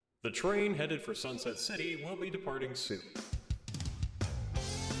The train headed for Sunset City will be departing soon.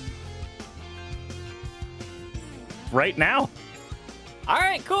 Right now? All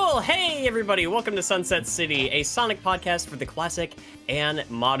right, cool. Hey, everybody. Welcome to Sunset City, a Sonic podcast for the classic and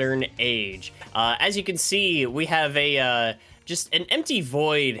modern age. As you can see, we have a just an empty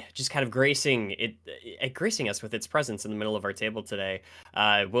void just kind of gracing us with its presence in the middle of our table today.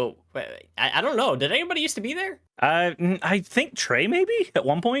 I don't know. Did anybody used to be there? I think Trey maybe at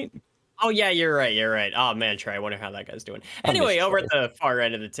one point. Oh, yeah, you're right. Oh, man, Trey, I wonder how that guy's doing. Anyway, over at the far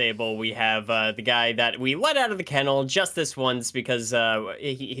end of the table, we have the guy that we let out of the kennel just this once because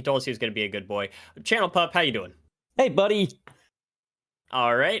he told us he was going to be a good boy. Channel Pup, how you doing? Hey, buddy.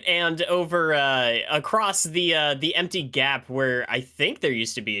 All right, and over across the empty gap where I think there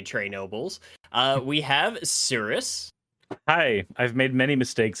used to be a Trey Nobles, we have Cirrus. Hi, I've made many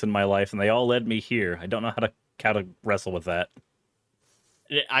mistakes in my life, and they all led me here. I don't know how to wrestle with that.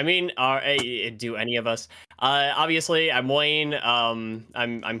 I mean, do any of us? Obviously, I'm Wayne.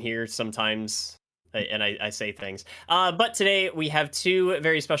 I'm here sometimes, and I say things. But today we have two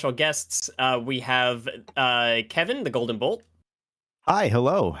very special guests. We have Kevin, the Golden Bolt. Hi,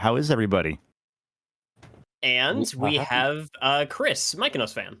 hello. How is everybody? And we have Chris,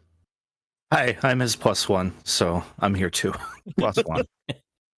 Mykonos fan. Hi, I'm his +1, so I'm here too. +1.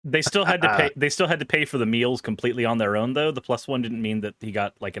 They still had to pay. They still had to pay for the meals completely on their own, though. The +1 didn't mean that he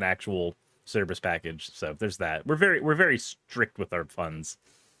got like an actual service package. So there's that. We're very strict with our funds.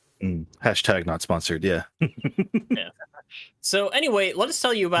 Hashtag not sponsored. Yeah. Yeah. So anyway, let us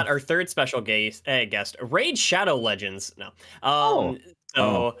tell you about our third special guest, Raid Shadow Legends. No.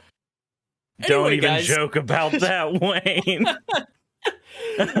 So. Don't Anyway, even guys. joke about that, Wayne.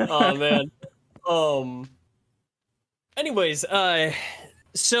 Oh man. Anyways,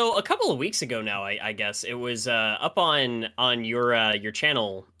 so a couple of weeks ago now, I guess it was up on your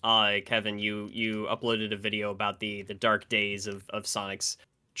channel, Kevin. You uploaded a video about the dark days of Sonic's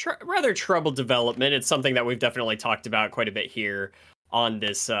rather troubled development. It's something that we've definitely talked about quite a bit here on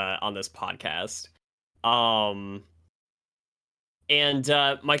this podcast. And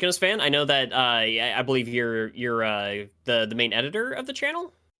Mykonos fan, I know that I believe you're the main editor of the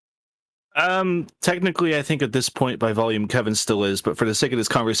channel. Technically, I think at this point by volume, Kevin still is, but for the sake of this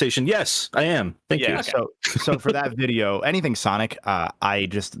conversation, yes, I am. Thank you. Okay. So for that video, anything Sonic, I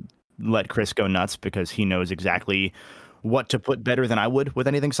just let Chris go nuts because he knows exactly what to put better than I would with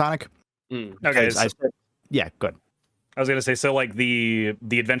anything Sonic. Okay. Because yeah, good. I was gonna say, so like the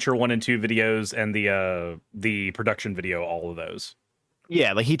Adventure 1 and 2 videos and the production video, all of those.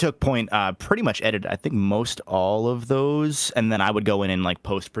 Yeah, like he took point, pretty much edited, I think most all of those, and then I would go in and like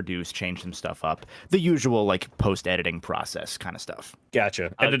post-produce, change some stuff up. The usual like post-editing process kind of stuff.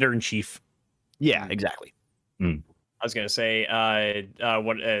 Gotcha. Editor in chief. Yeah, exactly. I was gonna say,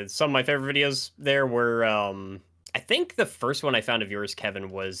 what some of my favorite videos there were. I think the first one I found of yours, Kevin,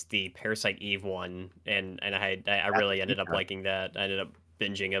 was the Parasite Eve one, and I really ended up liking that. I ended up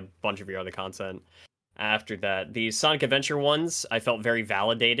binging a bunch of your other content after that. The Sonic Adventure ones, I felt very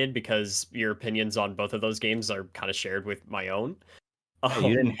validated because your opinions on both of those games are kind of shared with my own. Hey,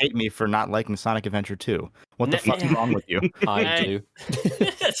 you didn't hate me for not liking Sonic Adventure 2. What the fuck's wrong with you? I do.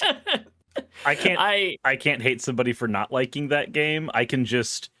 I can't hate somebody for not liking that game. I can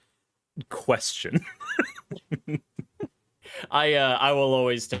just question. I will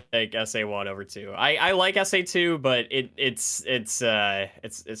always take SA1 over 2. I like SA2, but it's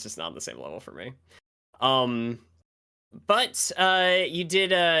just not on the same level for me. But you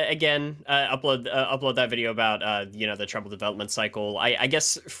did again upload that video about the trouble development cycle. I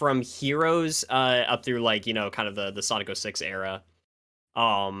guess from Heroes up through like kind of the Sonic 06 era.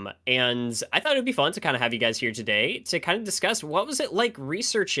 And I thought it'd be fun to kind of have you guys here today to kind of discuss what was it like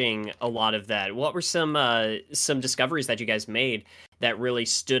researching a lot of that. What were some discoveries that you guys made that really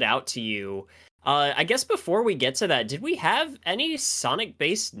stood out to you? I guess before we get to that, did we have any Sonic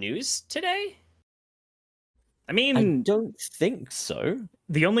based news today? I mean, I don't think so.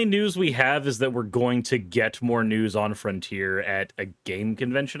 the only news we have is that we're going to get more news on Frontier at a game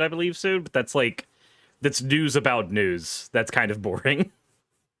convention, I believe soon. But that's news about news. That's kind of boring.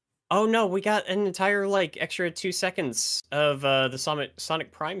 Oh no, we got an entire like extra 2 seconds of the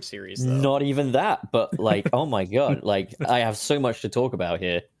Sonic Prime series, though. Not even that, but like, oh my god, like I have so much to talk about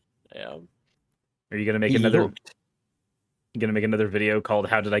here. Yeah. Are you gonna make another video called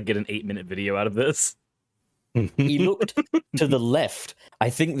 "How did I get an 8-minute video out of this"? He looked to the left. I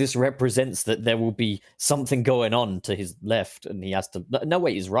think this represents that there will be something going on to his left, and he has to. No,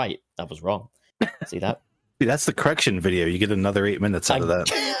 wait, he's right. That was wrong. See that? See, that's the correction video. You get another 8 minutes out of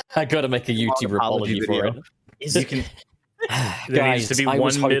that. I got to make a YouTube apology for it. There needs to be I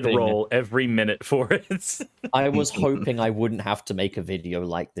was one hoping- mid-roll every minute for it. I was hoping I wouldn't have to make a video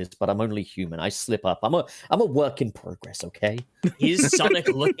like this, but I'm only human. I slip up. I'm a work in progress, okay? Is Sonic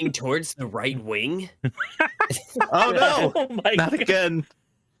looking towards the right wing? Oh no, Oh my not God. again.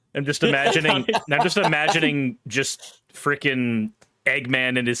 I'm just imagining just freaking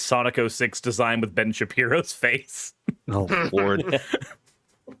Eggman in his Sonic 06 design with Ben Shapiro's face. Oh Lord.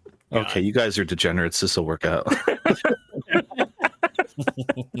 Okay, you guys are degenerates. This will work out.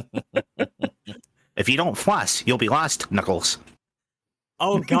 If you don't floss, you'll be lost, Knuckles.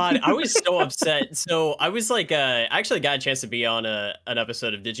 Oh God, I was so upset. So I was like, I actually got a chance to be on an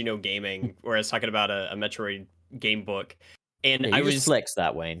episode of Did You Know Gaming where I was talking about a Metroid game book, and Yeah, I you was just flex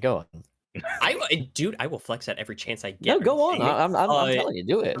that, Wayne. Go on. dude, I will flex that every chance I get. No, go on. I'm Uh, telling you,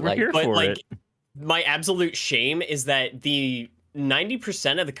 do it. We're here But for like, it. my absolute shame is that the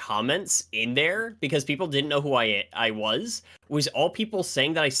 90% of the comments in there, because people didn't know who I was all people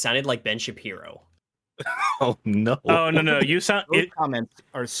saying that I sounded like Ben Shapiro. Oh no. Oh no, you sound Those it. comments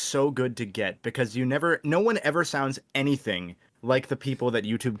are so good to get because no one ever sounds anything like the people that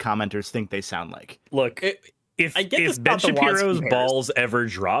YouTube commenters think they sound like. Look, if I get this Ben about the Watts Shapiro's comparison. balls ever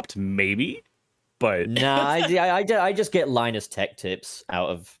dropped, maybe. But Nah, I just get Linus Tech Tips out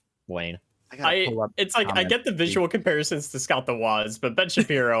of Wayne. It's like I get the visual comparisons to Scout the Waz, but Ben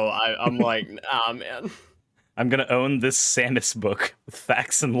Shapiro, I'm like, ah man. I'm gonna own this Samus book with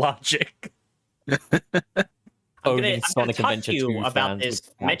facts and logic. Only I'm gonna Sonic talk Adventure to you 2 about fans this with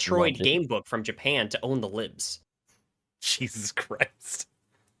facts and Metroid logic. game book from Japan to own the libs. Jesus Christ.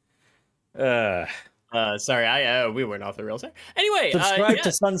 Sorry, we went off the rails there. Anyway, Subscribe yeah,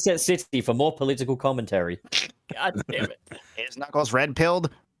 to Sunset City for more political commentary. God damn it. Is Knuckles red pilled?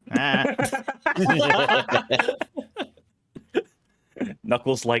 Ah.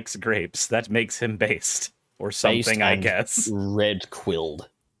 Knuckles likes grapes. That makes him based. Or something, I and guess. Red quilled.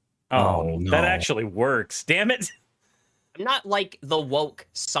 Oh, no. that actually works. Damn it. I'm not like the woke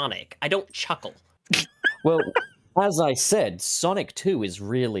Sonic. I don't chuckle. Well, as I said, Sonic 2 is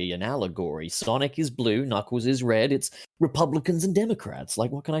really an allegory. Sonic is blue, Knuckles is red. It's Republicans and Democrats.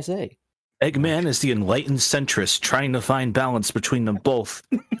 Like, what can I say? Eggman is the enlightened centrist trying to find balance between them both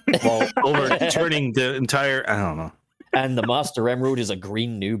while overturning the entire. I don't know. And the Master Emerald is a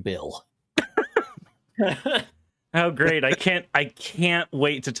green new bill. Oh great. I can't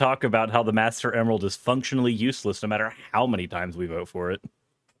wait to talk about how the Master Emerald is functionally useless no matter how many times we vote for it.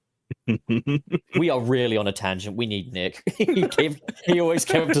 We are really on a tangent. We need Nick. He always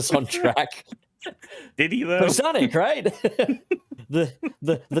kept us on track. Did he though? For Sonic, right?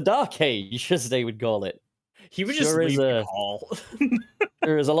 the Dark Age, as they would call it. He would just Sure is leave a- me all.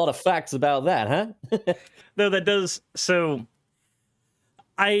 There is a lot of facts about that, huh? No, that does. So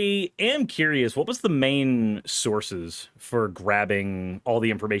I am curious, what was the main sources for grabbing all the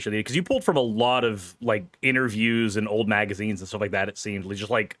information? Because you pulled from a lot of like interviews and old magazines and stuff like that, it seemed.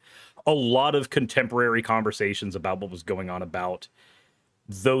 Just like a lot of contemporary conversations about what was going on about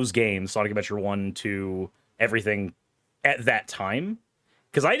those games, Sonic Adventure 1, 2, everything at that time.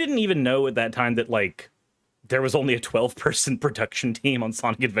 Because I didn't even know at that time that like there was only a 12-person production team on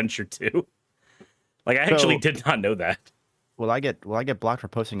Sonic Adventure 2. Like I actually did not know that. Will I get blocked for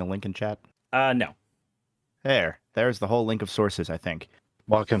posting a link in chat? No. There's the whole link of sources, I think.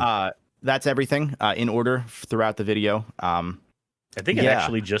 Welcome. That's everything in order throughout the video. I think it Yeah.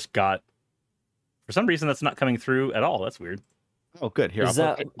 actually just got. For some reason, that's not coming through at all. That's weird. Oh, good. Here, Is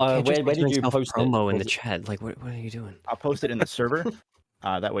I'll that Can't just where make did you yourself post promo it? in Was the it- chat? Like, what are you doing? I'll post it in the server.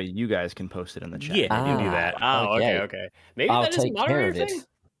 That way you guys can post it in the chat. Yeah, you can do that. Oh, Okay. okay. Maybe I'll that is a take care moderator of it. thing?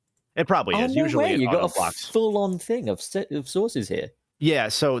 It probably Oh, is. no Usually way. it You got a auto-blocks. full-on thing of sources here. Yeah,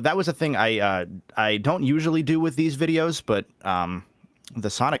 so that was a thing I don't usually do with these videos, but the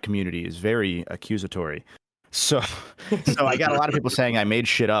Sonic community is very accusatory. So I got a lot of people saying I made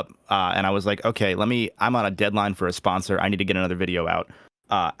shit up, and I was like, okay, I'm on a deadline for a sponsor. I need to get another video out.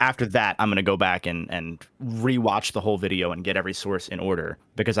 After that, I'm gonna go back and rewatch the whole video and get every source in order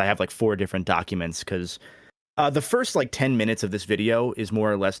because I have like 4 different documents. Because the first like 10 minutes of this video is more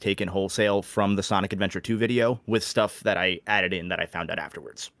or less taken wholesale from the Sonic Adventure 2 video with stuff that I added in that I found out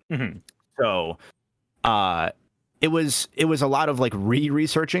afterwards. Mhm. So, it was a lot of like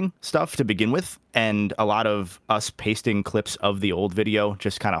researching stuff to begin with, and a lot of us pasting clips of the old video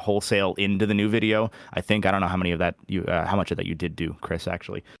just kind of wholesale into the new video. I don't know how many of that how much of that you did do, Chris,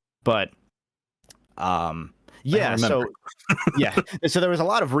 actually, but yeah. So yeah, so there was a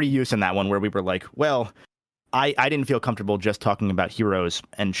lot of reuse in that one where we were like, well, I didn't feel comfortable just talking about Heroes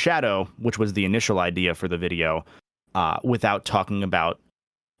and Shadow, which was the initial idea for the video, without talking about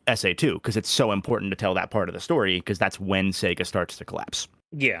SA2 because it's so important to tell that part of the story because that's when Sega starts to collapse.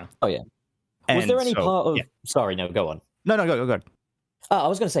 Yeah. Was And there any so- part of? yeah. Sorry, no, go on. No, go ahead. I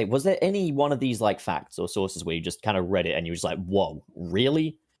was going to say, was there any one of these like facts or sources where you just kind of read it and you was like, "Whoa,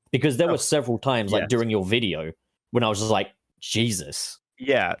 really?" Because there were several times, like yes. during your video, when I was just like, "Jesus."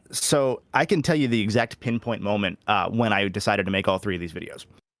 Yeah, so I can tell you the exact pinpoint moment when I decided to make all three of these videos.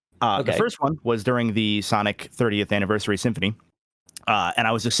 The Okay. first one was during the Sonic 30th Anniversary Symphony, and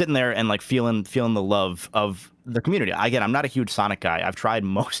I was just sitting there and like feeling the love of the community. Again, I'm not a huge Sonic guy. I've tried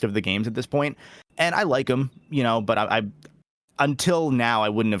most of the games at this point, and I like them, but I until now I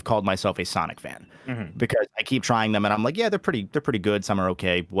wouldn't have called myself a Sonic fan because I keep trying them and I'm like, yeah, they're pretty good. Some are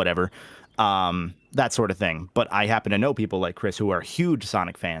okay, whatever. That sort of thing. But I happen to know people like Chris who are huge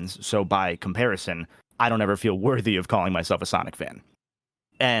Sonic fans. So by comparison, I don't ever feel worthy of calling myself a Sonic fan.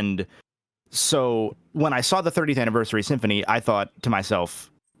 And so when I saw the 30th Anniversary Symphony, I thought to myself,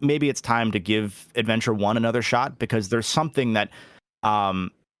 maybe it's time to give Adventure 1 another shot because there's something that,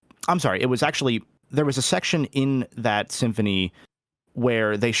 I'm sorry, it was actually, there was a section in that symphony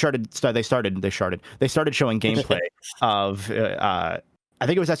where they started showing gameplay of I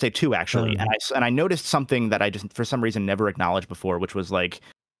think it was SA2 actually, and I noticed something that I just for some reason never acknowledged before, which was like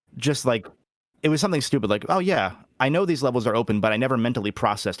it was something stupid like, oh yeah, I know these levels are open, but I never mentally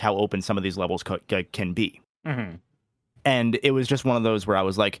processed how open some of these levels can be. And it was just one of those where I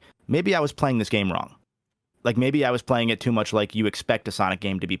was like, maybe I was playing this game wrong. Like maybe I was playing it too much like you expect a Sonic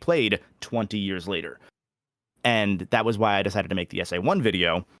game to be played 20 years later. And that was why I decided to make the SA1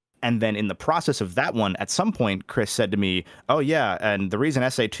 video. And then in the process of that one, at some point, Chris said to me, oh yeah, and the reason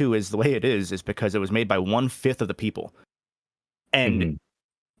SA2 is the way it is because it was made by 1/5 of the people. And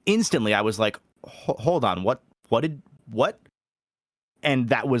instantly I was like, hold on, what? And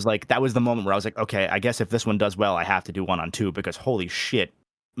that was the moment where I was like, okay, I guess if this one does well, I have to do one on 2 because holy shit,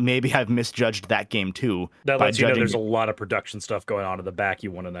 maybe I've misjudged that game too. That by lets you know judging there's it. a lot of production stuff going on in the back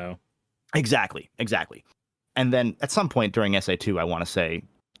you want to know. Exactly. And then at some point during SA2, I want to say,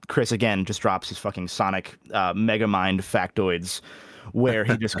 Chris again just drops his fucking Sonic Megamind factoids where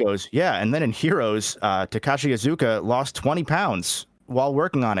he just goes, yeah, and then in Heroes, Takashi Iizuka lost 20 pounds while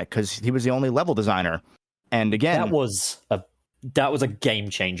working on it because he was the only level designer. And again, That was a game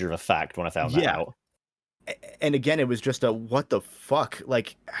changer of a fact when I found that out. And again, it was just a what the fuck?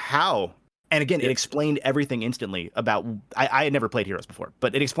 Like, how? And again, it explained everything instantly about... I had never played Heroes before,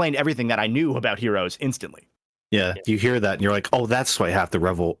 but it explained everything that I knew about Heroes instantly. Yeah, you hear that and you're like, oh, that's why half the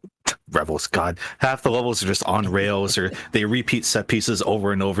Rebels, God, half the levels are just on rails or they repeat set pieces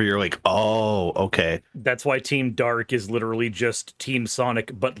over and over. You're like, oh, okay. That's why Team Dark is literally just Team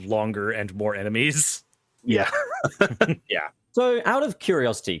Sonic, but longer and more enemies. Yeah. So, out of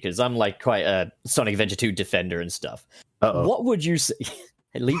curiosity, because I'm like quite a Sonic Adventure 2 defender and stuff, what would you say?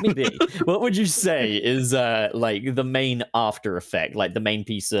 Leave me be. What would you say is like the main after effect, like the main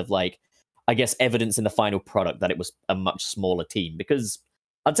piece of like, I guess, evidence in the final product that it was a much smaller team? Because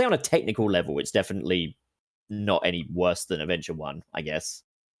I'd say on a technical level, it's definitely not any worse than Adventure 1, I guess.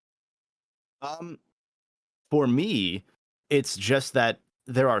 For me, it's just that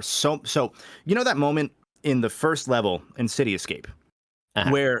there are so that moment in the first level in City Escape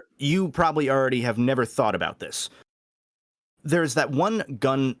where you probably already have never thought about this. There's that one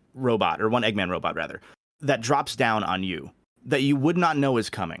gun robot, or one Eggman robot rather, that drops down on you that you would not know is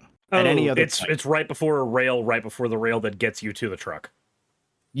coming at any other time. It's right before a rail, right before the rail that gets you to the truck.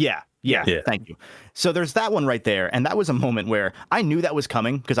 Yeah, thank you. So there's that one right there, and that was a moment where I knew that was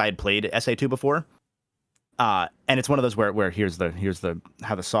coming because I had played SA2 before. And it's one of those where here's the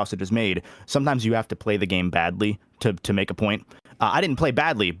how the sausage is made. Sometimes you have to play the game badly to make a point. I didn't play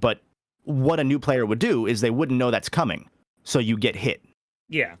badly, but what a new player would do is they wouldn't know that's coming. So you get hit.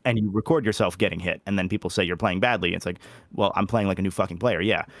 Yeah. And you record yourself getting hit, and then people say you're playing badly. It's like, well, I'm playing like a new fucking player.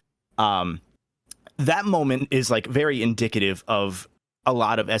 Yeah. That moment is like very indicative of a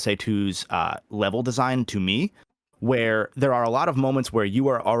lot of SA2's level design to me, where there are a lot of moments where you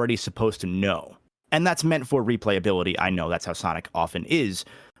are already supposed to know. And that's meant for replayability. I know that's how Sonic often is,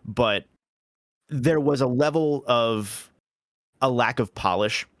 but there was a level of a lack of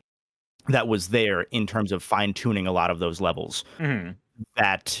polish that was there in terms of fine-tuning a lot of those levels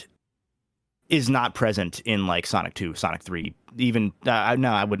that is not present in like Sonic 2, Sonic 3, even no,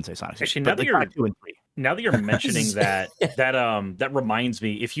 I wouldn't say Sonic 6. Actually, but like Sonic 2 and 3. Now that you're mentioning that reminds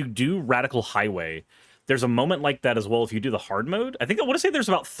me, if you do Radical Highway, there's a moment like that as well if you do the hard mode. I want to say there's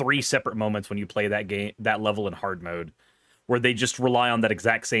about 3 separate moments when you play that level in hard mode where they just rely on that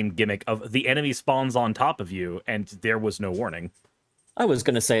exact same gimmick of the enemy spawns on top of you and there was no warning. I was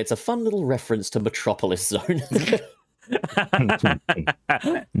going to say it's a fun little reference to Metropolis Zone.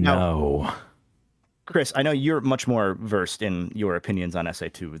 No. Chris, I know you're much more versed in your opinions on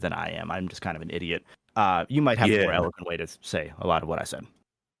SA2 than I am. I'm just kind of an idiot. You might have a more eloquent way to say a lot of what I said.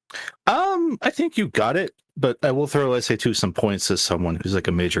 I think you got it, but I will throw SA2 some points as someone who's like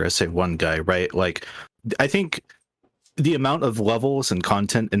a major SA1 guy, right? Like, I think the amount of levels and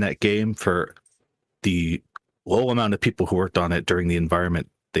content in that game for the low amount of people who worked on it during the environment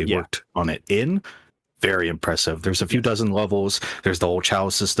they worked on it in, very impressive. There's a few dozen levels. There's the whole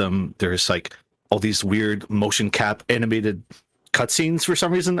chalice system. There's like all these weird motion cap animated cutscenes for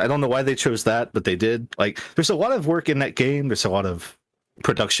some reason. I don't know why they chose that, but they did. Like, there's a lot of work in that game. There's a lot of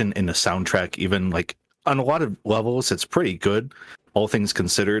production in the soundtrack, even like on a lot of levels. It's pretty good, all things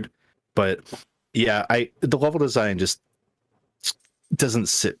considered. But yeah, the level design just doesn't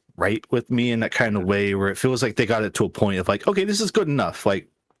sit right with me in that kind of way where it feels like they got it to a point of like, okay, this is good enough. Like,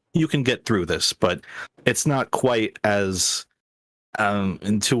 you can get through this, but it's not quite as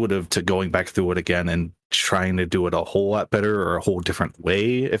intuitive to going back through it again and trying to do it a whole lot better or a whole different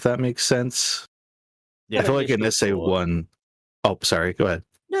way, if that makes sense. I feel like in SA1. Oh, sorry. Go ahead.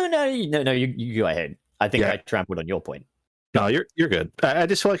 No. You go ahead. I think I trampled on your point. No, you're good. I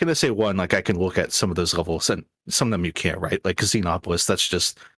just feel like in SA1, like I can look at some of those levels, and some of them you can't, right? Like Xenopolis, that's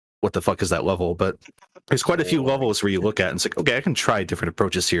just what the fuck is that level? But there's quite a few levels where you look at and it's like, okay, I can try different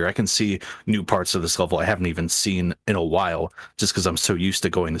approaches here. I can see new parts of this level I haven't even seen in a while, just because I'm so used to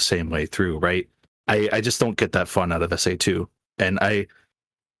going the same way through, right? I just don't get that fun out of SA2, and I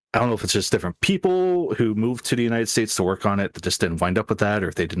don't know if it's just different people who moved to the United States to work on it that just didn't wind up with that, or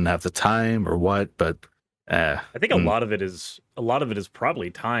if they didn't have the time or what. But I think a lot of it is probably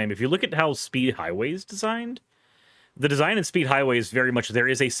time. If you look at how Speed Highway is designed, the design in Speed Highway is very much there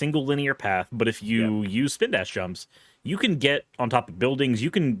is a single linear path, but if you use spin dash jumps, you can get on top of buildings.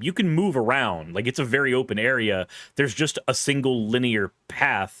 You can move around. Like, it's a very open area. There's just a single linear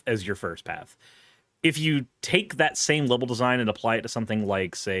path as your first path. If you take that same level design and apply it to something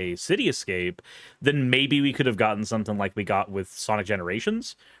like, say, City Escape, then maybe we could have gotten something like we got with Sonic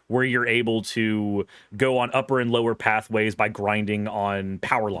Generations, where you're able to go on upper and lower pathways by grinding on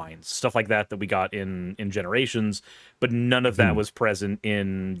power lines, stuff like that we got in Generations, but none of that was present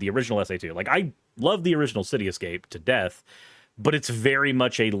in the original SA2. Like, I love the original City Escape to death, but it's very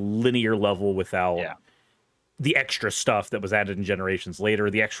much a linear level without the extra stuff that was added in Generations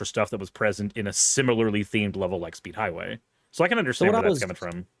later, the extra stuff that was present in a similarly themed level like Speed Highway. So I can understand where that's coming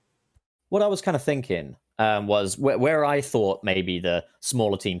from. What I was kind of thinking was where I thought maybe the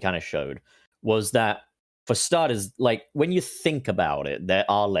smaller team kind of showed was that, for starters, like, when you think about it, there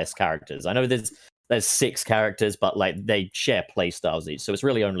are less characters. I know there's 6 characters, but like they share play styles each, so it's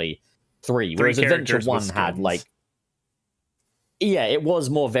really only 3. Whereas Adventure 1 had like, it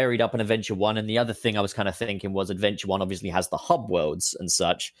was more varied up in Adventure 1, and the other thing I was kind of thinking was Adventure 1 obviously has the hub worlds and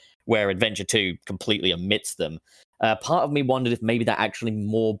such, where Adventure 2 completely omits them. Part of me wondered if maybe that actually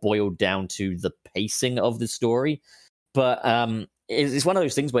more boiled down to the pacing of the story, but it's one of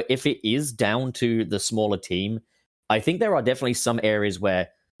those things where if it is down to the smaller team, I think there are definitely some areas where,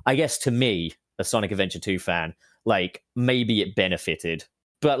 I guess to me, a Sonic Adventure 2 fan, like, maybe it benefited,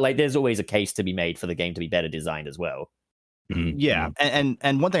 but like there's always a case to be made for the game to be better designed as well. Yeah,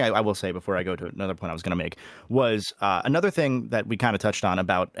 and one thing I will say before I go to another point I was going to make was another thing that we kind of touched on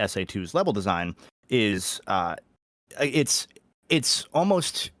about SA2's level design is it's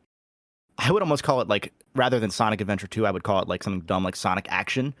almost, I would almost call it, like, rather than Sonic Adventure 2, I would call it like something dumb like Sonic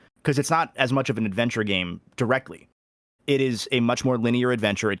Action, because it's not as much of an adventure game directly. It is a much more linear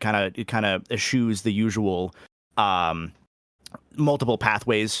adventure. It kind of eschews the usual multiple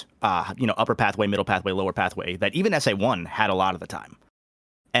pathways, upper pathway, middle pathway, lower pathway, that even SA1 had a lot of the time.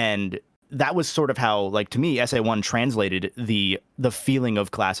 And that was sort of how, like, to me, SA1 translated the feeling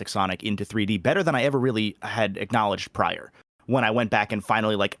of classic Sonic into 3D better than I ever really had acknowledged prior. When I went back and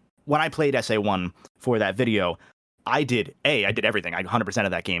finally, like, when I played SA1 for that video, I did everything. I 100%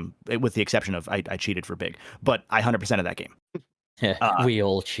 of that game, with the exception of I cheated for Big, but I 100% of that game. We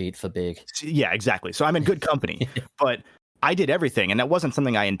all cheat for Big. Yeah, exactly. So I'm in good company, but I did everything, and that wasn't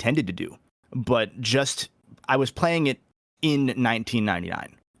something I intended to do, but just, I was playing it in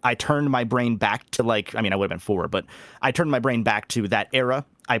 1999. I turned my brain back to, like, I mean, I would have been 4, but I turned my brain back to that era.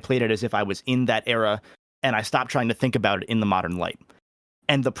 I played it as if I was in that era, and I stopped trying to think about it in the modern light.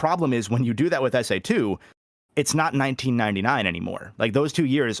 And the problem is, when you do that with SA2, it's not 1999 anymore. Like, those 2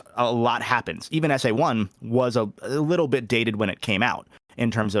 years, a lot happens. Even SA1 was a little bit dated when it came out in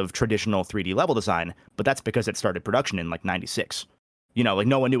terms of traditional 3D level design, but that's because it started production in, like, 96. You know, like,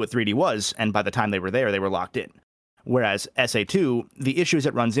 no one knew what 3D was, and by the time they were there, they were locked in. Whereas SA2, the issues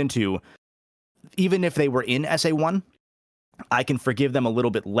it runs into, even if they were in SA1, I can forgive them a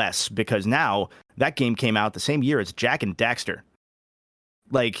little bit less because now that game came out the same year as Jak and Daxter.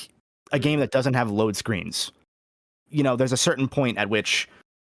 Like, a game that doesn't have load screens. You know, there's a certain point at which,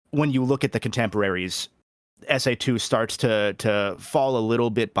 when you look at the contemporaries, SA2 starts to fall a little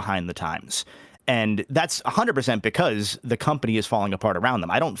bit behind the times. And that's 100% because the company is falling apart around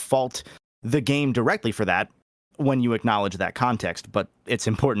them. I don't fault the game directly for that when you acknowledge that context, but it's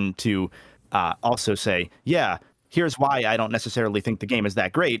important to also say, yeah, here's why I don't necessarily think the game is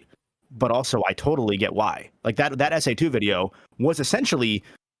that great, but also I totally get why. Like that SA2 video was essentially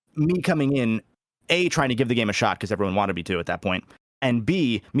me coming in, A, trying to give the game a shot because everyone wanted me to at that point, and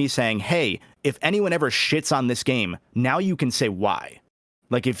B, me saying, hey, if anyone ever shits on this game, now you can say why.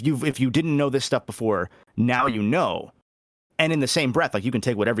 Like if you didn't know this stuff before, now you know. And in the same breath, like you can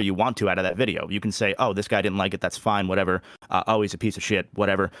take whatever you want to out of that video. You can say, oh, this guy didn't like it. That's fine. Whatever. Oh, he's a piece of shit.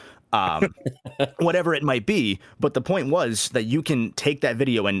 Whatever. Whatever it might be. But the point was that you can take that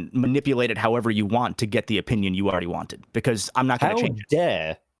video and manipulate it however you want to get the opinion you already wanted. Because I'm not going to change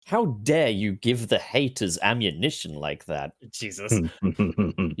it. How dare you give the haters ammunition like that? Jesus.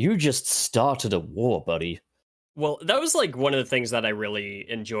 You just started a war, buddy. Well, that was like one of the things that I really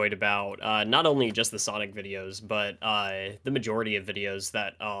enjoyed about not only just the Sonic videos, but the majority of videos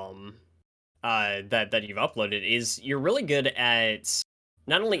that that you've uploaded is you're really good at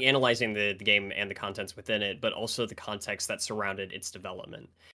not only analyzing the game and the contents within it, but also the context that surrounded its development.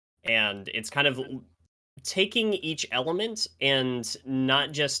 And it's kind of taking each element and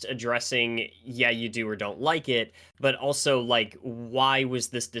not just addressing, yeah, you do or don't like it, but also like, why was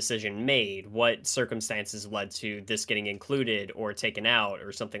this decision made? What circumstances led to this getting included or taken out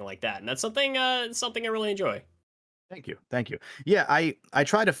or something like that? And that's something I really enjoy. Thank you. Yeah, I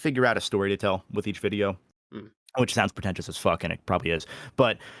try to figure out a story to tell with each video, which sounds pretentious as fuck, and it probably is.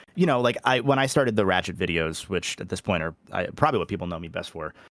 But, you know, like when I started the Ratchet videos, which at this point are probably what people know me best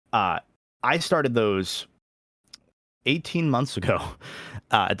for, I started those 18 months ago.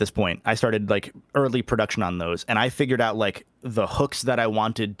 At this point, I started like early production on those, and I figured out like the hooks that I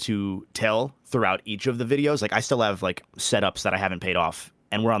wanted to tell throughout each of the videos. Like I still have like setups that I haven't paid off,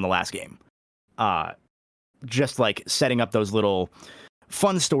 and we're on the last game. Just like setting up those little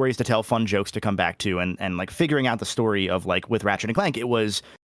fun stories to tell, fun jokes to come back to, and like figuring out the story of like with Ratchet and Clank, it was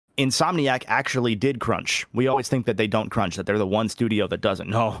Insomniac actually did crunch. We always think that they don't crunch, that they're the one studio that doesn't.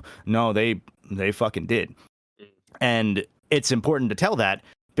 No, they fucking did. And it's important to tell that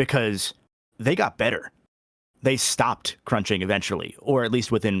because they got better. They stopped crunching eventually, or at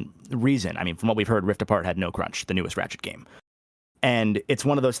least within reason. I mean, from what we've heard, Rift Apart had no crunch, the newest Ratchet game. And it's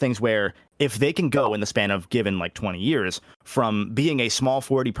one of those things where if they can go in the span of given like 20 years from being a small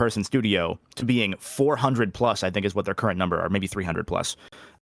 40-person studio to being 400 plus, I think is what their current number, or maybe 300 plus,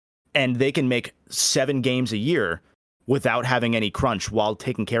 and they can make 7 games a year without having any crunch while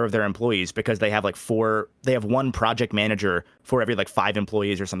taking care of their employees, because they have like they have one project manager for every like 5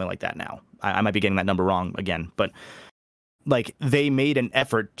 employees or something like that now. I might be getting that number wrong again, but like they made an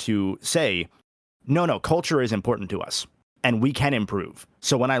effort to say, no, culture is important to us and we can improve.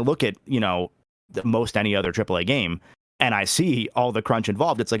 So when I look at, you know, most any other AAA game and I see all the crunch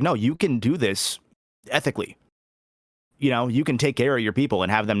involved, it's like, no, you can do this ethically. You know, you can take care of your people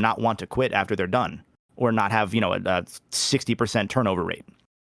and have them not want to quit after they're done, or not have, you know, a 60% turnover rate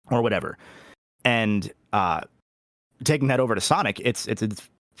or whatever. And taking that over to Sonic, it's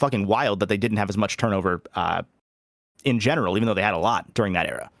fucking wild that they didn't have as much turnover in general, even though they had a lot during that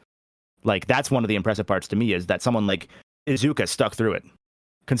era. Like, that's one of the impressive parts to me, is that someone like Iizuka stuck through it,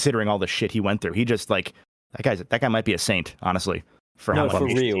 considering all the shit he went through. He just like, that guy might be a saint, honestly. For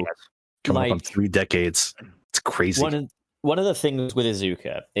real. Coming up on 3 decades. It's crazy. One of the things with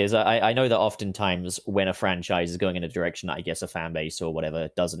Iizuka is I know that oftentimes when a franchise is going in a direction that I guess a fan base or whatever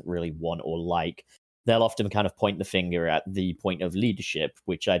doesn't really want or like, they'll often kind of point the finger at the point of leadership,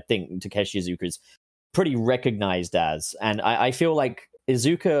 which I think Takeshi Iizuka is pretty recognized as. And I feel like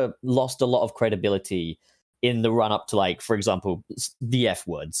Iizuka lost a lot of credibility in the run up to, like, for example, the F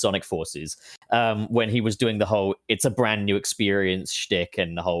word, Sonic Forces, when he was doing the whole "it's a brand new experience" shtick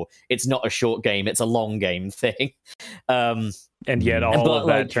and the whole "it's not a short game, it's a long game" thing. And yet all of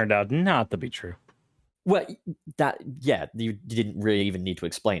that turned out not to be true. Well, you didn't really even need to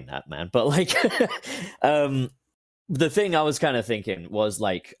explain that, man. But like, the thing I was kind of thinking was,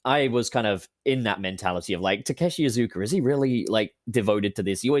 like, I was kind of in that mentality of like, Takeshi Iizuka, is he really like devoted to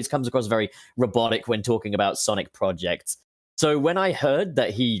this? He always comes across very robotic when talking about Sonic projects. So when I heard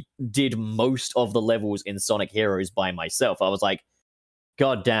that he did most of the levels in Sonic Heroes by myself, I was like,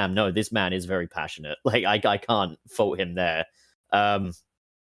 God damn, no, this man is very passionate. Like, I can't fault him there.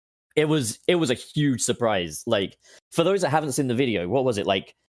 it was a huge surprise. Like, for those that haven't seen the video, what was it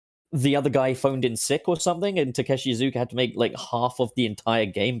like? The other guy phoned in sick or something, and Takeshi Iizuka had to make like half of the entire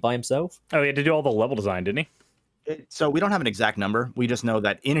game by himself. Oh, he had to do all the level design, didn't he? So we don't have an exact number. We just know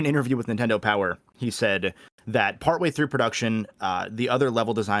that in an interview with Nintendo Power, he said that partway through production, the other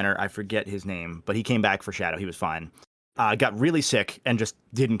level designer, I forget his name, but he came back for Shadow. He was fine. Got really sick and just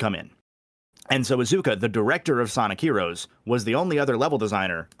didn't come in. And so Iizuka, the director of Sonic Heroes, was the only other level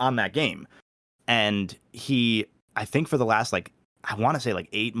designer on that game. And he, I think for the last, like, I want to say like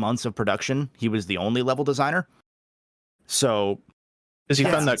 8 months of production, he was the only level designer. So... Because you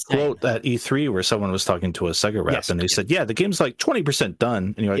found that quote at E3 where someone was talking to a Sega rep, and they said, yeah, the game's like 20%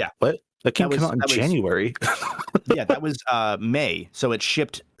 done. And you're like, what? That game came out in January. Yeah, that was May. So it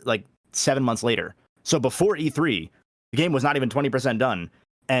shipped like 7 months later. So before E3, the game was not even 20% done,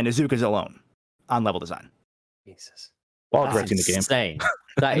 and Iizuka's alone on level design. Jesus. While directing the game. Insane.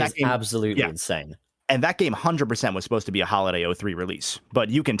 That is absolutely insane. And that game 100% was supposed to be a holiday 03 release. But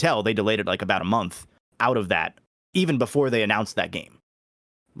you can tell they delayed it like about a month out of that, even before they announced that game.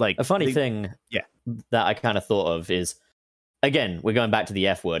 Like a funny thing that I kind of thought of is, again, we're going back to the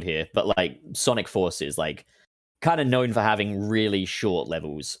F word here, but like Sonic Forces, like kind of known for having really short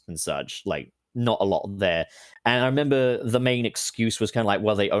levels and such, like not a lot there. And I remember the main excuse was kind of like,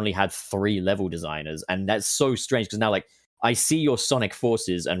 well, they only had 3 level designers. And that's so strange because now like I see your Sonic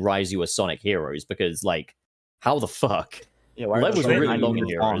Forces and Rise You as Sonic Heroes because like, how the fuck? Yeah, levels are really long in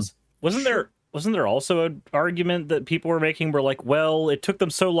Heroes. Wasn't there also an argument that people were making were like, well, it took them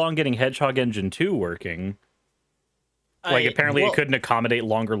so long getting Hedgehog Engine 2 working. Like, apparently it couldn't accommodate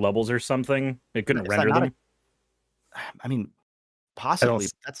longer levels or something. It couldn't render them. I mean, possibly.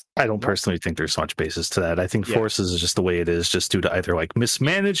 I don't personally think there's much basis to that. I think Forces is just the way it is, just due to either like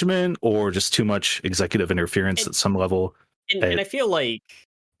mismanagement or just too much executive interference at some level. And I feel like...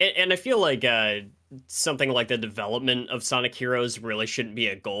 And I feel like something like the development of Sonic Heroes really shouldn't be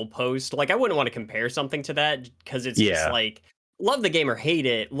a goalpost. Like, I wouldn't want to compare something to that because it's just like, love the game or hate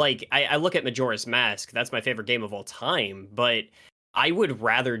it. Like, I look at Majora's Mask. That's my favorite game of all time. But I would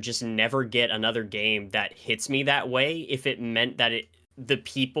rather just never get another game that hits me that way if it meant that the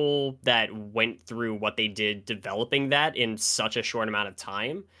people that went through what they did developing that in such a short amount of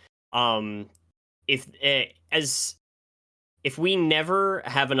time, if we never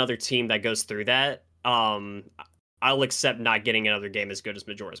have another team that goes through that, I'll accept not getting another game as good as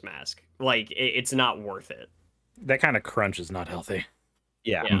Majora's Mask. Like, it's not worth it. That kind of crunch is not healthy.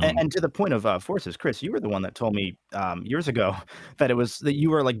 Yeah. And to the point of Forces, Chris, you were the one that told me years ago that you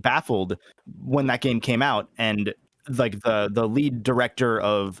were like baffled when that game came out, and like the lead director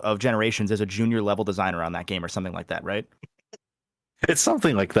of Generations is a junior level designer on that game or something like that, right? It's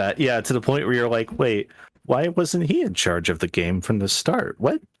something like that. Yeah, to the point where you're like, wait, why wasn't he in charge of the game from the start?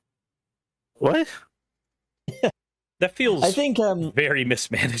 What? That feels, I think, very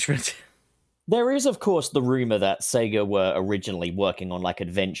mismanagement. There is, of course, the rumor that Sega were originally working on like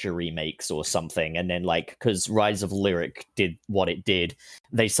adventure remakes or something, and then like because Rise of Lyric did what it did,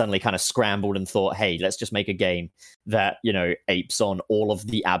 they suddenly kind of scrambled and thought, hey, let's just make a game that, you know, apes on all of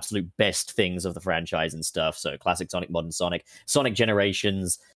the absolute best things of the franchise and stuff. So classic Sonic, modern Sonic, Sonic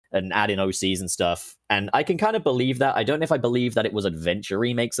Generations, and add in OCs and stuff. And I can kind of believe that. I don't know if I believe that it was adventure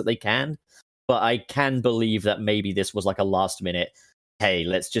remakes that they can, but I can believe that maybe this was like a last minute, hey,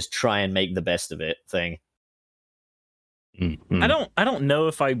 let's just try and make the best of it thing. Mm-hmm. I don't know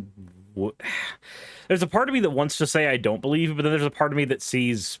if I would. There's a part of me that wants to say I don't believe, but then there's a part of me that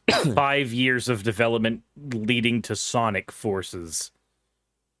sees 5 years of development leading to Sonic Forces.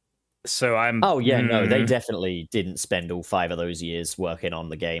 So I'm... Oh, yeah, no, they definitely didn't spend all 5 of those years working on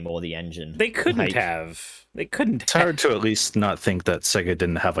the game or the engine. They couldn't have. They couldn't It's hard to at least not think that Sega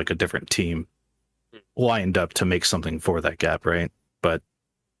didn't have like a different team lined up to make something for that gap, right? But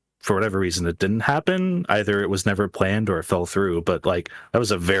for whatever reason, it didn't happen. Either it was never planned or it fell through. But like, that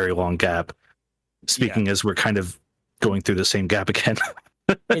was a very long gap. Speaking as we're kind of going through the same gap again.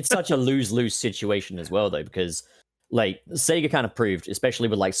 It's such a lose-lose situation as well, though, because like Sega kind of proved, especially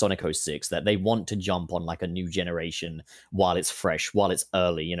with like Sonic 06, that they want to jump on like a new generation while it's fresh, while it's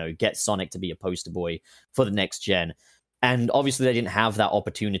early, you know, get Sonic to be a poster boy for the next gen. And obviously they didn't have that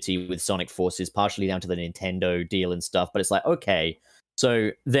opportunity with Sonic Forces, partially down to the Nintendo deal and stuff. But it's like, okay, so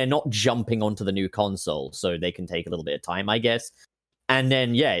they're not jumping onto the new console, so they can take a little bit of time, I guess. And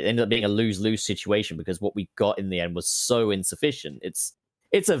then, yeah, it ended up being a lose-lose situation because what we got in the end was so insufficient. It's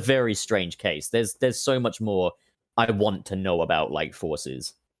a very strange case. There's so much more I want to know about like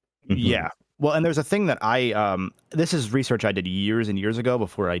Forces. Yeah. Well, and there's a thing that this is research I did years and years ago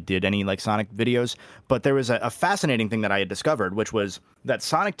before I did any like Sonic videos, but there was a fascinating thing that I had discovered, which was that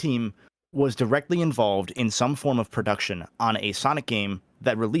Sonic Team was directly involved in some form of production on a Sonic game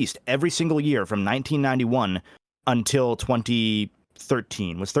that released every single year from 1991 until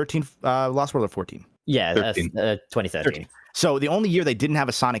 2013. Was 13 Lost World or 14? Yeah, 2013. 13. So the only year they didn't have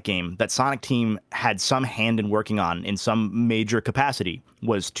a Sonic game that Sonic Team had some hand in working on in some major capacity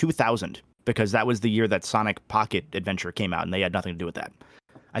was 2000, because that was the year that Sonic Pocket Adventure came out, and they had nothing to do with that,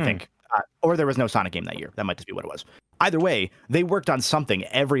 I think. Or there was no Sonic game that year. That might just be what it was. Either way, they worked on something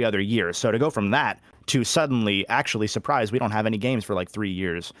every other year. So to go from that to suddenly, actually, surprise, we don't have any games for like 3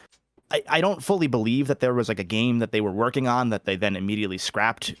 years. I don't fully believe that there was like a game that they were working on that they then immediately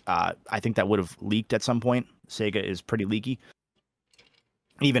scrapped. I think that would have leaked at some point. Sega is pretty leaky.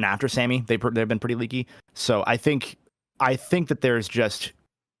 Even after Sammy, they've been pretty leaky. So I think that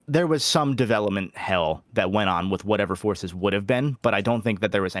there was some development hell that went on with whatever Forces would have been, but I don't think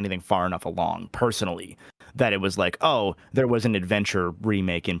that there was anything far enough along personally that it was like, oh, there was an adventure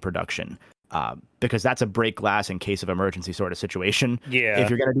remake in production. Because that's a break glass in case of emergency sort of situation. Yeah. If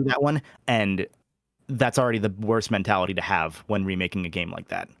you're going to do that one. And that's already the worst mentality to have when remaking a game like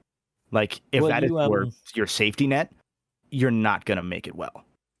that. Like, if that is your safety net, you're not going to make it well.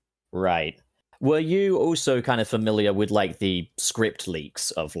 Right. Were you also kind of familiar with like the script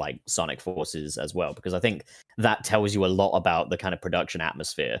leaks of like Sonic Forces as well? Because I think that tells you a lot about the kind of production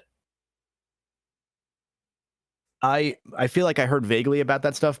atmosphere. I feel like I heard vaguely about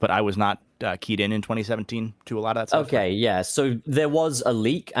that stuff, but I was not keyed in 2017 to a lot of that stuff. Okay, yeah. So there was a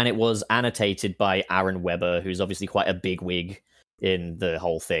leak, and it was annotated by Aaron Webber, who's obviously quite a big wig in the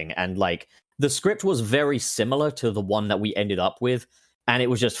whole thing. And like the script was very similar to the one that we ended up with, and it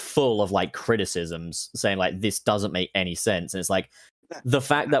was just full of like criticisms saying like this doesn't make any sense. And it's like the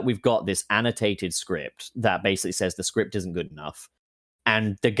fact that we've got this annotated script that basically says the script isn't good enough,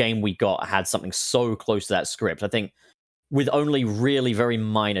 and the game we got had something so close to that script. I think with only really very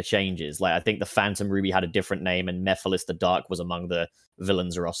minor changes, like I think the Phantom Ruby had a different name and Mephiles the Dark was among the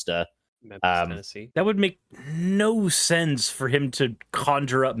villains roster. That would make no sense for him to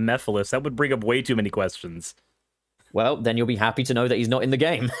conjure up Mephiles. That would bring up way too many questions. Well, then you'll be happy to know that he's not in the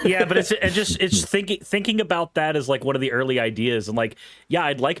game. Yeah, but it's thinking about that as like one of the early ideas, and like, yeah,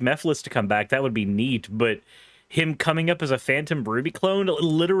 I'd like Mephiles to come back. That would be neat, but him coming up as a Phantom Ruby clone,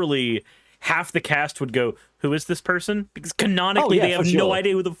 literally half the cast would go, who is this person? Because canonically, they have no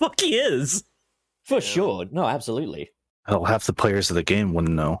idea who the fuck he is. For sure. No, absolutely. Well, half the players of the game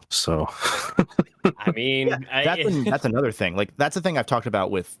wouldn't know, so... I mean... That's another thing. Like, that's the thing I've talked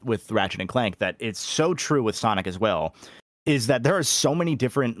about with Ratchet and Clank, that it's so true with Sonic as well, is that there are so many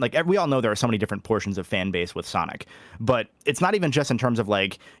different... Like, we all know there are so many different portions of fan base with Sonic, but it's not even just in terms of,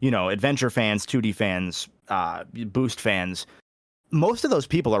 like, you know, adventure fans, 2D fans, boost fans. Most of those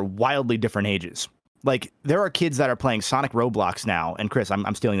people are wildly different ages. Like, there are kids that are playing Sonic Roblox now, and Chris,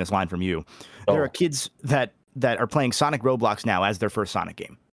 I'm stealing this line from you. Oh. There are kids that are playing Sonic Roblox now as their first Sonic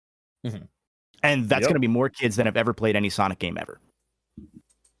game. Mm-hmm. And that's going to be more kids than have ever played any Sonic game ever.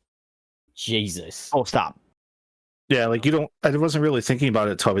 Jesus. Oh, stop. Yeah, like I wasn't really thinking about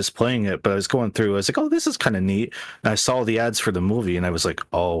it until I was playing it, but I was going through, I was like, oh, this is kind of neat. And I saw the ads for the movie and I was like,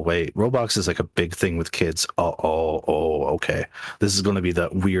 oh, wait, Roblox is like a big thing with kids. Oh, okay. This is going to be the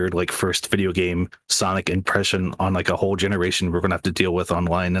weird, like, first video game Sonic impression on like a whole generation we're going to have to deal with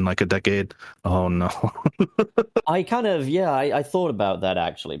online in like a decade. Oh, no. I thought about that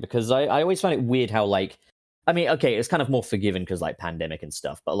actually, because I always find it weird how, like, I mean, okay, it's kind of more forgiven because like pandemic and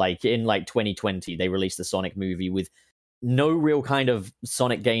stuff, but like in like 2020, they released the Sonic movie with no real kind of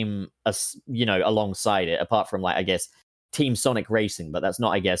Sonic game, alongside it, apart from like, I guess, Team Sonic Racing, but that's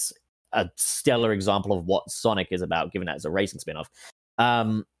not, I guess, a stellar example of what Sonic is about, given that it's a racing spin-off.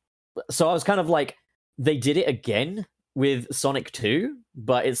 So I was kind of like, they did it again with Sonic 2,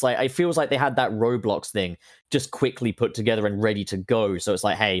 but it's like, it feels like they had that Roblox thing just quickly put together and ready to go. So it's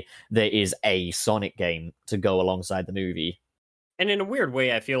like, hey, there is a Sonic game to go alongside the movie. And in a weird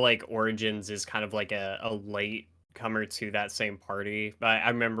way, I feel like Origins is kind of like a late comer to that same party. But I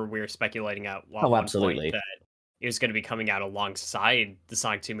remember we were speculating at one point that it was going to be coming out alongside the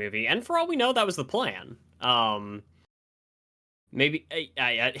Sonic 2 movie. And for all we know, that was the plan. Maybe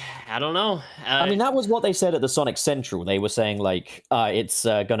I don't know. I mean, that was what they said at the Sonic Central. They were saying like it's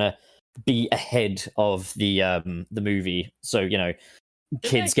gonna be ahead of the movie, so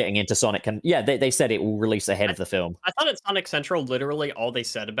kids getting into Sonic can. Yeah, they said it will release ahead of the film. I thought at Sonic Central, literally all they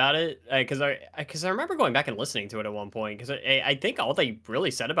said about it, because I remember going back and listening to it at one point, because I think all they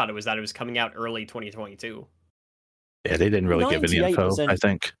really said about it was that it was coming out early 2022. Yeah, they didn't really give any info, I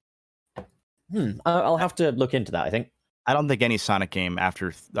think. I'll have to look into that, I think. I don't think any Sonic game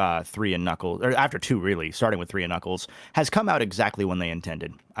after 3 and Knuckles, or after 2 really, starting with 3 and Knuckles, has come out exactly when they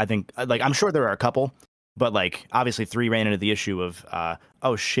intended. I think, like, I'm sure there are a couple, but like obviously 3 ran into the issue of,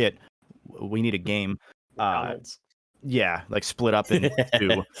 oh shit, we need a game. Yeah, like split up into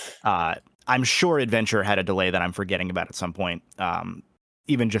 2. I'm sure Adventure had a delay that I'm forgetting about at some point,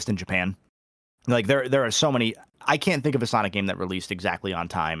 even just in Japan. Like there are so many. I can't think of a Sonic game that released exactly on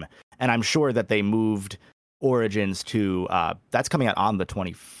time, and I'm sure that they moved Origins to that's coming out on the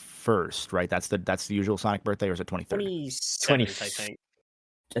 21st, right? That's the usual Sonic birthday, or is it 23rd? 27th, I think.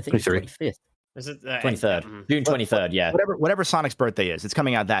 I think it's 25th. Is it 23rd? June 23rd, yeah. Whatever Sonic's birthday is, it's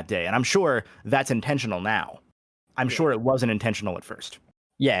coming out that day, and I'm sure that's intentional now. I'm sure it wasn't intentional at first.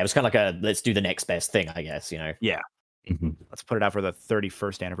 Yeah, it was kind of like let's do the next best thing, I guess, Yeah. Let's put it out for the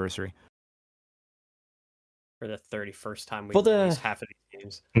 31st anniversary. For the 31st time we For the- released half of these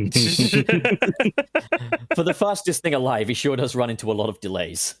games. For the fastest thing alive, he sure does run into a lot of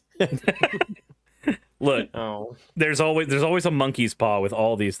delays. Look, Oh, there's always a monkey's paw with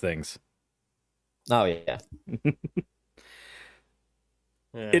all these things. Oh, yeah.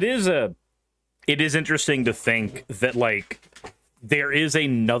 yeah. It is interesting to think that like there is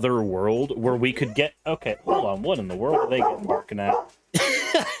another world where we could get. Okay, hold on. What in the world are they getting barking at?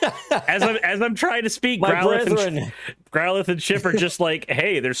 As I'm trying to speak, My Growlithe brethren. and Chip are just like,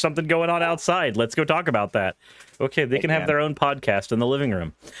 hey, there's something going on outside. Let's go talk about that. Okay, they can have their own podcast in the living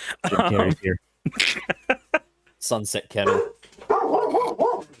room. Sunset Kennel.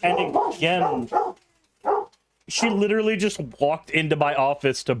 And again, she literally just walked into my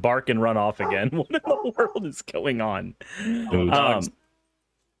office to bark and run off again. What in the world is going on?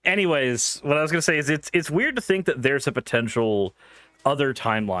 Anyways, what I was gonna say is it's weird to think that there's a potential other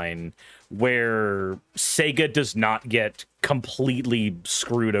timeline where Sega does not get completely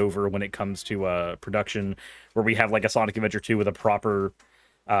screwed over when it comes to production, where we have like a Sonic Adventure 2 with a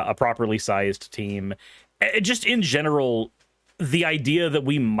properly sized team. Just in general, the idea that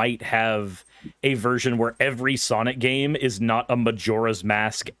we might have a version where every Sonic game is not a Majora's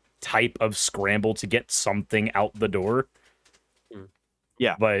Mask type of scramble to get something out the door.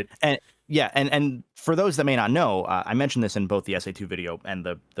 Yeah, but and for those that may not know, I mentioned this in both the SA2 video and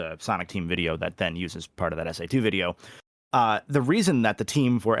the Sonic Team video that then uses part of that SA2 video. The reason that the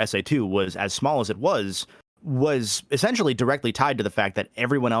team for SA2 was as small as it was essentially directly tied to the fact that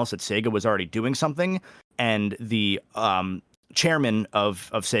everyone else at Sega was already doing something, and the chairman of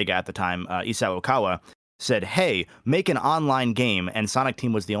Sega at the time, Isao Okawa, said, "Hey, make an online game," and Sonic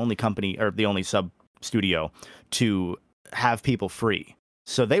Team was the only company or the only sub studio to have people free.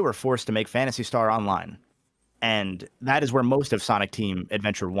 So they were forced to make Phantasy Star Online. And that is where most of Sonic Team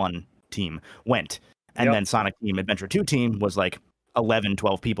Adventure 1 team went. And then Sonic Team Adventure 2 team was like 11,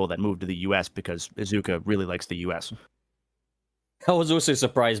 12 people that moved to the US because Iizuka really likes the US. I was also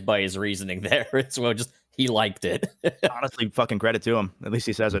surprised by his reasoning there as well. Just, he liked it. Honestly, fucking credit to him. At least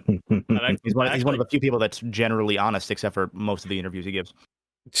he says it. He's one of the few people that's generally honest, except for most of the interviews he gives.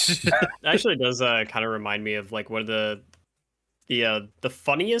 actually does kind of remind me of like one of the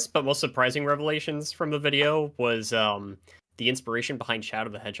funniest but most surprising revelations from the video was the inspiration behind Shadow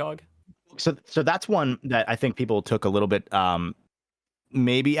the Hedgehog. So that's one that I think people took a little bit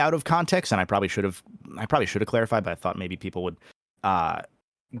maybe out of context, and I probably should have clarified, but I thought maybe people would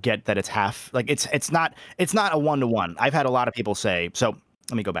get that it's half, like it's not a 1-to-1. I've had a lot of people say, so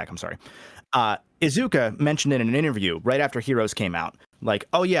let me go back, I'm sorry. Iizuka mentioned it in an interview right after Heroes came out, like,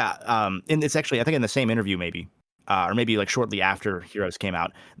 oh yeah, and it's actually I think in the same interview maybe. Or maybe like shortly after Heroes came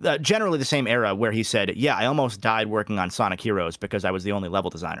out, generally the same era, where he said, yeah, I almost died working on Sonic Heroes because I was the only level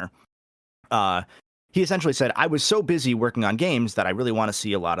designer. He essentially said, I was so busy working on games that I really want to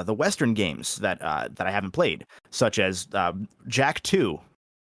see a lot of the Western games that I haven't played, such as Jak 2.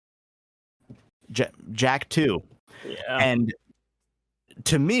 Jak 2. Yeah. And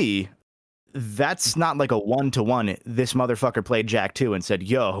to me, that's not like a 1-to-1. This motherfucker played Jak 2 and said,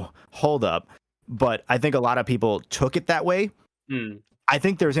 yo, hold up. But I think a lot of people took it that way. I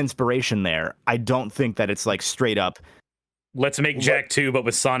think there's inspiration there. I don't think that it's like straight up. Let's make Jak 2, but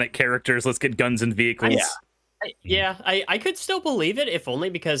with Sonic characters. Let's get guns and vehicles. I could still believe it, if only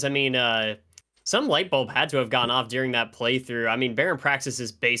because, I mean, some light bulb had to have gone off during that playthrough. I mean, Baron Praxis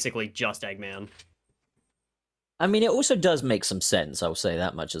is basically just Eggman. I mean, it also does make some sense, I'll say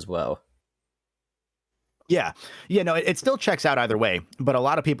that much as well. Yeah, no, it still checks out either way. But a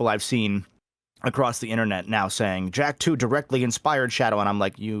lot of people I've seen across the internet now saying Jak 2 directly inspired Shadow, and I'm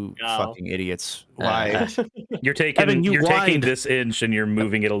like, you fucking idiots. Why? You're taking Evan, you you're taking lied. this inch and you're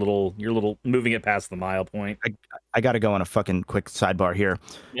moving it a little. You're moving it past the mile point. I got to go on a fucking quick sidebar here.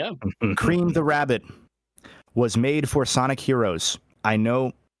 Yeah. Cream the Rabbit was made for Sonic Heroes. I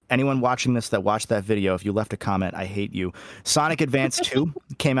know anyone watching this that watched that video, if you left a comment, I hate you. Sonic Advance 2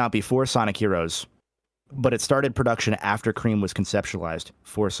 came out before Sonic Heroes, but it started production after Cream was conceptualized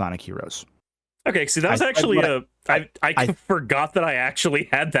for Sonic Heroes. Okay, see, that was actually I forgot that I actually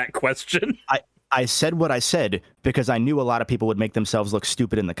had that question. I said what I said because I knew a lot of people would make themselves look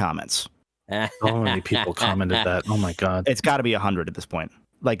stupid in the comments. So many people commented that. Oh my god. It's got to be 100 at this point.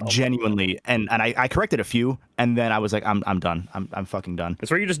 Like, genuinely. And I corrected a few, and then I was like, I'm done. I'm fucking done. It's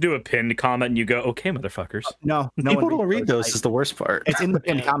where you just do a pinned comment and you go, okay, motherfuckers. No People one don't read those is the worst part. It's in the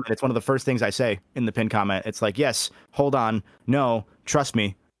pinned comment. It's one of the first things I say in the pinned comment. It's like, yes, hold on. No, trust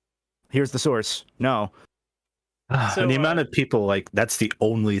me. Here's the source. No. And the amount of people, like, that's the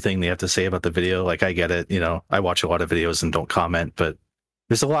only thing they have to say about the video. Like, I get it. You know, I watch a lot of videos and don't comment, but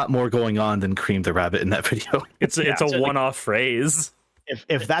there's a lot more going on than Cream the Rabbit in that video. It's a one-off phrase.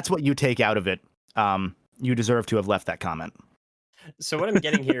 If that's what you take out of it, you deserve to have left that comment. So what I'm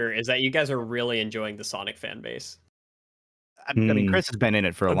getting here is that you guys are really enjoying the Sonic fan base. I mean, Chris has been in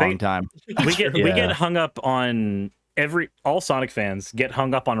it for a long time. We get hung up on all Sonic fans get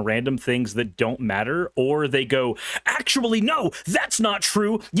hung up on random things that don't matter, or they go, actually, no, that's not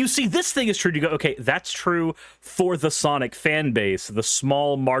true. You see, this thing is true. You go, okay, that's true for the Sonic fan base, the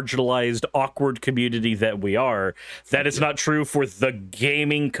small, marginalized, awkward community that we are. That is not true for the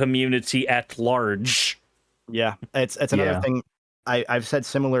gaming community at large. Yeah, it's another thing. I've said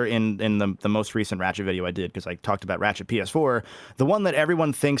similar in the most recent Ratchet video I did, because I talked about Ratchet PS4, the one that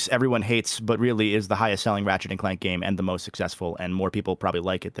everyone thinks everyone hates, but really is the highest selling Ratchet & Clank game and the most successful, and more people probably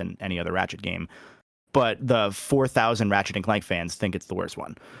like it than any other Ratchet game. But the 4,000 Ratchet & Clank fans think it's the worst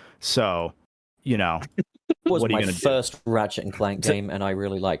one. So, you know, It was what are you my gonna do? first Ratchet & Clank game, and I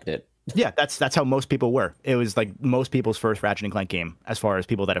really liked it. Yeah, that's how most people were. It was like most people's first Ratchet & Clank game, as far as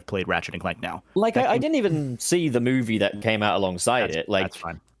people that have played Ratchet & Clank now. Like, I didn't even see the movie that came out alongside it. Like, that's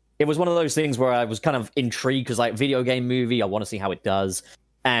fine. It was one of those things where I was kind of intrigued because, like, video game movie, I want to see how it does.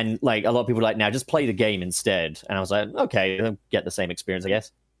 And, like, a lot of people were like, now just play the game instead. And I was like, okay, I'll get the same experience, I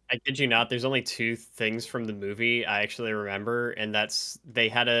guess. I kid you not, there's only two things from the movie I actually remember, and that's they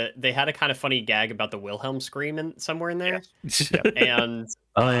had a kind of funny gag about the Wilhelm scream somewhere in there. And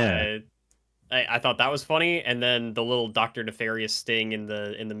I thought that was funny, and then the little Dr. Nefarious sting in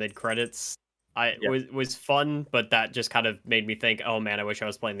the mid credits was fun, but that just kind of made me think, oh man, I wish I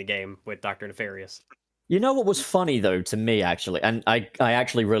was playing the game with Dr. Nefarious. You know what was funny, though, to me, actually, and I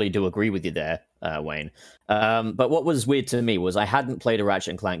actually really do agree with you there, Wayne. But what was weird to me was I hadn't played a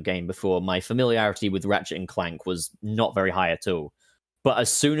Ratchet & Clank game before. My familiarity with Ratchet & Clank was not very high at all. But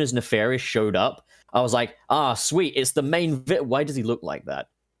as soon as Nefarious showed up, I was like, sweet, it's the main Why does he look like that?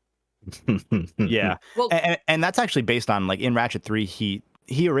 Yeah. Well, and that's actually based on, like, in Ratchet 3, he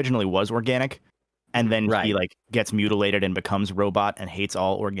originally was organic, and then he, like, gets mutilated and becomes robot and hates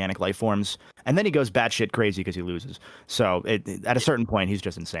all organic life forms, and then he goes batshit crazy because he loses. So at a certain point, he's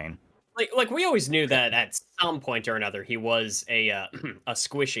just insane. Like we always knew that at some point or another he was a a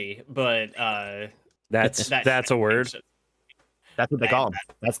squishy, but that's a word. That's what they call him.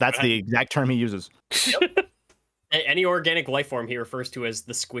 That's the exact term he uses. Yep. Any organic life form he refers to as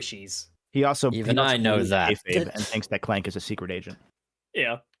the squishies. He also I know believes that. kayfabe and thinks that Clank is a secret agent.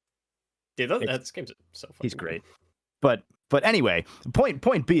 Yeah. Dude, that game's so fun. He's great. But anyway,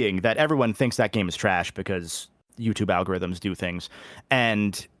 point being that everyone thinks that game is trash because YouTube algorithms do things,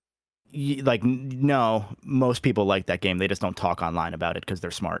 and no, most people like that game. They just don't talk online about it because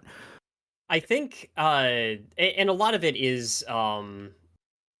they're smart. I think, and a lot of it is, well,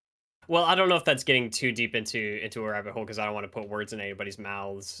 I don't know if that's getting too deep into a rabbit hole because I don't want to put words in anybody's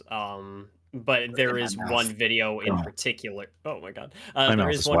mouths. But there is one video in particular. Oh my god, there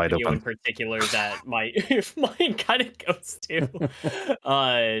is one video in particular that my mind kind of goes to.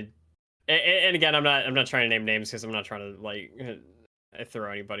 And again, I'm not trying to name names because I'm not trying to like throw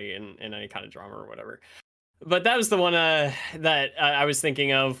anybody in any kind of drama or whatever. But that was the one that I was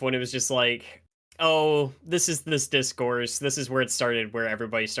thinking of when it was just like, oh, this is this discourse. This is where it started, where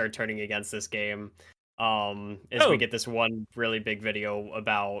everybody started turning against this game. We get this one really big video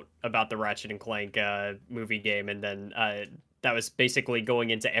about the Ratchet and Clank movie game, and then that was basically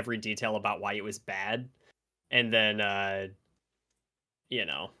going into every detail about why it was bad, and then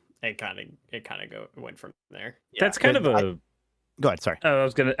it kind of went from there. That's kind of a. Go ahead. Sorry. I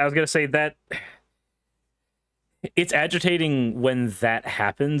was gonna say that It's agitating when that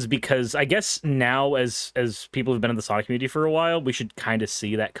happens because I guess now, as people who've been in the Sonic community for a while, we should kind of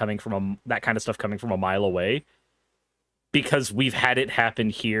see that coming from that kind of stuff coming from a mile away, because we've had it happen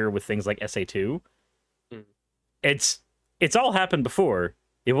here with things like SA2. Mm. It's all happened before.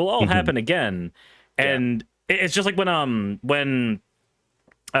 It will all happen again, and it's just like when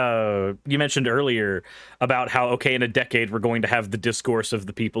you mentioned earlier about how, okay, in a decade we're going to have the discourse of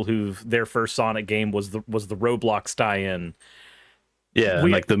the people who their first Sonic game was the Roblox tie-in. Yeah, and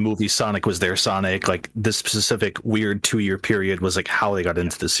like the movie Sonic was their Sonic. Like this specific weird 2-year period was like how they got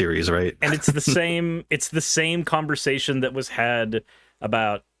into the series, right? And it's the same conversation that was had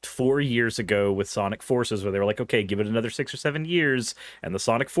about 4 years ago with Sonic Forces, where they were like, okay, give it another 6 or 7 years, and the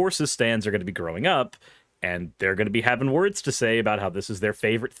Sonic Forces stands are going to be growing up. And they're going to be having words to say about how this is their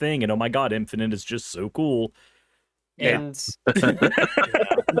favorite thing. And oh my God, Infinite is just so cool. And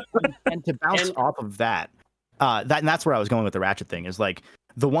and to bounce off of that, and that's where I was going with the Ratchet thing, is like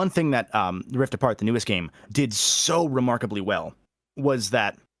the one thing that Rift Apart, the newest game, did so remarkably well was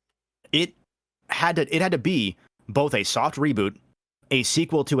that it had to be both a soft reboot, a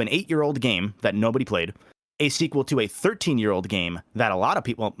sequel to an 8-year-old game that nobody played, a sequel to a 13-year-old game that a lot of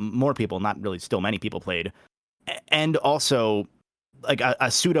people, more people, not really still many people played, and also like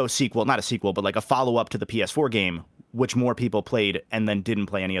a pseudo sequel, not a sequel, but like a follow-up to the PS4 game, which more people played and then didn't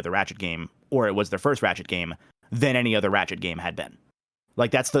play any other Ratchet game, or it was their first Ratchet game, than any other Ratchet game had been.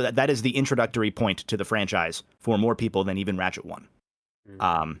 Like that is the introductory point to the franchise for more people than even Ratchet 1.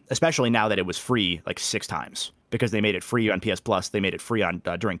 Especially now that it was free like 6 times, because they made it free on PS Plus, they made it free on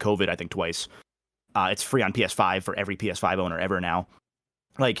during COVID, I think twice. It's free on PS5 for every PS5 owner ever now.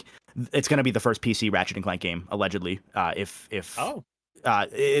 Like, it's going to be the first PC Ratchet & Clank game, allegedly. It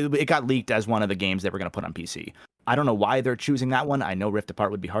got leaked as one of the games they were going to put on PC. I don't know why they're choosing that one. I know Rift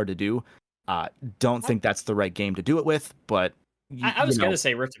Apart would be hard to do. Don't think that's the right game to do it with, but... I was going to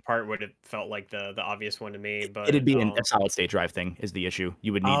say Rift Apart would have felt like the obvious one to me, but... It'd be a solid-state drive thing is the issue.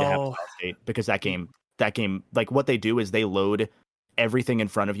 You would need to have a solid-state, because that game, like, what they do is they load everything in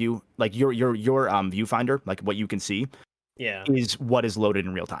front of you, like your viewfinder, like what you can see, is what is loaded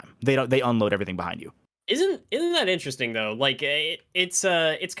in real time. They unload everything behind you. Isn't that interesting though? Like it's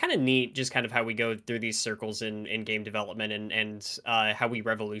kind of neat, just kind of how we go through these circles in game development and how we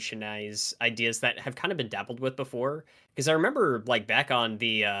revolutionize ideas that have kind of been dabbled with before. Because I remember like back on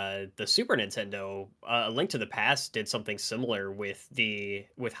the Super Nintendo, A Link to the Past did something similar with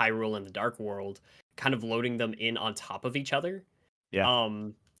Hyrule and the Dark World, kind of loading them in on top of each other. Yeah.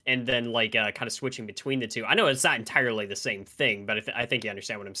 And then like kind of switching between the two. I know it's not entirely the same thing, but I think you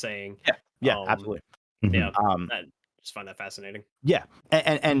understand what I'm saying. Yeah, absolutely. Yeah. I just find that fascinating. Yeah,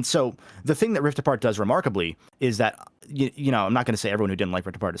 and so the thing that Rift Apart does remarkably is that you know, I'm not going to say everyone who didn't like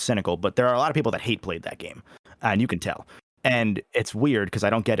Rift Apart is cynical, but there are a lot of people that hate played that game, and you can tell. And it's weird because I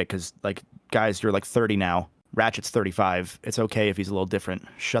don't get it, because like, guys, you're like 30 now. Ratchet's 35. It's okay if he's a little different.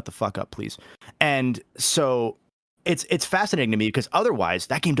 Shut the fuck up, please. And so it's fascinating to me, because otherwise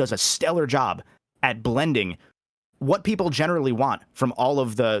that game does a stellar job at blending what people generally want from all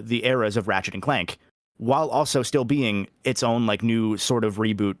of the eras of Ratchet and Clank, while also still being its own like new sort of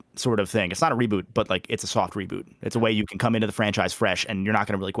reboot sort of thing. It's not a reboot, but like it's a soft reboot. It's a way you can come into the franchise fresh and you're not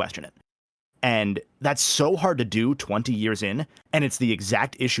going to really question it. And that's so hard to do 20 years in, and it's the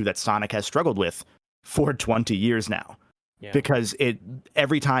exact issue that Sonic has struggled with for 20 years now. Yeah. Because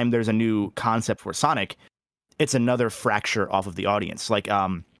every time there's a new concept for Sonic, it's another fracture off of the audience. Like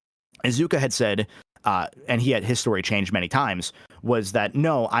Iizuka had said, and his story changed many times, was that,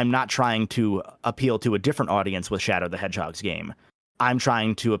 no, I'm not trying to appeal to a different audience with Shadow the Hedgehog's game. I'm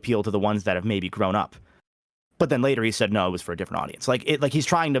trying to appeal to the ones that have maybe grown up. But then later he said, no, it was for a different audience. Like he's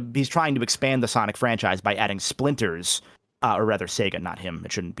trying to expand the Sonic franchise by adding splinters, or rather Sega, not him.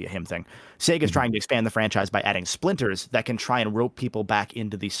 It shouldn't be a him thing. Sega's trying to expand the franchise by adding splinters that can try and rope people back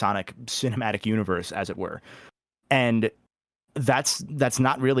into the Sonic cinematic universe, as it were. And that's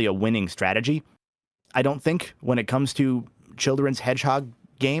not really a winning strategy, I don't think, when it comes to children's Hedgehog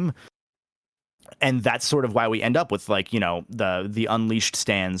game. And that's sort of why we end up with, like, you know, the Unleashed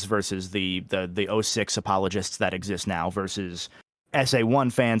stands versus the 06 apologists that exist now versus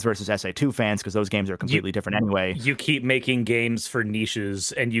SA1 fans versus SA2 fans, because those games are completely different anyway. You keep making games for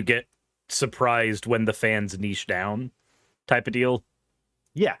niches and you get surprised when the fans niche down, type of deal.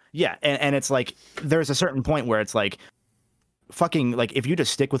 Yeah. And it's like, there's a certain point where it's like, fucking, like, if you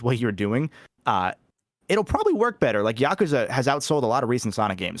just stick with what you're doing, it'll probably work better. Like, Yakuza has outsold a lot of recent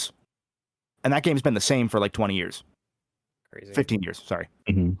Sonic games. And that game's been the same for like 20 years. Crazy. 15 years, sorry.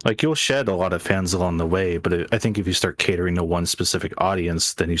 Mm-hmm. Like, you'll shed a lot of fans along the way, but I think if you start catering to one specific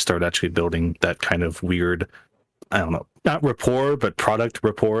audience, then you start actually building that kind of weird I don't know, not rapport, but product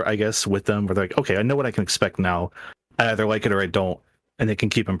rapport, I guess, with them, where they're like, okay, I know what I can expect now. I either like it or I don't, and they can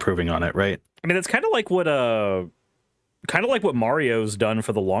keep improving on it, right? I mean, that's kind of like what Mario's done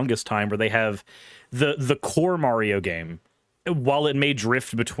for the longest time, where they have the core Mario game. While it may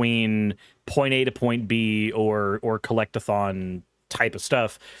drift between point A to point B or collectathon type of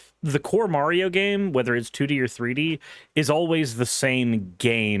stuff, the core Mario game, whether it's 2D or 3D, is always the same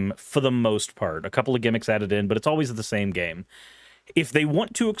game for the most part. A couple of gimmicks added in, but it's always the same game. If they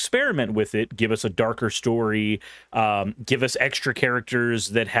want to experiment with it, give us a darker story, give us extra characters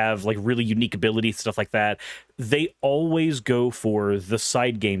that have like really unique abilities, stuff like that, they always go for the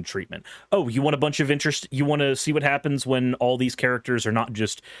side game treatment. Oh, you want a bunch of interest? You want to see what happens when all these characters are not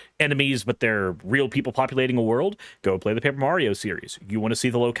just enemies, but they're real people populating a world? Go play the Paper Mario series. You want to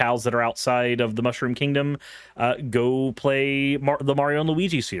see the locales that are outside of the Mushroom Kingdom? Go play the Mario and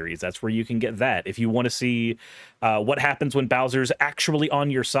Luigi series. That's where you can get that. If you want to see what happens when Bowser's actually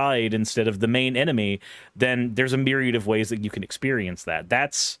on your side instead of the main enemy, then there's a myriad of ways that you can experience that.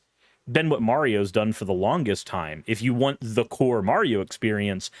 That's been what Mario's done for the longest time. If you want the core Mario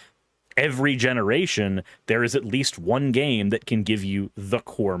experience, every generation, there is at least one game that can give you the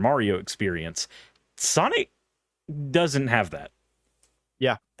core Mario experience. Sonic doesn't have that.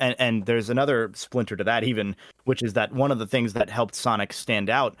 Yeah, and there's another splinter to that even, which is that one of the things that helped Sonic stand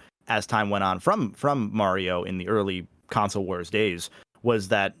out as time went on from Mario in the early console wars days was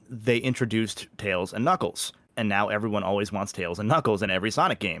that they introduced Tails and Knuckles. And now everyone always wants Tails and Knuckles in every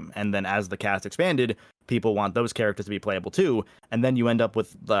Sonic game. And then as the cast expanded, people want those characters to be playable too. And then you end up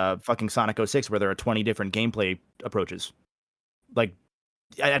with the fucking Sonic 06 where there are 20 different gameplay approaches. Like,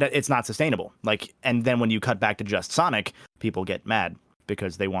 it's not sustainable. Like, and then when you cut back to just Sonic, people get mad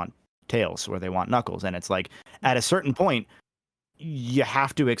because they want Tails or they want Knuckles. And it's like, at a certain point, you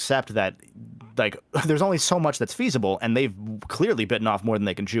have to accept that, like, there's only so much that's feasible. And they've clearly bitten off more than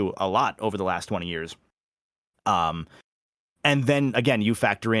they can chew a lot over the last 20 years. And then again, you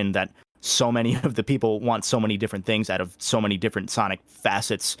factor in that so many of the people want so many different things out of so many different Sonic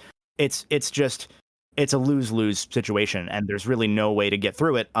facets. It's a lose-lose situation, and there's really no way to get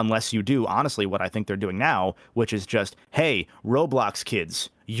through it unless you do, honestly, what I think they're doing now, which is just, hey, Roblox kids,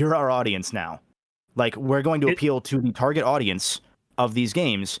 you're our audience now. Like, we're going to appeal to the target audience of these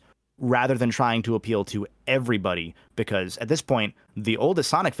games rather than trying to appeal to everybody, because at this point, the oldest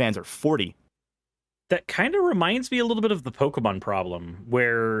Sonic fans are 40. That kind of reminds me a little bit of the Pokemon problem,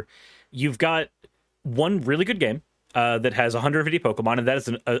 where you've got one really good game that has 150 Pokemon, and that is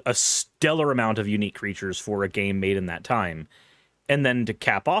a stellar amount of unique creatures for a game made in that time. And then to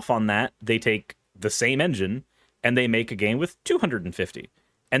cap off on that, they take the same engine and they make a game with 250.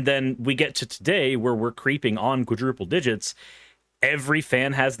 And then we get to today where we're creeping on quadruple digits. Every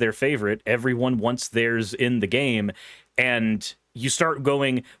fan has their favorite. Everyone wants theirs in the game. And you start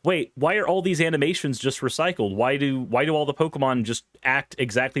going, wait, why are all these animations just recycled? Why do all the Pokemon just act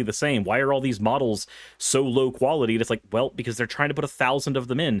exactly the same? Why are all these models so low quality? And it's like, well, because they're trying to put 1,000 of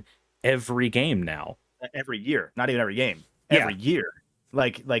them in every game now. Every year, not even every game. Every year.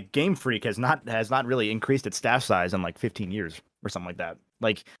 Like Game Freak has not really increased its staff size in like 15 years or something like that.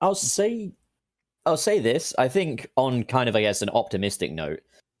 Like, I'll say this. I think on kind of, I guess, an optimistic note,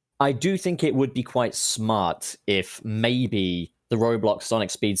 I do think it would be quite smart if maybe the Roblox Sonic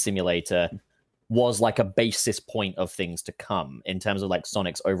Speed Simulator was like a basis point of things to come in terms of like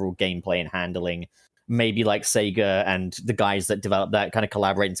Sonic's overall gameplay and handling. Maybe like Sega and the guys that developed that kind of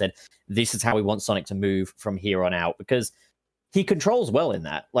collaborate and said, this is how we want Sonic to move from here on out, because he controls well in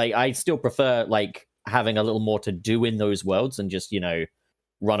that. Like, I still prefer like having a little more to do in those worlds and just,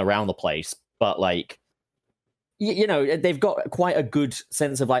 run around the place. But like, they've got quite a good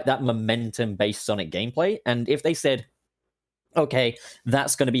sense of like that momentum-based Sonic gameplay. And if they said, okay,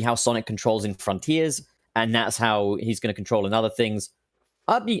 that's going to be how Sonic controls in Frontiers, and that's how he's going to control in other things,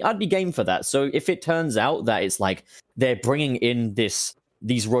 I'd be game for that. So if it turns out that it's like they're bringing in these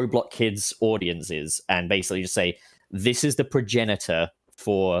Roblox kids audiences and basically just say, this is the progenitor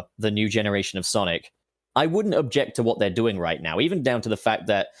for the new generation of Sonic, I wouldn't object to what they're doing right now, even down to the fact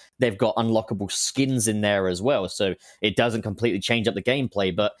that they've got unlockable skins in there as well. So it doesn't completely change up the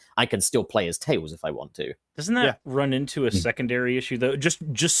gameplay, but I can still play as Tails if I want to. Doesn't that run into a secondary issue though? Just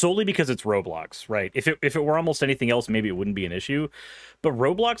solely because it's Roblox, right? If it were almost anything else, maybe it wouldn't be an issue. But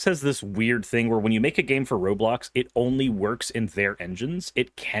Roblox has this weird thing where when you make a game for Roblox, it only works in their engines.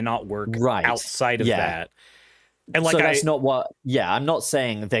 It cannot work outside of that. And like, so that's not what. Yeah, I'm not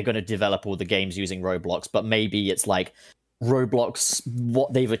saying they're going to develop all the games using Roblox, but maybe it's like Roblox.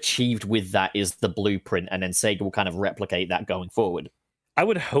 What they've achieved with that is the blueprint, and then Sega will kind of replicate that going forward. I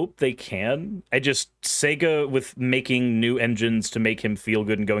would hope they can. I just Sega with making new engines to make him feel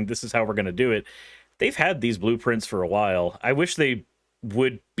good and going, this is how we're going to do it. They've had these blueprints for a while. I wish they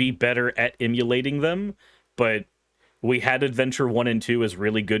would be better at emulating them, but we had Adventure 1 and 2 as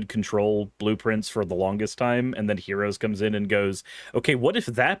really good control blueprints for the longest time, and then Heroes comes in and goes, okay, what if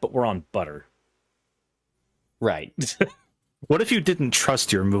that, but we're on butter? Right. What if you didn't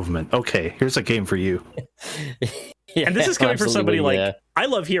trust your movement? Okay, here's a game for you. Yeah, and this is coming from somebody absolutely, like, I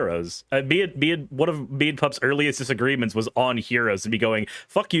love Heroes. One of me and Pup's earliest disagreements was on Heroes, and me going,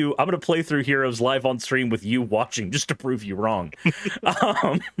 fuck you, I'm going to play through Heroes live on stream with you watching just to prove you wrong.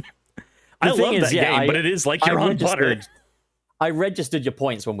 I love that game, but it is like you're on butter. I registered your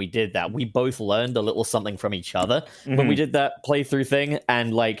points when we did that. We both learned a little something from each other when we did that playthrough thing,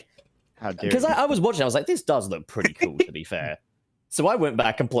 and like, because I was watching, I was like, this does look pretty cool, to be fair. So I went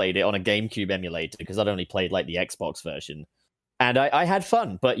back and played it on a GameCube emulator because I'd only played like the Xbox version, and I had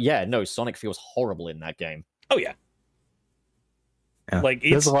fun. But yeah, no, Sonic feels horrible in that game. Oh yeah. Like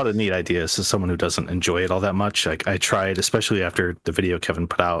there's a lot of neat ideas as someone who doesn't enjoy it all that much. Like I tried, especially after the video Kevin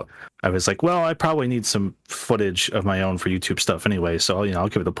put out, I was like, well, I probably need some footage of my own for YouTube stuff anyway, so I'll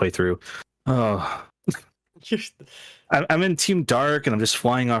give it a playthrough. Oh, I'm in Team Dark and I'm just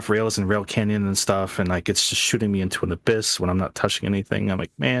flying off rails in Rail Canyon and stuff, and like it's just shooting me into an abyss when I'm not touching anything. I'm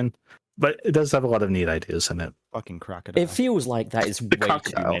like, man, but it does have a lot of neat ideas in it. Fucking crocodile. It feels like that is way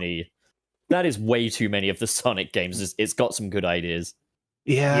too many. That is way too many of the Sonic games. It's got some good ideas.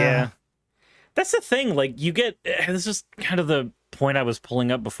 Yeah. That's the thing. Like, you get... This is kind of the point I was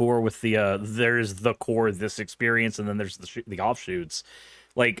pulling up before with the... there's the core, this experience, and then there's the offshoots.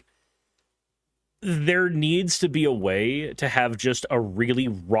 Like, there needs to be a way to have just a really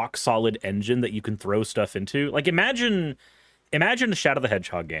rock-solid engine that you can throw stuff into. Like, imagine a Shadow the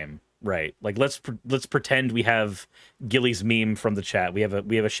Hedgehog game. Right, like let's pretend we have Gilly's meme from the chat. We have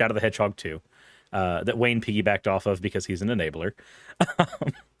a Shadow the Hedgehog 2 that Wayne piggybacked off of because he's an enabler.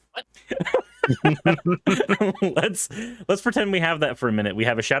 Let's pretend we have that for a minute. We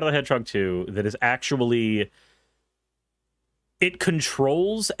have a Shadow the Hedgehog 2 that is actually, it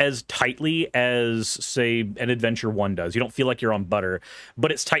controls as tightly as, say, an Adventure 1 does. You don't feel like you're on butter,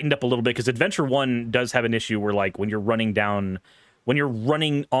 but it's tightened up a little bit because Adventure 1 does have an issue where, like, when you're running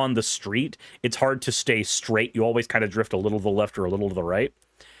on the street, it's hard to stay straight. You always kind of drift a little to the left or a little to the right.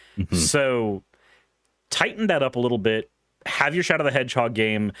 Mm-hmm. So tighten that up a little bit. Have your Shadow the Hedgehog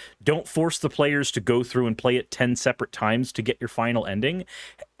game. Don't force the players to go through and play it 10 separate times to get your final ending.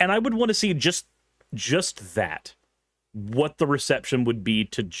 And I would want to see just that. What the reception would be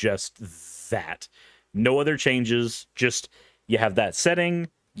to just that. No other changes. Just you have that setting.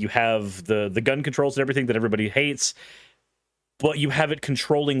 You have the gun controls and everything that everybody hates. But you have it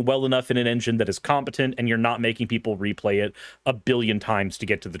controlling well enough in an engine that is competent, and you're not making people replay it a billion times to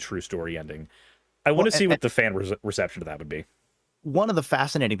get to the true story ending. I want to see what the fan reception to that would be. One of the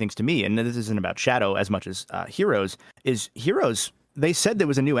fascinating things to me, and this isn't about Shadow as much as Heroes, is Heroes, they said there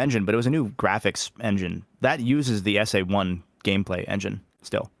was a new engine, but it was a new graphics engine. That uses the SA1 gameplay engine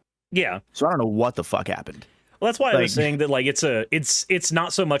still. Yeah. So I don't know what the fuck happened. Well, that's why I was saying that like it's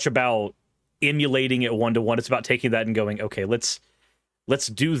not so much about emulating it one-to-one. It's about taking that and going, okay, let's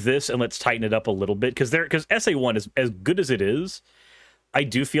do this and let's tighten it up a little bit, because SA1 is as good as it is. I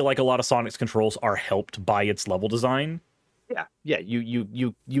do feel like a lot of Sonic's controls are helped by its level design. Yeah.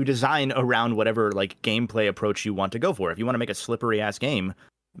 You design around whatever like gameplay approach you want to go for. If you want to make a slippery ass game,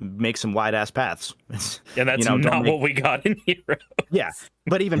 make some wide ass paths. And that's not what we got in Hero. Yeah,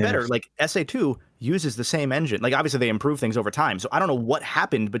 but even better, like SA2 uses the same engine. Like obviously they improve things over time. So I don't know what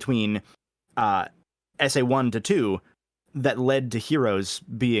happened between SA1 to 2 that led to Heroes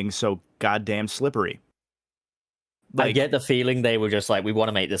being so goddamn slippery. Like, I get the feeling they were just like, we want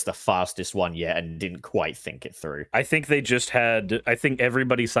to make this the fastest one yet, and didn't quite think it through. I think they just had, I think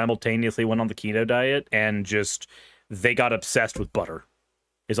everybody simultaneously went on the keto diet and just, they got obsessed with butter.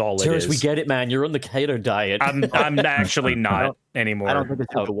 Is all it is. We get it, man. You're on the keto diet. I'm actually not anymore. I don't think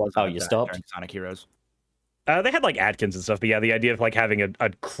it was. Oh, you stopped? Sonic Heroes. They had like Atkins and stuff, but yeah, the idea of like having a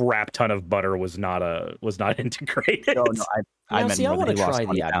crap ton of butter was not integrated. No, I meant I want to try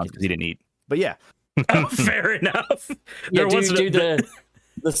the Atkins because he didn't eat. But yeah, fair enough. Yeah, do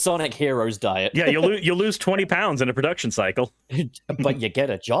the Sonic Heroes diet. Yeah, you lose 20 pounds in a production cycle, but you get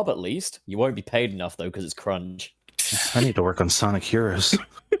a job at least. You won't be paid enough though because it's crunch. I need to work on Sonic Heroes.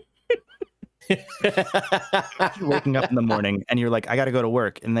 You're waking up in the morning and you're like, I gotta go to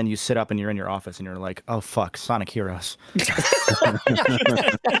work, and then you sit up and you're in your office and you're like, oh fuck, Sonic Heroes.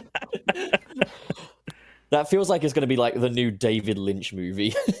 That feels like it's gonna be like the new David Lynch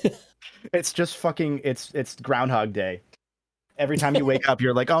movie. It's just fucking it's Groundhog Day. Every time you wake up,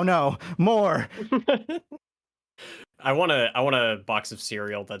 you're like, oh no, more. I want a box of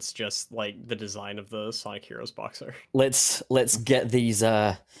cereal that's just like the design of the Sonic Heroes boxer. Let's get these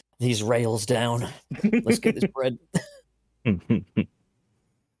rails down. Let's get this bread.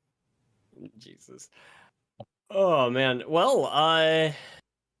 Jesus. Oh man. Well,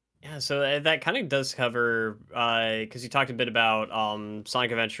 yeah, so that kind of does cover because you talked a bit about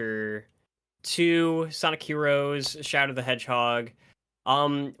Sonic Adventure 2, Sonic Heroes, Shadow the Hedgehog.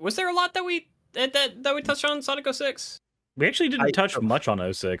 Was there a lot that we touched on Sonic 06? We actually didn't touch much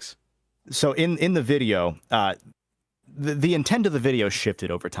on 06. So in the video, the intent of the video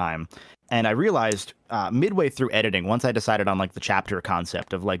shifted over time, and I realized midway through editing, once I decided on like the chapter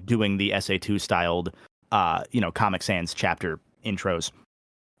concept of like doing the SA2 styled, Comic Sans chapter intros.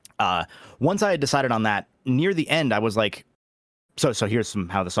 Once I had decided on that, near the end, I was like, so here's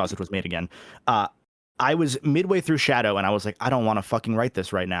how the sausage was made again. I was midway through Shadow, and I was like, I don't want to fucking write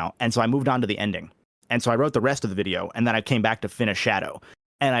this right now, and so I moved on to the ending. And so I wrote the rest of the video, and then I came back to finish Shadow.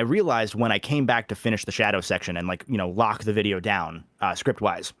 And I realized when I came back to finish the Shadow section and lock the video down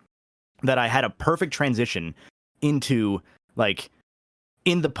script-wise, that I had a perfect transition into like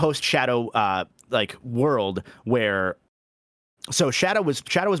in the post-Shadow world where Shadow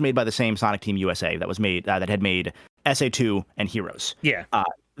was made by the same Sonic Team USA that had made SA2 and Heroes. Yeah.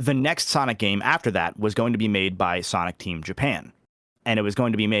 The next Sonic game after that was going to be made by Sonic Team Japan, and it was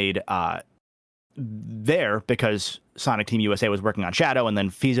going to be made there because Sonic Team USA was working on Shadow and then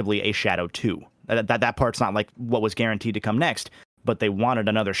feasibly a Shadow 2. That part's not like what was guaranteed to come next, but they wanted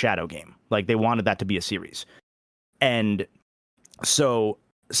another Shadow game. Like they wanted that to be a series. And so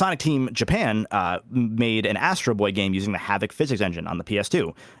Sonic Team Japan made an Astro Boy game using the Havok physics engine on the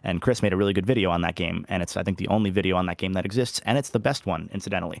PS2. And Chris made a really good video on that game. And it's, I think, the only video on that game that exists. And it's the best one,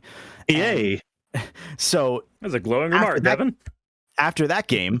 incidentally. Yay. So that's a glowing remark, Devin. After that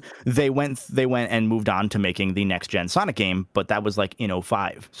game, they went and moved on to making the next gen Sonic game, but that was like in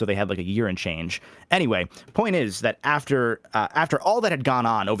 2005, so they had like a year and change. Anyway, point is that after all that had gone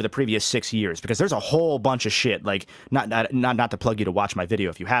on over the previous 6 years, because there's a whole bunch of shit, like not to plug you to watch my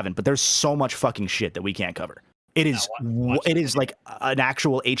video if you haven't, but there's so much fucking shit that we can't cover. It is like an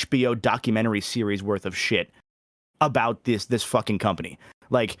actual HBO documentary series worth of shit about this fucking company.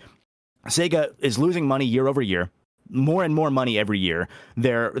 Like Sega is losing money year over year. More and more money every year.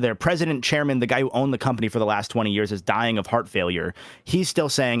 Their president, chairman, the guy who owned the company for the last 20 years is dying of heart failure. He's still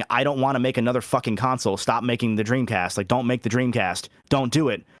saying, I don't want to make another fucking console. Stop making the Dreamcast. Like, don't make the Dreamcast. Don't do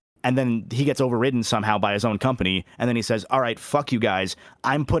it. And then he gets overridden somehow by his own company. And then he says, all right, fuck you guys.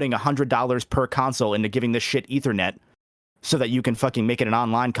 I'm putting $100 per console into giving this shit Ethernet so that you can fucking make it an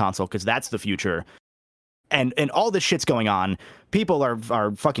online console because that's the future. And all this shit's going on. People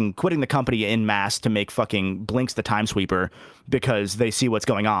are fucking quitting the company en masse to make fucking Blinks the Time Sweeper because they see what's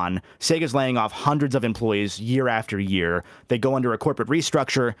going on. Sega's laying off hundreds of employees year after year. They go under a corporate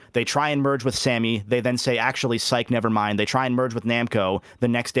restructure. They try and merge with Sammy. They then say, actually, psych, never mind. They try and merge with Namco. The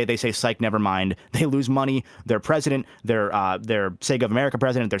next day they say, psych, never mind. They lose money. Their president, their Sega of America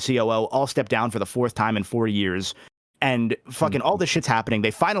president, their COO, all step down for the fourth time in 4 years. And fucking all this shit's happening. They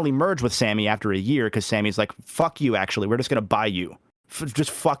finally merge with Sammy after a year because Sammy's like, fuck you, actually. We're just going to buy you.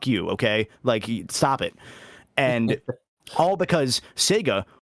 Just fuck you, okay? Like, stop it. And all because Sega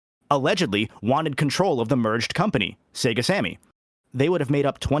allegedly wanted control of the merged company, Sega Sammy. They would have made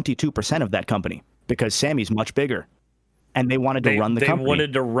up 22% of that company because Sammy's much bigger. And they wanted to run the company. They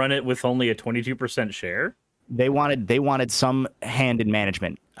wanted to run it with only a 22% share? They wanted some hand in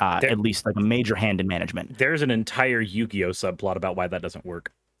management, at least like a major hand in management. There's an entire Yu-Gi-Oh subplot about why that doesn't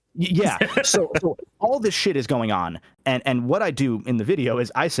work. Yeah. So all this shit is going on. And what I do in the video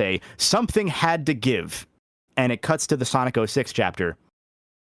is I say something had to give. And it cuts to the Sonic 06 chapter.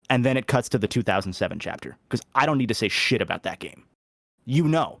 And then it cuts to the 2007 chapter. Because I don't need to say shit about that game. You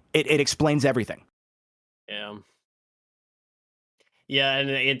know, it explains everything. Yeah. Yeah, and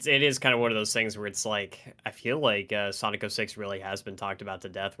it is kind of one of those things where it's like, I feel like Sonic 06 really has been talked about to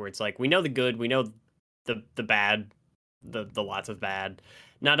death, where it's like, we know the good, we know the bad, the lots of bad,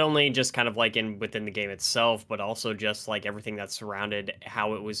 not only just kind of like within the game itself, but also just like everything that surrounded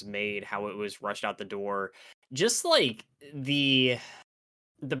how it was made, how it was rushed out the door, just like the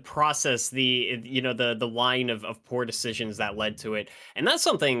process, the line of poor decisions that led to it. And that's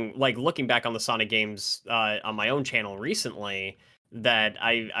something, like, looking back on the Sonic games on my own channel recently, that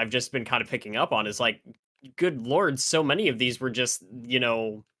I've just been kind of picking up on, is like, good lord, so many of these were just,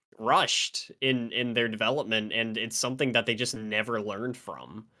 rushed in their development, and it's something that they just never learned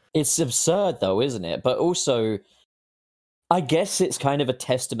from. It's absurd though, isn't it? But also, I guess it's kind of a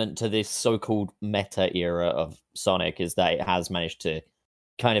testament to this so-called meta era of Sonic, is that it has managed to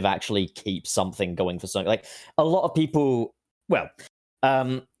kind of actually keep something going for Sonic. Like, a lot of people, well,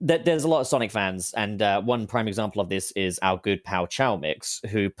 there's a lot of Sonic fans, and one prime example of this is our good pal Chowmix,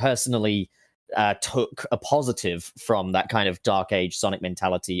 who personally took a positive from that kind of Dark Age Sonic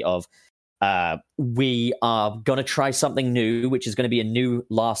mentality of, we are going to try something new, which is going to be a new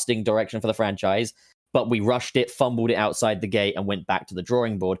lasting direction for the franchise, but we rushed it, fumbled it outside the gate, and went back to the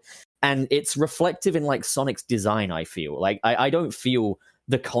drawing board. And it's reflective in like Sonic's design, I feel. Like, I don't feel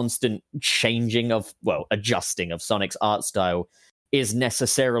the constant changing of, well, adjusting of Sonic's art style is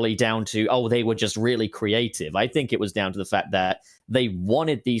necessarily down to, oh, they were just really creative. I think it was down to the fact that they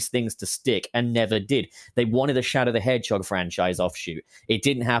wanted these things to stick and never did. They wanted a Shadow the Hedgehog franchise offshoot. It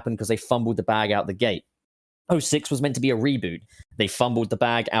didn't happen because they fumbled the bag out the gate. 06 was meant to be a reboot. They fumbled the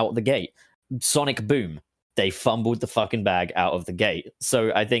bag out the gate. Sonic Boom, they fumbled the fucking bag out of the gate.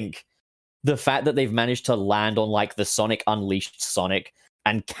 So I think the fact that they've managed to land on like the Sonic Unleashed Sonic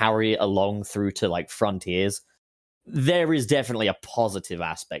and carry it along through to like Frontiers, there is definitely a positive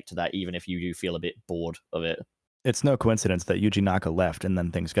aspect to that, even if you do feel a bit bored of it. It's no coincidence that Yuji Naka left and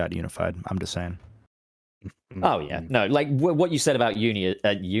then things got unified. I'm just saying. Oh yeah, no, like what you said about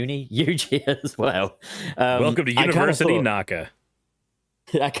Yuji as well. Welcome to University Naka.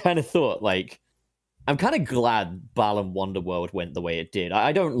 I kind of thought, like, I'm kind of glad Balan Wonderworld went the way it did.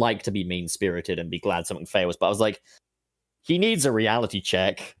 I don't like to be mean-spirited and be glad something fails, but I was like, he needs a reality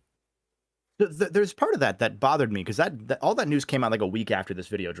check. There's part of that bothered me, because that all that news came out like a week after this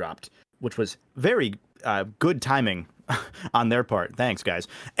video dropped, which was very good timing on their part. Thanks, guys.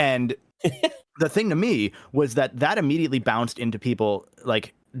 And the thing to me was that immediately bounced into people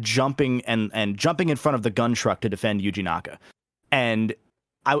like jumping and jumping in front of the gun truck to defend Yuji Naka. And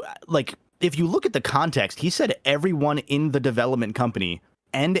I like, if you look at the context, he said everyone in the development company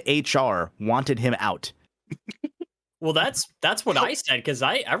and HR wanted him out. Well, that's what I said, because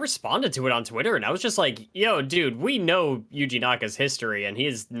I responded to it on Twitter, and I was just like, yo, dude, we know Yuji Naka's history, and he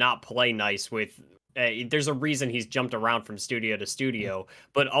is not play nice with... there's a reason he's jumped around from studio to studio,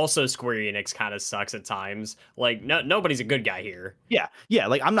 but also Square Enix kind of sucks at times. Like, nobody's a good guy here. Yeah,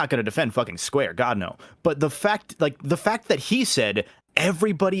 like, I'm not going to defend fucking Square, God no. But the fact that he said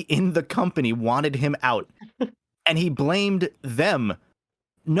everybody in the company wanted him out, and he blamed them,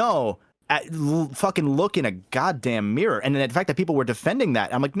 no... fucking look in a goddamn mirror. And then the fact that people were defending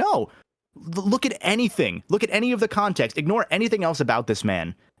that, I'm like, no, look at anything. Look at any of the context. Ignore anything else about this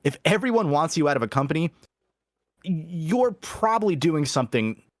man. If everyone wants you out of a company, you're probably doing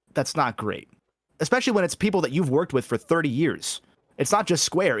something that's not great. Especially when it's people that you've worked with for 30 years. It's not just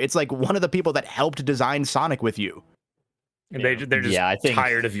Square. It's like one of the people that helped design Sonic with you. And they're just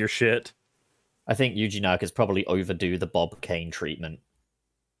tired of your shit. I think Yuji Naka's probably overdue the Bob Kane treatment.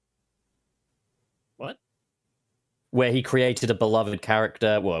 What? Where he created a beloved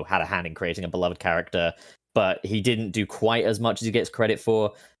character, well, had a hand in creating a beloved character, but he didn't do quite as much as he gets credit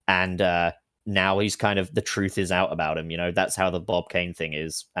for, and now he's kind of, the truth is out about him, you know? That's how the Bob Kane thing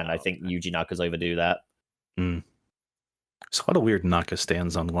is, and I think Yuji Naka's overdue that. There's a lot of weird Naka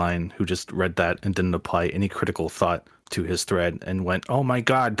stands online who just read that and didn't apply any critical thought to his thread and went, oh my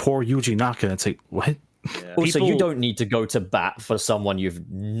god, poor Yuji Naka. And it's like, what? Yeah. Also, you don't need to go to bat for someone you've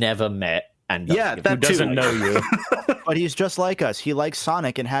never met. And yeah, who doesn't know you. But he's just like us. He likes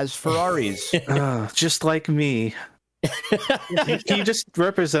Sonic and has Ferraris. Just like me. He just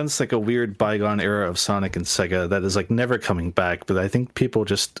represents like a weird bygone era of Sonic and Sega that is like never coming back. But I think people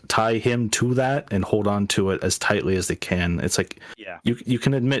just tie him to that and hold on to it as tightly as they can. It's like, yeah, you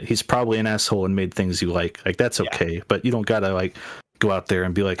can admit he's probably an asshole and made things you like. Like, that's okay. Yeah. But you don't gotta like go out there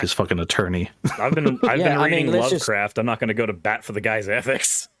and be like his fucking attorney. I've been reading Lovecraft. I'm not gonna go to bat for the guy's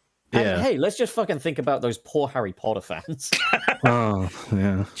ethics. And hey, let's just fucking think about those poor Harry Potter fans. Oh,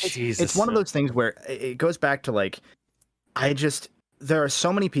 yeah. It's one of those things where it goes back to like, there are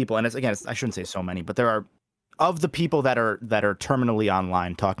so many people, and I shouldn't say so many, but there are, of the people that are terminally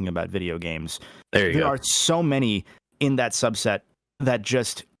online talking about video games, there are so many in that subset that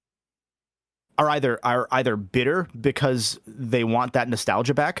just are either bitter because they want that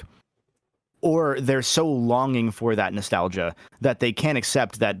nostalgia back, or they're so longing for that nostalgia that they can't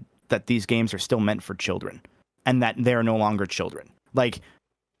accept that these games are still meant for children and that they're no longer children. Like,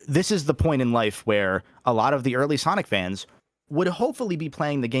 this is the point in life where a lot of the early Sonic fans would hopefully be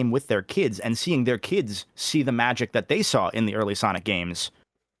playing the game with their kids and seeing their kids see the magic that they saw in the early Sonic games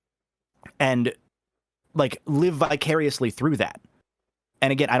and like live vicariously through that.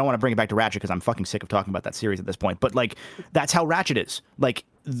 And again, I don't want to bring it back to Ratchet because I'm fucking sick of talking about that series at this point, but like, that's how Ratchet is. Like,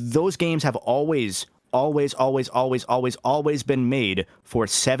 those games have always always, always, always, always, always been made for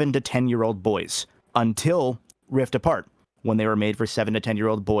 7 to 10-year-old boys until Rift Apart, when they were made for 7 to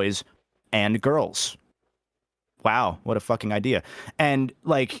 10-year-old boys and girls. Wow, what a fucking idea. And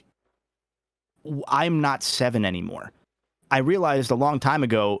like, I'm not 7 anymore. I realized a long time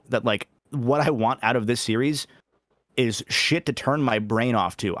ago that like what I want out of this series is shit to turn my brain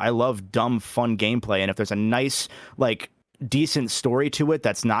off to. I love dumb, fun gameplay, and if there's a nice, like, decent story to it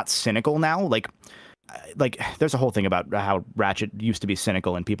that's not cynical now, like there's a whole thing about how Ratchet used to be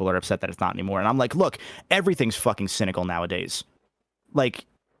cynical and people are upset that it's not anymore. And I'm like, look, everything's fucking cynical nowadays. Like,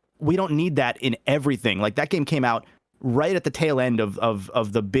 we don't need that in everything. Like, that game came out right at the tail end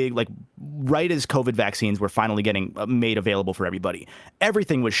of the big, like, right as COVID vaccines were finally getting made available for everybody.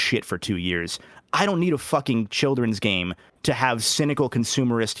 Everything was shit for 2 years. I don't need a fucking children's game to have cynical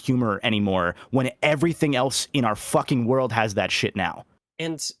consumerist humor anymore when everything else in our fucking world has that shit now.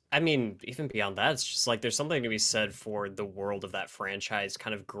 And I mean, even beyond that, it's just like there's something to be said for the world of that franchise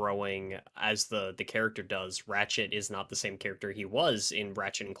kind of growing as the character does. Ratchet is not the same character he was in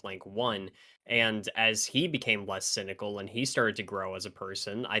Ratchet and Clank 1. And as he became less cynical and he started to grow as a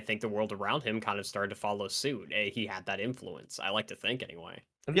person, I think the world around him kind of started to follow suit. He had that influence. I like to think anyway.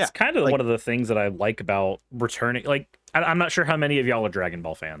 It's kind of like, one of the things that I like about returning. Like, I'm not sure how many of y'all are Dragon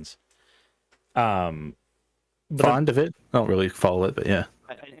Ball fans. Fond of it. I don't really follow it, but yeah.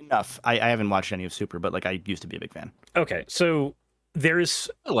 Enough. I haven't watched any of Super, but like I used to be a big fan. Okay, so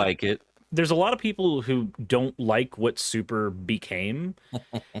I like it. There's a lot of people who don't like what Super became,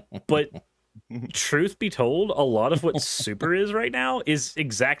 but truth be told, a lot of what Super is right now is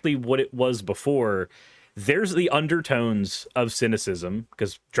exactly what it was before. There's the undertones of cynicism,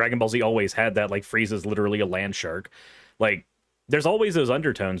 because Dragon Ball Z always had that, like Frieza's literally a land shark. Like, there's always those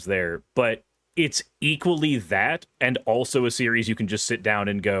undertones there, but it's equally that, and also a series you can just sit down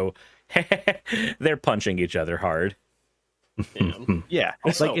and go, they're punching each other hard. Yeah.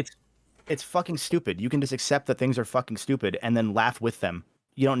 Also, like it's fucking stupid. You can just accept that things are fucking stupid and then laugh with them.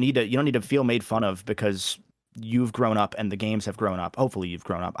 You don't need to feel made fun of because you've grown up and the games have grown up. Hopefully you've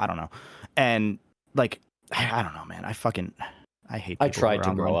grown up. I don't know. And like, I don't know, man. I hate. I tried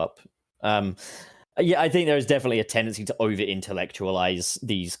to grow up. Yeah, I think there's definitely a tendency to over-intellectualize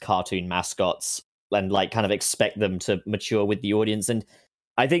these cartoon mascots and like kind of expect them to mature with the audience. And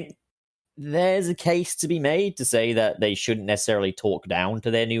I think there's a case to be made to say that they shouldn't necessarily talk down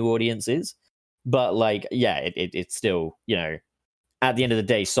to their new audiences. But like, yeah, it's still, you know, at the end of the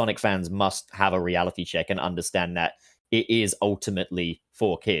day, Sonic fans must have a reality check and understand that it is ultimately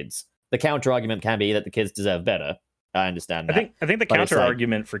for kids. The counter argument can be that the kids deserve better. I understand that. I think the counter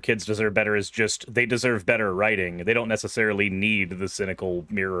argument for kids deserve better is just they deserve better writing. They don't necessarily need the cynical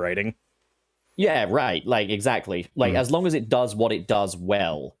mirror writing. Yeah, right. Like, exactly. Like, as long as it does what it does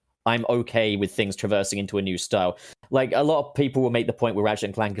well, I'm okay with things traversing into a new style. Like, a lot of people will make the point with Ratchet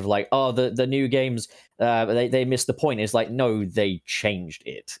and Clank of like, oh, the new games, they missed the point. It's like, no, they changed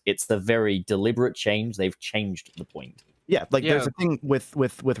it. It's the very deliberate change. They've changed the point. Yeah, like there's a thing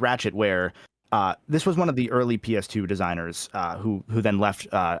with Ratchet where this was one of the early PS2 designers who then left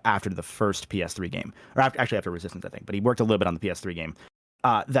after the first PS3 game, or actually after Resistance, I think. But he worked a little bit on the PS3 game.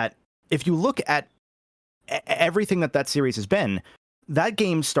 That if you look at everything that series has been,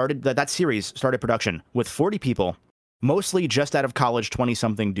 that series started production with 40 people, mostly just out of college,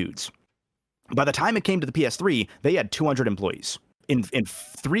 20-something dudes. By the time it came to the PS3, they had 200 employees. In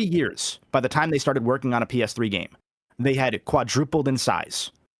 3 years, by the time they started working on a PS3 game, they had quadrupled in size.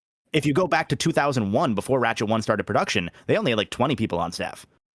 If you go back to 2001, before Ratchet 1 started production, they only had like 20 people on staff.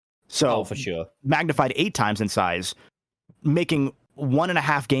 So, for sure. Magnified 8 times in size, making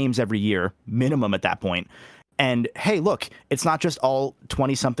 1.5 games every year, minimum at that point. And hey, look, it's not just all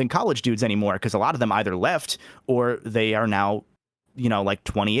 20-something college dudes anymore, because a lot of them either left or they are now, you know, like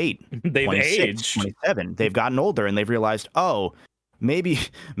 28, they've 26, aged. 27. They've gotten older and they've realized, oh, maybe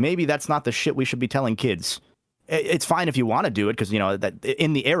that's not the shit we should be telling kids. It's fine if you want to do it, because, you know, that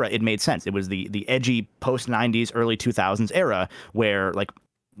in the era it made sense. It was the edgy post-90s, early 2000s era where like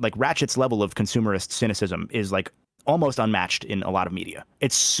Ratchet's level of consumerist cynicism is like almost unmatched in a lot of media.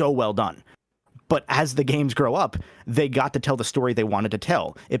 It's so well done. But as the games grow up, they got to tell the story they wanted to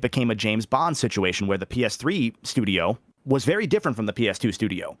tell. It became a James Bond situation where the PS3 studio was very different from the PS2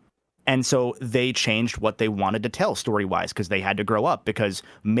 studio. And so they changed what they wanted to tell story-wise because they had to grow up, because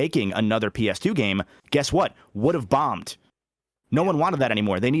making another PS2 game, guess what, would have bombed. No one wanted that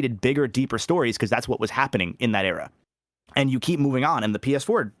anymore. They needed bigger, deeper stories because that's what was happening in that era. And you keep moving on, and the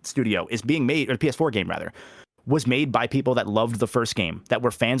PS4 studio is being made, or the PS4 game rather, was made by people that loved the first game, that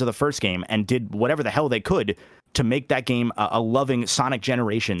were fans of the first game, and did whatever the hell they could to make that game a loving Sonic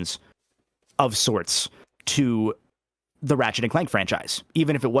Generations of sorts to the Ratchet and Clank franchise,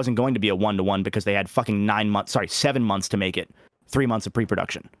 even if it wasn't going to be a 1-to-1 because they had fucking 7 months to make it, 3 months of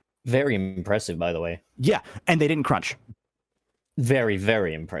pre-production. Very impressive, by the way. Yeah, and they didn't crunch. Very,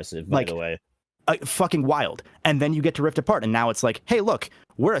 very impressive, by the way. Fucking wild. And then you get to Rift Apart, and now it's like, hey, look,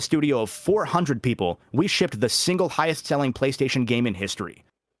 we're a studio of 400 people. We shipped the single highest-selling PlayStation game in history.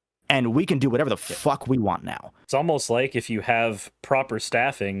 And we can do whatever the fuck we want now. It's almost like if you have proper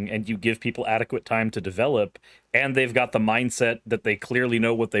staffing and you give people adequate time to develop, and they've got the mindset that they clearly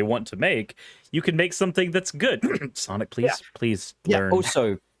know what they want to make, you can make something that's good. Sonic, please learn.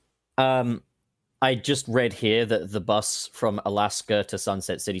 Also, I just read here that the bus from Alaska to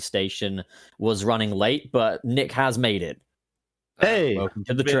Sunset City Station was running late, but Nick has made it. Hey, welcome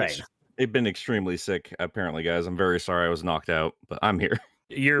to the train. They've been extremely sick, apparently, guys. I'm very sorry I was knocked out, but I'm here.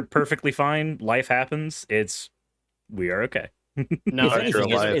 You're perfectly fine. Life happens. We are okay. No,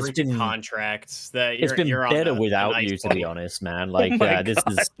 it's been contracts that you're, it's been you're better on without nice you, to level. be honest, man. Like this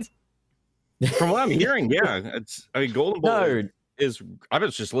is From what I'm hearing, yeah, Golden Bolt no. is. I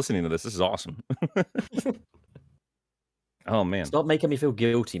was just listening to this. This is awesome. Oh man, Stop making me feel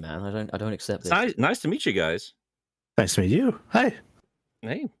guilty, man. I don't accept this. nice to meet you guys. Nice to meet you. Hi.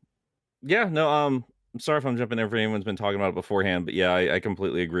 Hey, yeah, no, I'm sorry if I'm jumping in. Anyone's been talking about it beforehand, but yeah, I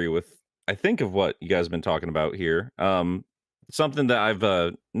completely agree with. I think of what you guys have been talking about here. Something that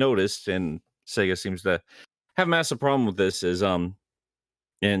I've noticed, and Sega seems to have a massive problem with this is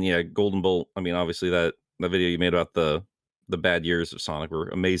and yeah, Golden Bolt. I mean, obviously that video you made about the bad years of Sonic were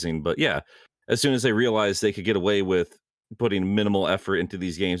amazing, but yeah, as soon as they realized they could get away with putting minimal effort into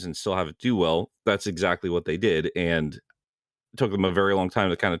these games and still have it do well, that's exactly what they did, and it took them a very long time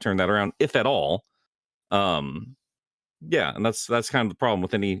to kind of turn that around, if at all. Yeah, and that's kind of the problem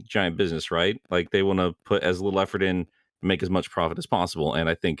with any giant business, right? Like they want to put as little effort in and make as much profit as possible, and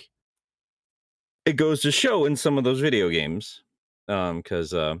I think it goes to show in some of those video games.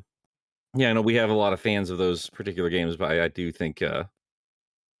 Because yeah, I know we have a lot of fans of those particular games, but I do think that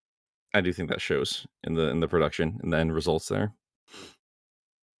shows in the production and the end results there.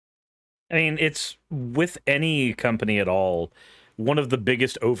 I mean, it's with any company at all, one of the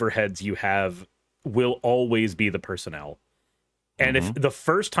biggest overheads you have will always be the personnel. And if the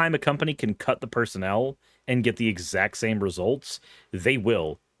first time a company can cut the personnel and get the exact same results, they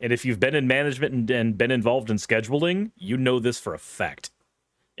will. And if you've been in management and been involved in scheduling, you know this for a fact.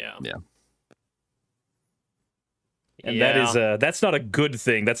 Yeah. And that is that's not a good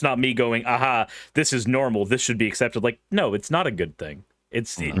thing. That's not me going, aha, this is normal. This should be accepted. Like, no, it's not a good thing.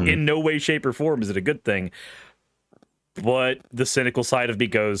 It's in no way, shape, or form is it a good thing. But the cynical side of me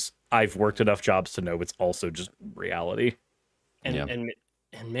goes, I've worked enough jobs to know it's also just reality. And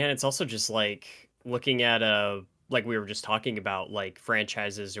man, it's also just like looking at like we were just talking about, like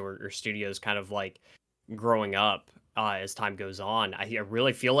franchises or studios kind of like growing up as time goes on. I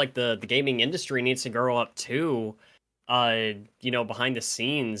really feel like the gaming industry needs to grow up too. Behind the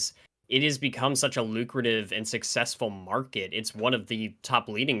scenes, it has become such a lucrative and successful market. It's one of the top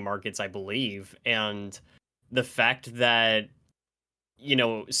leading markets, I believe. And the fact that,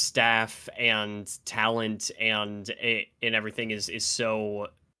 staff and talent and everything is so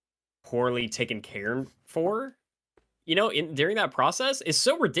poorly taken care for, during that process is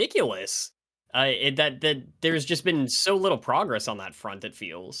so ridiculous. That there's just been so little progress on that front, it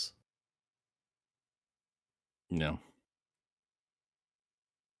feels. No.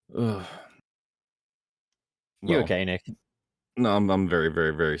 You okay, Nick? No, I'm very,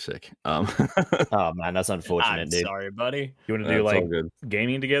 very, very sick. Oh man, that's unfortunate, I'm dude. sorry, buddy. You want to do like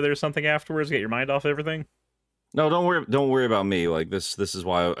gaming together or something afterwards? Get your mind off everything? No, don't worry about me. Like this is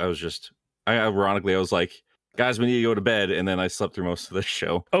why I was just. Ironically, I was like, guys, we need to go to bed, and then I slept through most of the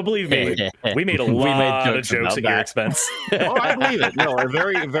show. Oh, believe me, we made a lot of jokes at your expense. Oh, I believe it. No, I'm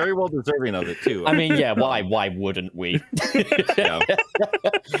very, very well deserving of it too. I mean, yeah, why wouldn't we? Yeah.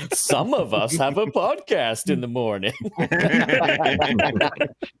 Some of us have a podcast in the morning.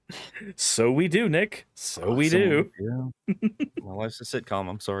 So we do, Nick. So we do. Yeah. My life's a sitcom.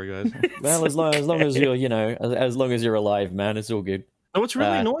 I'm sorry, guys. Well, as long as you're, as long as you're alive, man, it's all good. No, what's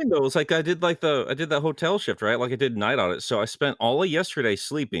really annoying though is like I did that hotel shift, right? Like I did night audit. So I spent all of yesterday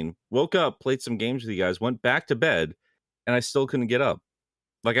sleeping, woke up, played some games with you guys, went back to bed, and I still couldn't get up.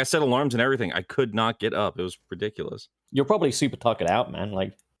 Like I set alarms and everything. I could not get up. It was ridiculous. You're probably super tuckered out, man.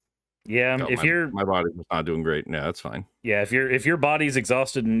 Like, yeah, no, my body was not doing great. Yeah, that's fine. Yeah, if your body's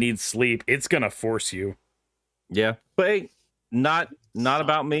exhausted and needs sleep, it's gonna force you. Yeah, but hey, not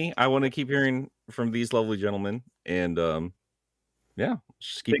about me. I want to keep hearing from these lovely gentlemen, and yeah,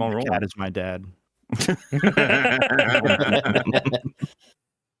 just keep on rolling. That is my dad.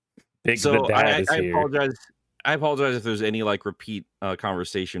 Big So the dad is I here. apologize. I apologize if there's any like repeat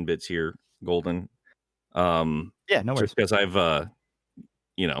conversation bits here, Golden. Yeah, no worries. Just because I've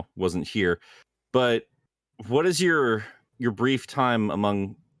wasn't here. But what is your brief time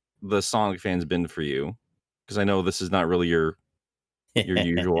among the Sonic fans been for you? Because I know this is not really your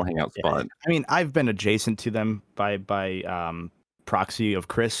usual hangout spot. I mean, I've been adjacent to them by proxy of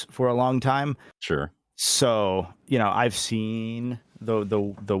Chris for a long time. Sure. So, I've seen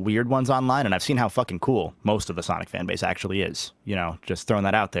the weird ones online, and I've seen how fucking cool most of the Sonic fan base actually is. Just throwing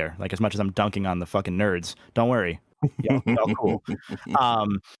that out there. Like, as much as I'm dunking on the fucking nerds, don't worry. They're all cool.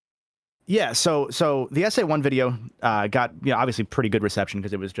 Yeah, so the SA1 video got obviously pretty good reception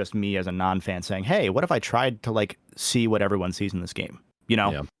because it was just me as a non-fan saying, "Hey, what if I tried to like see what everyone sees in this game?"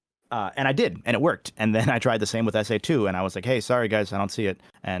 Yeah. And I did, and it worked. And then I tried the same with SA2, and I was like, "Hey, sorry guys, I don't see it,"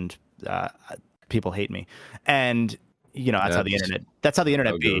 and people hate me. And that's how the internet. That's how the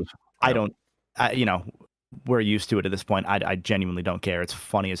internet be. Goes. I don't. We're used to it at this point. I genuinely don't care. It's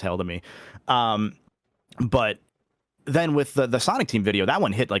funny as hell to me. But then with the Sonic Team video, that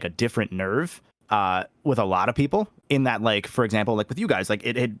one hit like a different nerve with a lot of people. In that, like, for example, like with you guys, like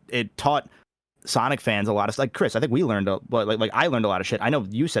it taught Sonic fans a lot of, like, Chris, I think we learned like I learned a lot of shit. I know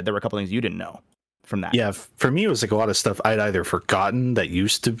you said there were a couple things you didn't know from that. Yeah, for me, it was like a lot of stuff I'd either forgotten that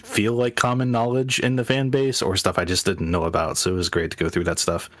used to feel like common knowledge in the fan base, or stuff I just didn't know about. So it was great to go through that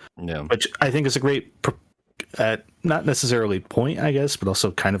stuff. Yeah. Which I think is a great, not necessarily point, I guess, but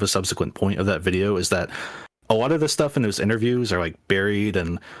also kind of a subsequent point of that video is that a lot of the stuff in those interviews are like buried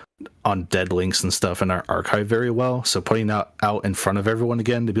and on dead links and stuff in our archive very well. So putting that out in front of everyone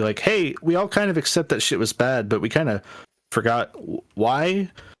again to be like, hey, we all kind of accept that shit was bad, but we kind of forgot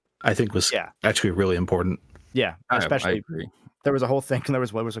why, I think was actually really important. Yeah, especially I agree. There was a whole thing. There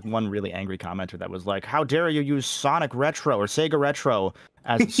was like one really angry commenter that was like, "How dare you use Sonic Retro or Sega Retro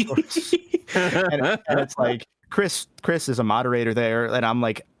as a source?" and it's like, Chris is a moderator there, and I'm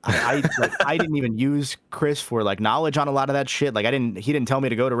like, I didn't even use Chris for like knowledge on a lot of that shit. Like he didn't tell me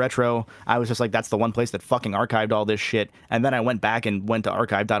to go to Retro. I was just like, that's the one place that fucking archived all this shit. And then I went back and went to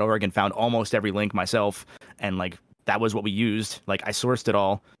archive.org and found almost every link myself, and like that was what we used. Like I sourced it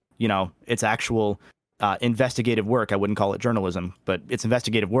all. It's actual investigative work. I wouldn't call it journalism, but it's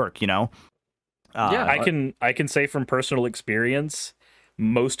investigative work. Yeah, I can say from personal experience,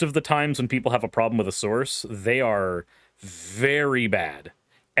 most of the times when people have a problem with a source, they are very bad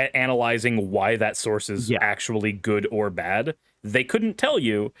at analyzing why that source is actually good or bad. They couldn't tell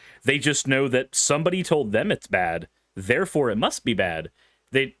you. They just know that somebody told them it's bad, therefore it must be bad.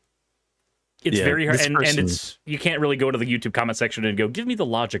 It's very hard, and it's you can't really go to the YouTube comment section and go, give me the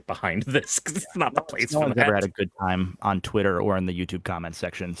logic behind this, because it's not the place no for one's that. ever had a good time on Twitter or in the YouTube comment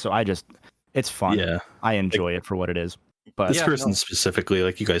section, so it's fun. Yeah. I enjoy it for what it is. But this person specifically,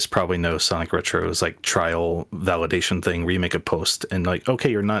 like you guys probably know, Sonic Retro's like trial validation thing where you make a post and like,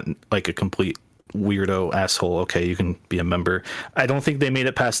 okay, you're not like a complete weirdo asshole. Okay, you can be a member. I don't think they made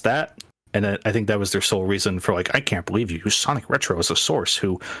it past that. And I think that was their sole reason for like, I can't believe you use Sonic Retro as a source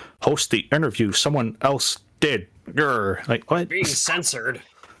who hosts the interview someone else did. Grr. Like, what? Being censored.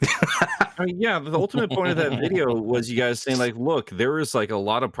 I mean, yeah, the ultimate point of that video was you guys saying like, look, there is like a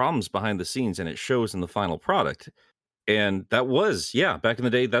lot of problems behind the scenes and it shows in the final product. And that was, back in the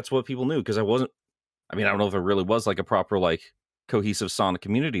day, that's what people knew, because I don't know if there really was like a proper like cohesive Sonic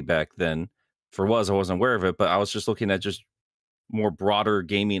community back then. I wasn't aware of it, but I was just looking at just more broader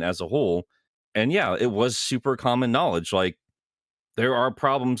gaming as a whole. And yeah, it was super common knowledge. Like, there are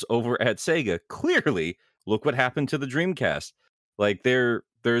problems over at Sega. Clearly, look what happened to the Dreamcast. Like,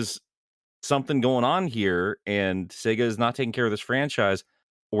 there's something going on here, and Sega is not taking care of this franchise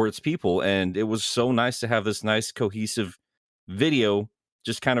or its people. And it was so nice to have this nice cohesive video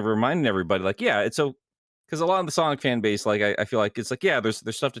just kind of reminding everybody, like, yeah, it's so, because a lot of the Sonic fan base, like, I feel like it's like, yeah, there's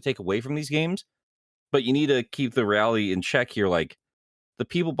stuff to take away from these games, but you need to keep the reality in check here. Like, the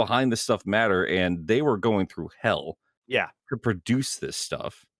people behind this stuff matter, and they were going through hell to produce this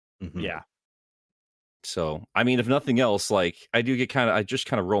stuff. Mm-hmm. Yeah. So, I mean, if nothing else, like, I just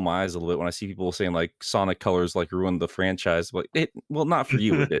kind of roll my eyes a little bit when I see people saying like Sonic Colors like ruined the franchise. But not for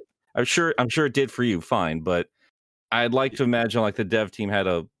you, it did. I'm sure it did for you, fine. But I'd like to imagine like the dev team had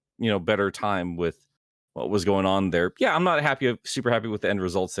a better time with what was going on there. Yeah, I'm not super happy with the end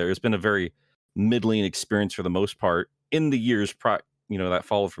results there. It's been a very middling experience for the most part in the years that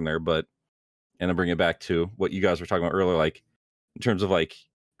followed from there. But, and then bring it back to what you guys were talking about earlier, like in terms of like,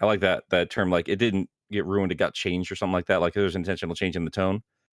 I like that term, like it didn't get ruined, it got changed or something like that. Like there's intentional change in the tone.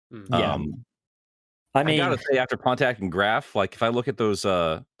 Yeah. I mean, I gotta say, after Pontiac and Graph, like if I look at those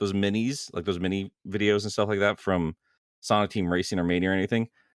minis, like those mini videos and stuff like that from Sonic Team Racing or Mania or anything,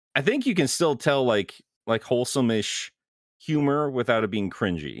 I think you can still tell like wholesome-ish humor without it being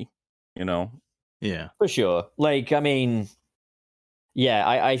cringy, you know? Yeah. For sure. Like, I mean, yeah,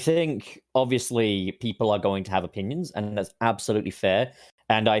 I think obviously people are going to have opinions, and that's absolutely fair.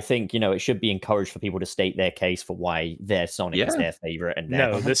 And I think, it should be encouraged for people to state their case for why their Sonic is Yeah. their favorite and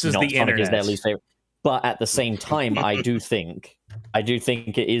No, this is not the Sonic is their internet. least favorite. But at the same time, I do think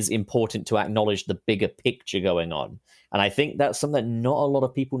it is important to acknowledge the bigger picture going on. And I think that's something that not a lot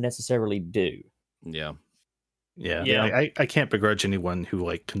of people necessarily do. Yeah. Yeah. Yeah. I can't begrudge anyone who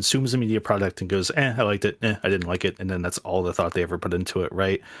like consumes a media product and goes, I liked it, I didn't like it, and then that's all the thought they ever put into it,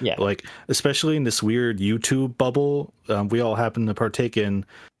 right? Yeah. But, like, especially in this weird YouTube bubble we all happen to partake in,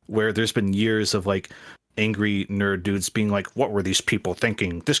 where there's been years of like angry nerd dudes being like, what were these people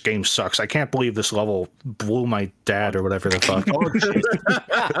thinking? This game sucks. I can't believe this level blew my dad or whatever the fuck.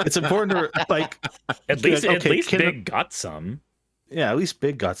 It's important to like At least okay, Big got some. Yeah, at least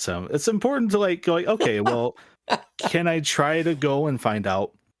Big got some. It's important to like go like, okay, well, can I try to go and find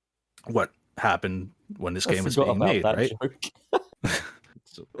out what happened when this game was being made, right?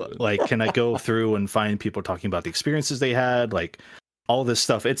 Like, can I go through and find people talking about the experiences they had, like all this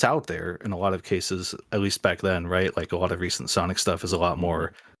stuff? It's out there in a lot of cases, at least back then, right? Like a lot of recent Sonic stuff is a lot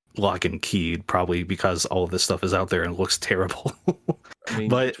more lock and keyed, probably because all of this stuff is out there and looks terrible. I mean,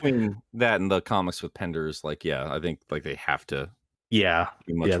 but between that and the comics with Penders, like, yeah, I think like they have to yeah,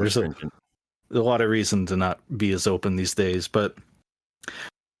 be much yeah, there's a lot of reason to not be as open these days. But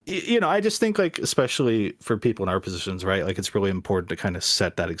I just think like, especially for people in our positions, right? Like, it's really important to kind of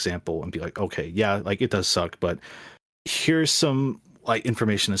set that example and be like, okay, yeah, like it does suck, but here's some like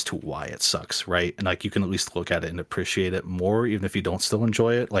information as to why it sucks, right? And like you can at least look at it and appreciate it more, even if you don't still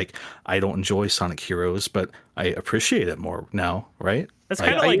enjoy it. Like, I don't enjoy Sonic Heroes, but I appreciate it more now, right? That's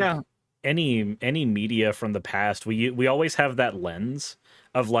kind of like yeah. any media from the past. We always have that lens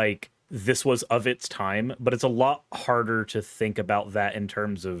of like, this was of its time, but it's a lot harder to think about that in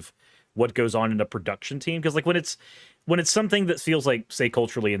terms of what goes on in a production team, because like when it's something that feels like, say,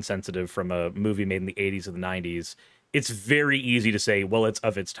 culturally insensitive from a movie made in the 80s or the 90s, it's very easy to say, well, it's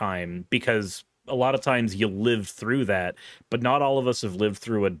of its time, because a lot of times you lived through that, but not all of us have lived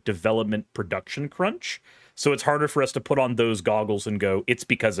through a development production crunch. So it's harder for us to put on those goggles and go, it's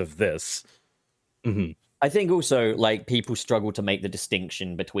because of this. Mm-hmm. I think also, like, people struggle to make the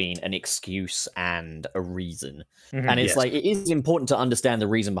distinction between an excuse and a reason. Mm-hmm. And it's like, it is important to understand the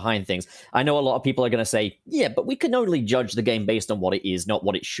reason behind things. I know a lot of people are going to say, yeah, but we can only judge the game based on what it is, not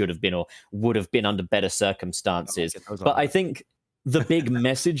what it should have been or would have been under better circumstances. But I think the big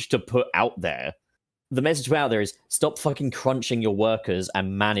message to put out there, is stop fucking crunching your workers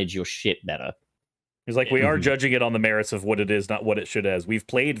and manage your shit better. He's like, we are judging it on the merits of what it is, not what it should as. We've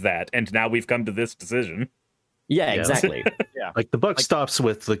played that, and now we've come to this decision. Yeah, exactly. Yeah, like the buck stops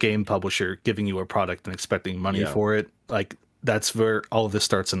with the game publisher giving you a product and expecting money for it. Like, that's where all of this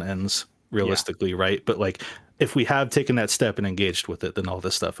starts and ends, realistically, right? But like, if we have taken that step and engaged with it, then all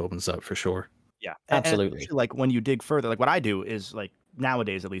this stuff opens up for sure. Yeah, absolutely. And like when you dig further, like what I do is like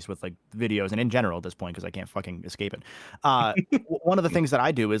nowadays, at least with like videos and in general at this point, because I can't fucking escape it. One of the things that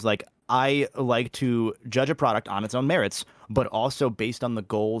I do is like I like to judge a product on its own merits, but also based on the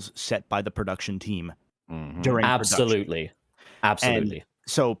goals set by the production team during Absolutely. And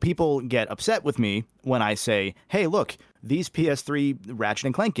so people get upset with me when I say, hey, look, these PS3 Ratchet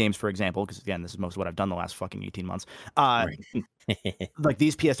and Clank games, for example, because again, this is most of what I've done the last fucking 18 months. Like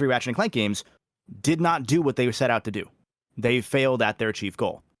these PS3 Ratchet and Clank games did not do what they set out to do. They failed at their chief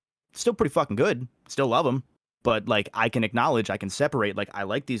goal. Still pretty fucking good. Still love them. But like, I can acknowledge, I can separate, like, I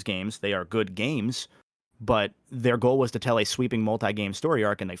like these games. They are good games. But their goal was to tell a sweeping multi-game story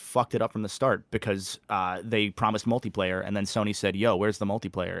arc, and they fucked it up from the start because they promised multiplayer, and then Sony said, yo, where's the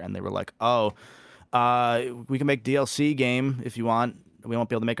multiplayer? And they were like, oh, we can make DLC game if you want. We won't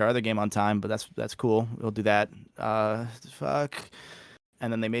be able to make our other game on time, but that's cool. We'll do that. Fuck.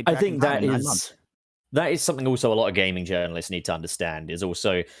 And then they made. I think that is something also a lot of gaming journalists need to understand, is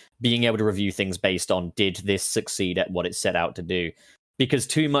also being able to review things based on, did this succeed at what it set out to do? Because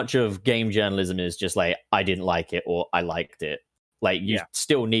too much of game journalism is just like, I didn't like it or I liked it. Like, you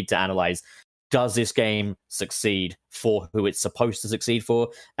still need to analyze, does this game succeed for who it's supposed to succeed for?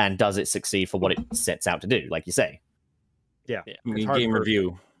 And does it succeed for what it sets out to do, like you say? Yeah. I mean, game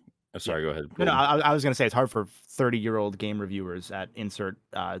review. Oh, sorry, go ahead. No, I was going to say it's hard for 30-year-old game reviewers at insert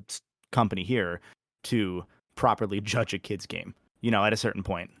company here to properly judge a kid's game, at a certain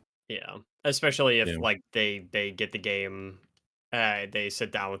point. Yeah, especially if like they get the game, they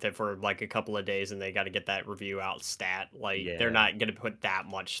sit down with it for like a couple of days and they got to get that review out stat. Like they're not going to put that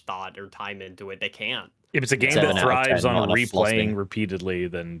much thought or time into it. They can't. If it's a game 7 that out of 10, thrives not on enough replaying flossing. repeatedly,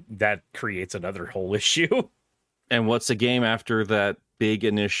 then that creates another whole issue. And what's a game after that big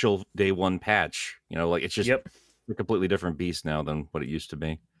initial day one patch? You know, like it's just Yep. a completely different beast now than what it used to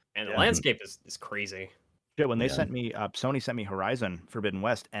be. And the Yeah. landscape is crazy. Shit, when they Yeah. sent me Sony sent me Horizon Forbidden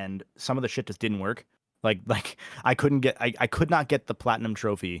West, and some of the shit just didn't work. Like I could not get the platinum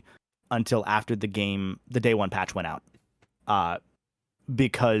trophy until after the day one patch went out,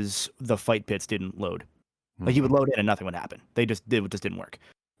 because the fight pits didn't load. Like you would load in and nothing would happen. It just didn't work,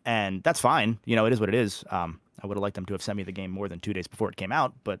 and that's fine. You know, it is what it is. I would have liked them to have sent me the game more than 2 days before it came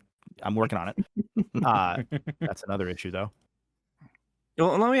out, but I'm working on it. That's another issue though.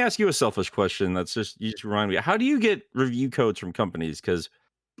 Well, let me ask you a selfish question. You just remind me. How do you get review codes from companies? Because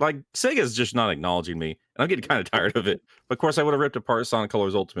like Sega's just not acknowledging me, and I'm getting kind of tired of it. But of course, I would have ripped apart Sonic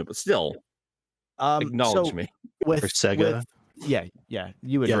Colors Ultimate, but still, acknowledge so me with For Sega? yeah,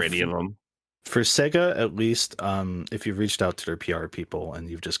 you would. for any of them. For Sega, at least, if you've reached out to their PR people and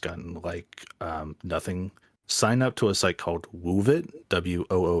you've just gotten like nothing, sign up to a site called Woovit,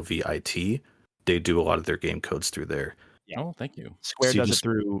 WOOVIT. They do a lot of their game codes through there. Yeah. Oh, thank you. Square So you does just- it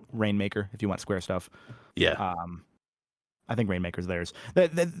through Rainmaker if you want Square stuff. Yeah, I think Rainmaker's theirs.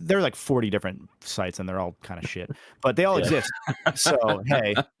 There are like 40 different sites and they're all kind of shit, but they all Yeah. exist. So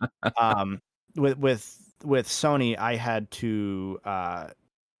hey, with Sony, I had to.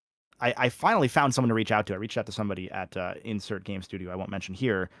 I finally found someone to reach out to. I reached out to somebody at Insert Game Studio. I won't mention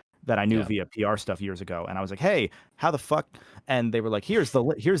here that I knew Yeah. via PR stuff years ago, and I was like, "Hey, how the fuck?" And they were like, "Here's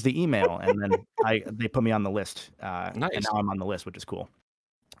the email," and then they put me on the list, and Nice. now I'm on the list, which is cool.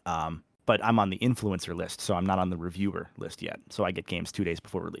 But I'm on the influencer list, so I'm not on the reviewer list yet. So I get games 2 days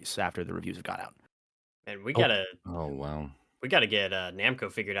before release, after the reviews have gone out. And we gotta Oh wow. get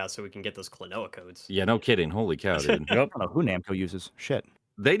Namco figured out so we can get those Klonoa codes. Yeah, no kidding. Holy cow, dude. I don't know who Namco uses. Shit.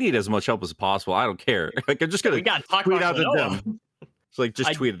 They need as much help as possible. I don't care. Like I'm just gonna We gotta talk tweet about out at Klonoa. them. It's like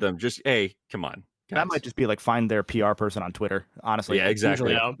just I- tweet at them. Just hey, come on. That guys. might just be like find their PR person on Twitter. Honestly, Yeah, It's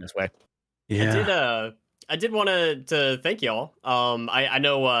exactly. usually Yeah. this way. yeah. I did want to thank y'all. I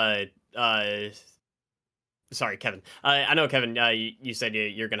know. Sorry, Kevin. I know, Kevin. You said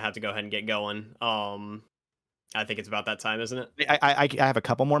you're gonna have to go ahead and get going. I think it's about that time, isn't it? I have a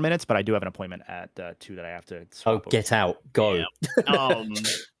couple more minutes, but I do have an appointment at 2 that I have to. Oh, swap over. get out. Go. Yeah.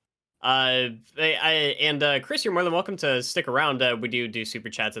 Chris, you're more than welcome to stick around. We do super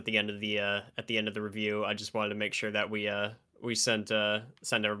chats at the end of the review. I just wanted to make sure that we send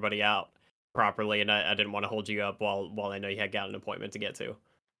everybody out properly, and I didn't want to hold you up while I know you had got an appointment to get to.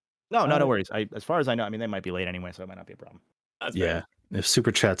 No worries. As far as I know, I mean, they might be late anyway, so it might not be a problem. That's Yeah. fair. If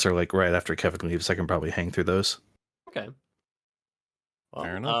super chats are like right after Kevin leaves, I can probably hang through those. Okay. Well,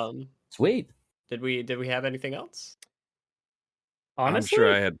 Fair enough. Sweet. did we have anything else? Honestly, I'm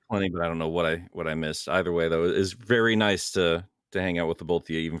sure I had plenty, but I don't know what I missed. Either way, though, it's very nice to hang out with the both of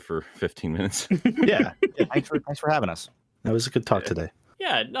you, even for 15 minutes. Yeah. Thanks for having us. That was a good talk today.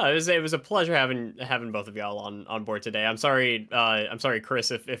 Yeah, no, it was a pleasure having both of y'all on board today. I'm sorry,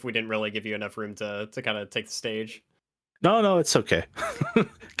 Chris, if we didn't really give you enough room to kind of take the stage. No, it's okay.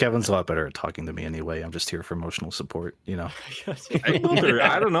 Kevin's a lot better at talking to me anyway. I'm just here for emotional support, you know. You both are,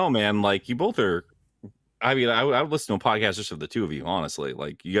 I don't know, man. Like you both are. I mean, I would listen to a podcast just of the two of you. Honestly,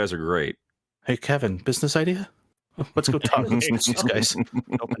 like you guys are great. Hey, Kevin, business idea? Let's go talk to these guys.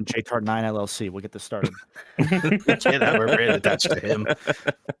 Open JTAR 9 LLC. We'll get this started. Yeah, we're brand attached to him.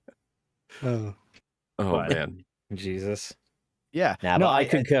 Oh But- man. Jesus, Yeah. Nah, no, but I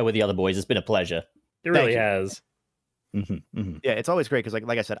concur with the other boys. It's been a pleasure. it really you. has. Yeah, it's always great because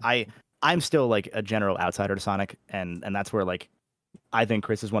like I said, I'm still like a general outsider to Sonic, and that's where like I think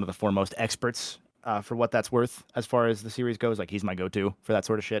Chris is one of the foremost experts for what that's worth as far as the series goes. Like he's my go-to for that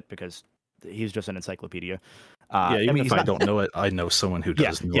sort of shit because he's just an encyclopedia. Yeah, even he's if I not- don't know it, I know someone who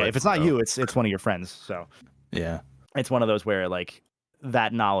does know yeah. it. If it's not so, you, it's one of your friends. So Yeah. it's one of those where like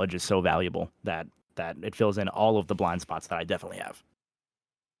that knowledge is so valuable that it fills in all of the blind spots that I definitely have.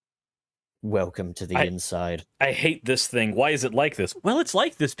 Welcome to the I- inside. I hate this thing. Why is it like this? Well, it's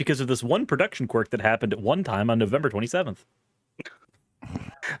like this because of this one production quirk that happened at one time on November 27th.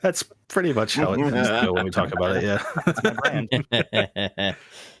 That's pretty much how it tends to go when we talk about it. Yeah. It's my brand.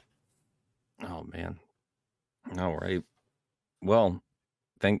 Oh man. All right. Well,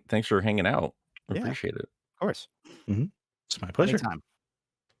 thanks for hanging out. I Yeah. appreciate it. Of course. It's my pleasure. Anytime.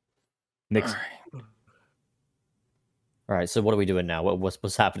 Next, All right. All right, so what are we doing now?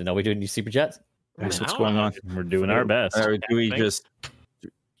 What's happening? Are we doing new super chats? That's what's going on. we're doing our best. Or do we Thanks.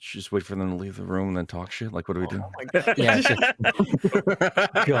 just wait for them to leave the room and then talk shit? Like, what do we do? Oh my God. Yeah, it's just-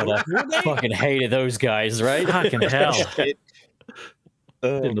 God, I fucking hated those guys, right? Fucking hell.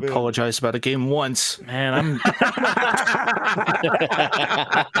 Didn't apologize about a game once. Man,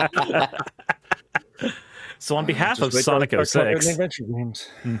 So on behalf of Sonic 06, Adventure games.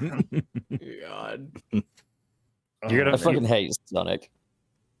 God. You're gonna I fucking hate Sonic.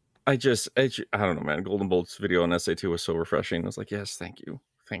 I don't know, man. Golden Bolt's video on SA2 was so refreshing. I was like, yes, thank you.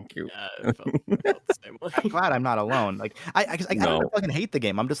 Yeah, it felt the same way. I'm glad I'm not alone. Like I don't fucking hate the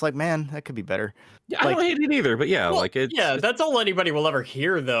game. I'm just like, man, that could be better. Yeah, I don't hate it either, but yeah, Well, like it's that's all anybody will ever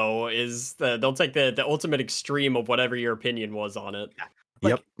hear, though, is they'll take the ultimate extreme of whatever your opinion was on it.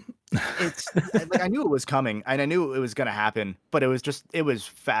 Like, it's like I knew it was coming and I knew it was gonna happen, but it was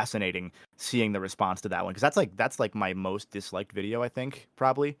fascinating seeing the response to that one because that's like my most disliked video, I think,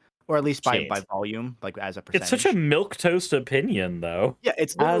 probably. Or at least by volume, like as a percentage. It's such a milquetoast opinion, though. Yeah,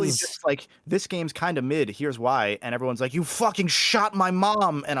 it's literally just like, this game's kind of mid, here's why. And everyone's like, you fucking shot my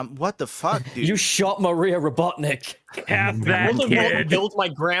mom. And I'm, what the fuck, dude? You shot Maria Robotnik. Have that Golden Bolt kid. killed my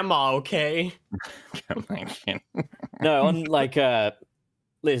grandma, okay? No, on like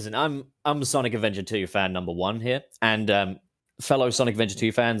listen, I'm a Sonic Adventure 2 fan number 1 here, and fellow Sonic Adventure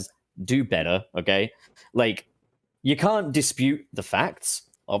 2 fans, do better, okay? Like, you can't dispute the facts,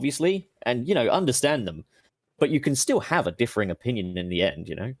 obviously, and understand them, but you can still have a differing opinion in the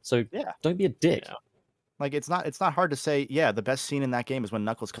end, So Yeah. don't be a dick. Yeah. Like, it's not hard to say, yeah, the best scene in that game is when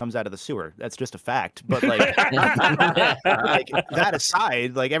Knuckles comes out of the sewer. That's just a fact. But like, like that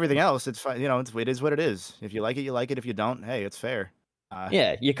aside, like everything else, it's fine. It is what it is. If you like it, you like it. If you don't, hey, it's fair.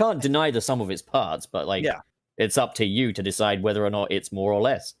 Yeah, you can't deny the sum of its parts, but like, it's up to you to decide whether or not it's more or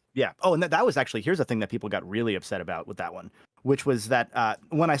less. Yeah. Oh, and that was actually, here's the thing that people got really upset about with that one, which was that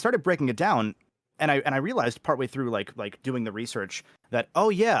when I started breaking it down, and I realized partway through like doing the research that, oh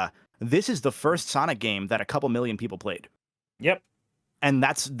yeah, this is the first Sonic game that a couple million people played. Yep. And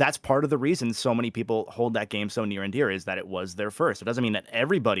that's part of the reason so many people hold that game so near and dear, is that it was their first. It doesn't mean that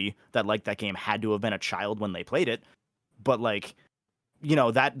everybody that liked that game had to have been a child when they played it, but like,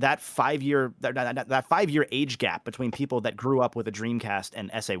 that 5 year that 5 year age gap between people that grew up with a Dreamcast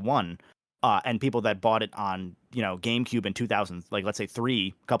and SA1 and people that bought it on GameCube in 2000, like let's say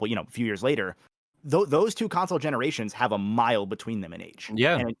a few years later, those two console generations have a mile between them in age.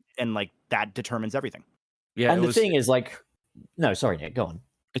 Yeah. And like that determines everything. Yeah. And the thing is, like, no, sorry, Nick, go on.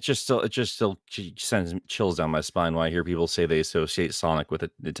 It just still sends chills down my spine when I hear people say they associate Sonic with a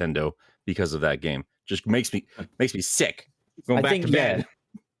Nintendo because of that game. Just makes me sick. Going back to bed.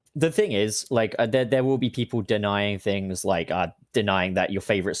 The thing is, like, there will be people denying things, like denying that your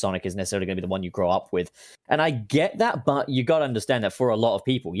favorite Sonic is necessarily going to be the one you grow up with. And I get that, but you got to understand that for a lot of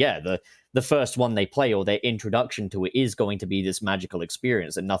people, the first one they play or their introduction to it is going to be this magical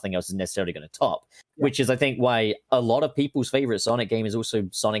experience and nothing else is necessarily going to top. Yeah. Which is, I think, why a lot of people's favorite Sonic game is also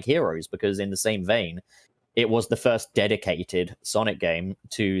Sonic Heroes, because in the same vein, it was the first dedicated Sonic game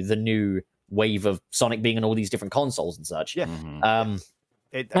to the new wave of Sonic being on all these different consoles and such. Yeah.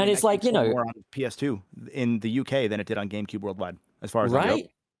 It's like, more on PS2 in the UK than it did on GameCube worldwide, as far as I know.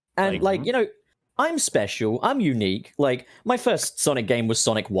 And I'm special, I'm unique. Like, my first Sonic game was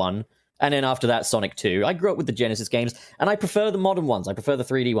Sonic 1, and then after that, Sonic 2. I grew up with the Genesis games, and I prefer the modern ones. I prefer the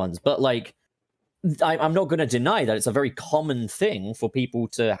 3D ones. But, like, I'm not going to deny that it's a very common thing for people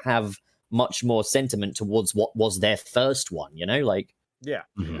to have much more sentiment towards what was their first one, like... Yeah.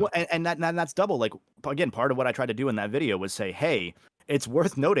 Mm-hmm. Well, and that's double. Like, again, part of what I tried to do in that video was say, hey, it's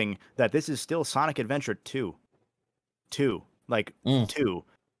worth noting that this is still Sonic Adventure 2. 2. Like, 2.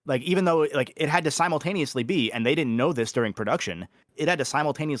 Like, even though like it had to simultaneously be, and they didn't know this during production, it had to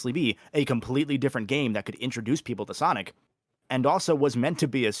simultaneously be a completely different game that could introduce people to Sonic, and also was meant to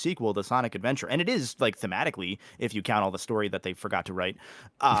be a sequel to Sonic Adventure. And it is, like, thematically, if you count all the story that they forgot to write.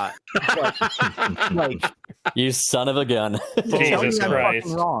 But, like... You son of a gun. Jesus Christ.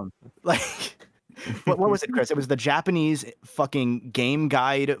 I'm wrong. Like, what was it, Chris? It was the Japanese fucking game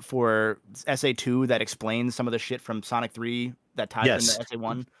guide for SA2 that explains some of the shit from Sonic 3 that ties into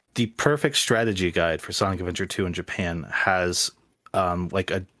SA1. The perfect strategy guide for Sonic Adventure 2 in Japan has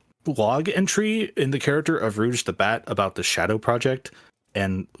like a log entry in the character of Rouge the Bat about the Shadow Project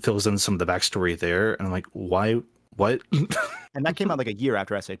and fills in some of the backstory there. And I'm like, why? What? And that came out like a year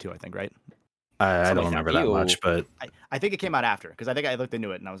after SA2, I think, right? I don't remember that much, but I think it came out after, because I think I looked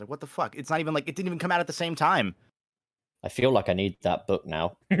into it and I was like, what the fuck? It's not even like, it didn't even come out at the same time. I feel like I need that book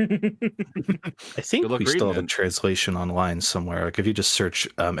now. I think we still have a translation online somewhere. Like, if you just search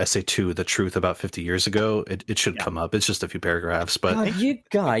SA2, The Truth About 50 Years Ago, it should come up. It's just a few paragraphs, but... God, you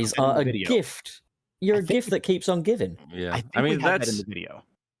guys are a gift. You're a gift that keeps on giving. Yeah. I mean, that's... that in the video.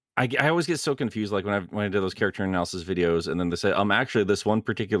 I always get so confused, like, when I did those character analysis videos, and then they say, actually, this one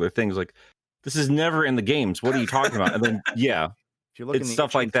particular thing is like, this is never in the games. What are you talking about? And then, yeah. If you're looking It's at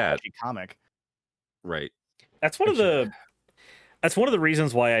stuff like that. comic, Right. That's one of the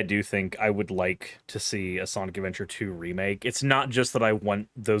reasons why I do think I would like to see a Sonic Adventure 2 remake. It's not just that I want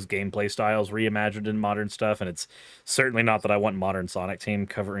those gameplay styles reimagined in modern stuff, and it's certainly not that I want modern Sonic Team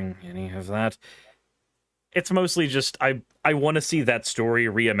covering any of that. It's mostly just I want to see that story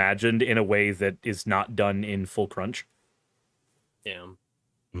reimagined in a way that is not done in full crunch. Yeah.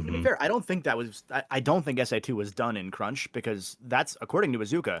 To be fair, I don't think SA2 was done in crunch, because that's, according to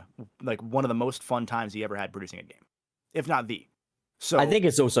Iizuka, like one of the most fun times he ever had producing a game, if not the. So I think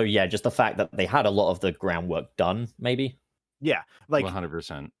it's also just the fact that they had a lot of the groundwork done. Maybe. yeah, like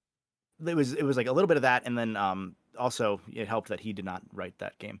 100%. it was like a little bit of that, and then also it helped that he did not write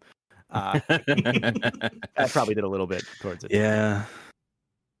that game. That probably did a little bit towards it. Yeah.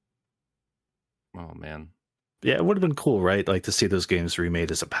 Oh man. Yeah, it would have been cool, right? Like to see those games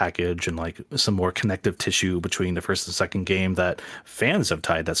remade as a package and like some more connective tissue between the first and second game. That fans have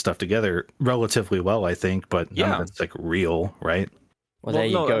tied that stuff together relatively well, I think, but none of it's like real, right? Well, there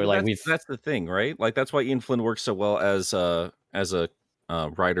you go. Like that's the thing, right? Like that's why Ian Flynn works so well as a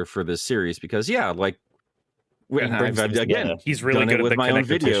writer for this series, because again, he's really good at with the my own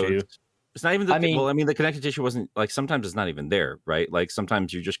connective videos. tissue. It's not even the connective tissue wasn't like, sometimes it's not even there, right? Like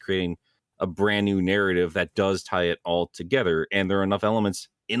sometimes you're just creating a brand new narrative that does tie it all together, and there are enough elements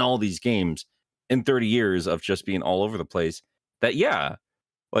in all these games in 30 years of just being all over the place that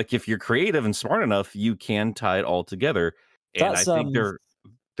like if you're creative and smart enough, you can tie it all together. And I think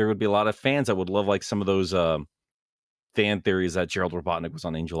there would be a lot of fans that would love like some of those fan theories that Gerald Robotnik was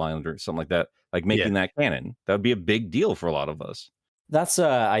on Angel Island or something like that, like making that canon. That would be a big deal for a lot of us. That's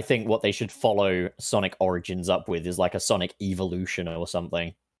I think what they should follow Sonic Origins up with is like a Sonic Evolution or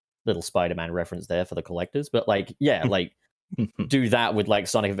something. Little Spider-Man reference there for the collectors, but like like do that with like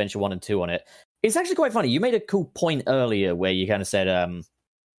Sonic Adventure 1 and 2 on it. It's actually quite funny. You made a cool point earlier where you kind of said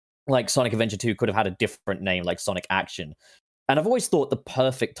like Sonic Adventure 2 could have had a different name, like Sonic Action. And I've always thought the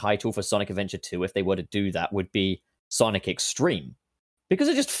perfect title for Sonic Adventure 2, if they were to do that, would be Sonic Extreme. Because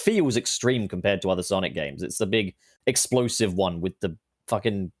it just feels extreme compared to other Sonic games. It's the big explosive one with the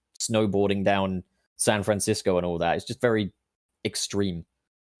fucking snowboarding down San Francisco and all that. It's just very extreme.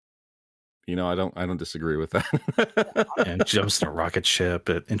 You know, I don't disagree with that. And jumps in a rocket ship.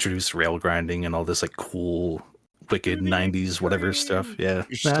 It introduced rail grinding and all this like cool, wicked 90s whatever stuff. Yeah.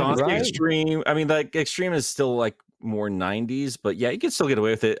 Sonic Extreme. I mean, like Extreme is still like more 90s, but yeah, you can still get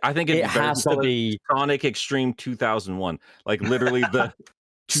away with it. I think it has to be Sonic Extreme 2001. Like literally the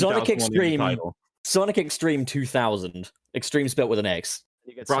Sonic Extreme 2000. Extreme spelled with an X.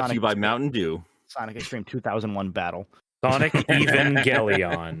 Brought to you by Mountain Dew. Sonic Extreme 2001 Battle. Sonic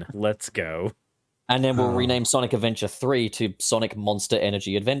Evangelion. Let's go. And then we'll rename Sonic Adventure 3 to Sonic Monster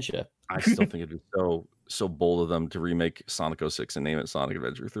Energy Adventure. I still think it'd be so bold of them to remake Sonic 06 and name it Sonic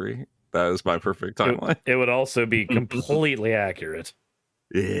Adventure 3. That is my perfect timeline. It would also be completely accurate.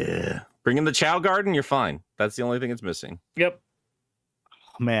 Yeah. Bring in the Chow Garden, you're fine. That's the only thing it's missing. Yep.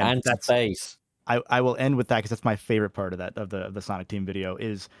 Oh, man, and that's face. I will end with that because that's my favorite part of that of the Sonic Team video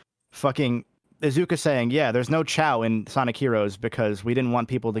is fucking Iizuka saying, yeah, there's no Chow in Sonic Heroes because we didn't want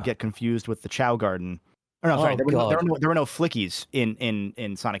people to get confused with the Chow Garden. Or no, sorry, there were no Flickies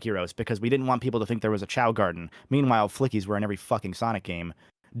in Sonic Heroes because we didn't want people to think there was a Chow Garden. Meanwhile, Flickies were in every fucking Sonic game.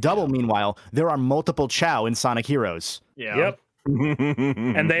 Meanwhile, there are multiple Chow in Sonic Heroes. Yeah. Yep.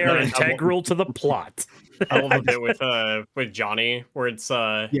 And they are integral to the plot. I love a bit with Johnny where it's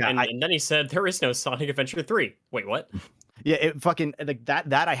and then he said there is no Sonic Adventure 3. Wait, what? Yeah, it fucking like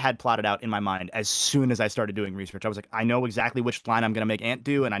that I had plotted out in my mind as soon as I started doing research. I was like, I know exactly which line I'm gonna make Ant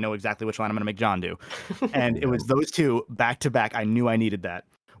do, and I know exactly which line I'm gonna make John do. And it was those two back to back. I knew I needed that.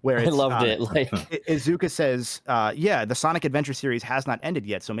 Where I loved it. Like Iizuka says, yeah, the Sonic Adventure series has not ended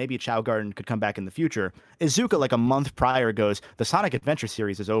yet, so maybe Chow Garden could come back in the future. Iizuka, like a month prior, goes, the Sonic Adventure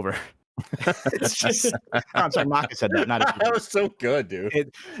series is over. It's just I'm sorry, Maka said that. Not that was so good,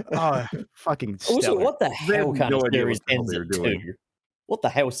 dude. Fucking also, what the hell kind of series ends at 2? What the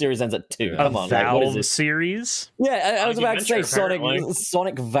hell series ends at 2? Come on, Valve what is it? series? Yeah, I was about to say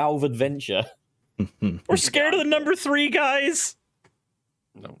Sonic Valve Adventure. We're scared of the number 3, guys.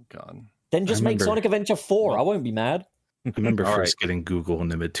 Oh god. Then just make Sonic Adventure 4. I won't be mad. I remember first getting Google in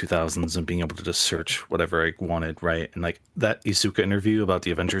the mid 2000s and being able to just search whatever I wanted, right? And like that Iizuka interview about the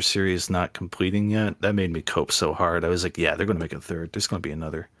Avengers series not completing yet, that made me cope so hard. I was like, yeah, they're going to make a third. There's going to be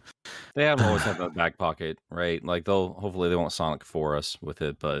another. They have always had that back pocket, right? Like hopefully they won't Sonic for us with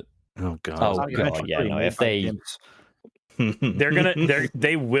it, but oh god, yeah, no, if they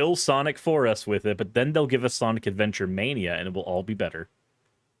they will Sonic for us with it, but then they'll give us Sonic Adventure Mania, and it will all be better.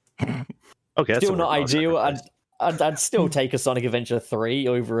 Okay, still not ideal. I'd still take a Sonic Adventure 3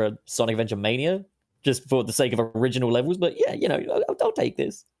 over a Sonic Adventure Mania, just for the sake of original levels. But yeah, you know, I'll take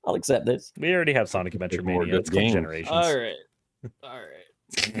this. I'll accept this. We already have Sonic Adventure More Mania. good It's a couple games. generations.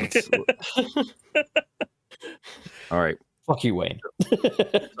 All right. Fuck you, Wayne.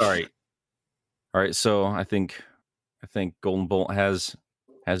 All right. So I think Golden Bolt has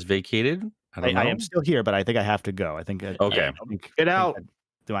vacated. I don't know. I am still here, but I think I have to go. I think. Okay. Get out.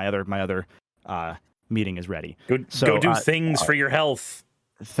 My other meeting is ready. Go do things for your health.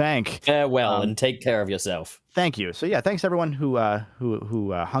 Farewell and take care of yourself. Thank you. So yeah, thanks everyone who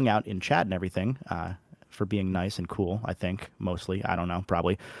hung out in chat and everything for being nice and cool. I think mostly. I don't know.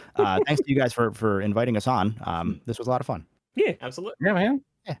 Probably. Thanks to you guys for inviting us on. This was a lot of fun. Yeah, Absolutely. Yeah, man.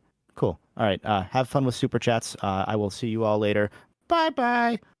 Yeah. Cool. All right. Have fun with super chats. I will see you all later.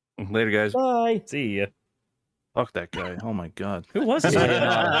 Bye. Later, guys. Bye. See ya. Fuck that guy. Oh my god. Who was it?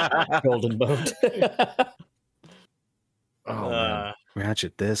 Golden Boat. Oh man.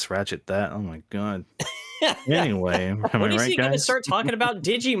 Ratchet this, ratchet that. Oh my god. Anyway, am I When is right, he going to guys? start talking about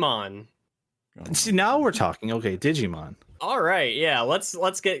Digimon? See, now we're talking. Okay, Digimon. All right, yeah, let's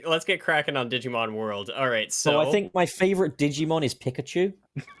get cracking on Digimon World. All right, so So I think my favorite Digimon is Pikachu.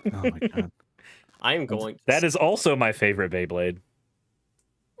 Oh my god. I'm going. That is also my favorite Beyblade.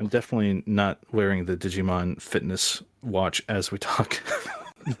 I'm definitely not wearing the Digimon fitness watch as we talk.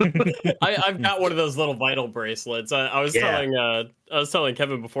 I've got one of those little vital bracelets. I was telling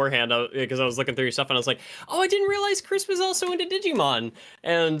Kevin beforehand because I was looking through your stuff and I was like, oh, I didn't realize Chris was also into Digimon.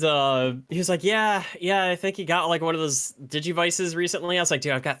 And he was like, yeah, I think he got like one of those Digivices recently. I was like,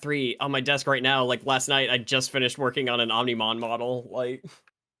 dude, I've got 3 on my desk right now. Like last night, I just finished working on an Omnimon model. Like,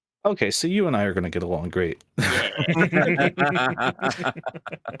 Okay, so you and I are going to get along great. Oh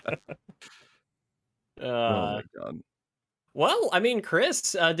my god. Well, I mean,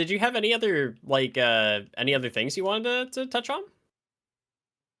 Chris, did you have any other things you wanted to touch on?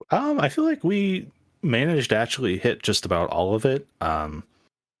 I feel like we managed to actually hit just about all of it.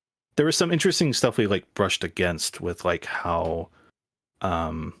 There was some interesting stuff we like brushed against with like how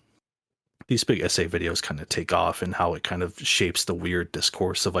these big essay videos kind of take off and how it kind of shapes the weird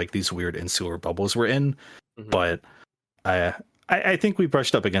discourse of like these weird insular bubbles we're in. Mhm. But I think we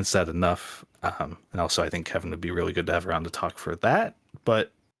brushed up against that enough. And also I think Kevin would be really good to have around to talk for that.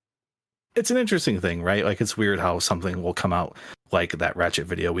 But it's an interesting thing, right? Like it's weird how something will come out like that Ratchet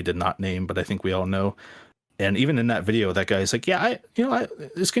video we did not name, but I think we all know. And even in that video, that guy's like, yeah,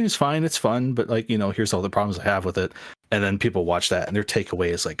 this game is fine. It's fun. But like, here's all the problems I have with it. And then people watch that and their takeaway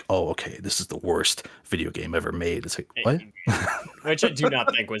is like, oh, okay, this is the worst video game ever made. It's like, what? Which I do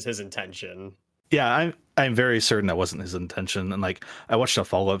not think was his intention. Yeah, I'm very certain that wasn't his intention. And like, I watched a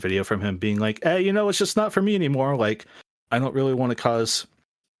follow-up video from him being like, hey, it's just not for me anymore. Like, I don't really want to cause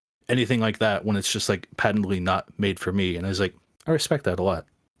anything like that when it's just like patently not made for me. And I was like, I respect that a lot.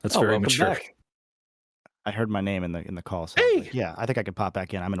 That's very welcome mature. back. I heard my name in the call. So Hey! yeah, I think I could pop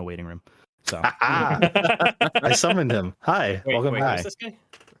back in. I'm in a waiting room. So I summoned him. Hi, welcome wait, back. who's this guy?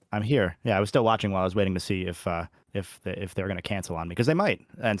 I'm here. Yeah, I was still watching while I was waiting to see if they're going to cancel on me, because they might.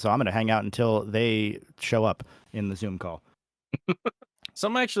 And so I'm going to hang out until they show up in the Zoom call.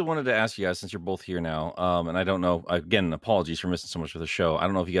 Something I actually wanted to ask you guys since you're both here now. And I don't know, again, apologies for missing so much of the show. I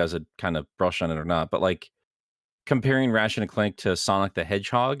don't know if you guys had kind of brushed on it or not, but like comparing Ratchet and Clank to Sonic the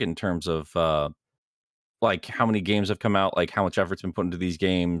Hedgehog in terms of like how many games have come out, like how much effort's been put into these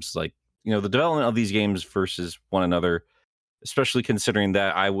games, like, the development of these games versus one another, especially considering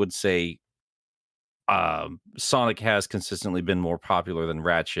that I would say Sonic has consistently been more popular than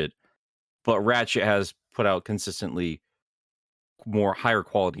Ratchet, but Ratchet has put out consistently more higher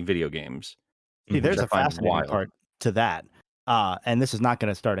quality video games. See, there's I a find fascinating wild. part to that. And this is not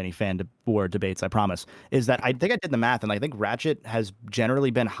going to start any war debates, I promise, is that I think I did the math, and I think Ratchet has generally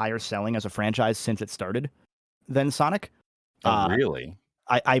been higher selling as a franchise since it started than Sonic. Oh, really?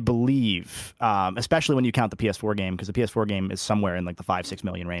 I believe, especially when you count the PS4 game, because the PS4 game is somewhere in like the 5-6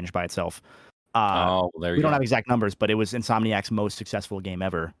 million range by itself. There we you don't go. have exact numbers, but it was Insomniac's most successful game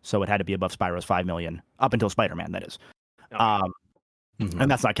ever, so it had to be above Spyro's 5 million, up until Spider-Man, that is. And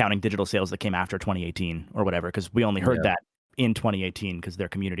that's not counting digital sales that came after 2018 or whatever, because we only heard that in 2018 because their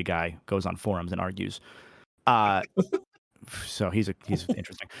community guy goes on forums and argues. So he's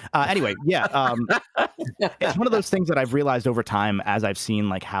interesting. Anyway, yeah, it's one of those things that I've realized over time as I've seen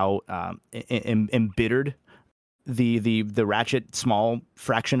like how embittered the Ratchet small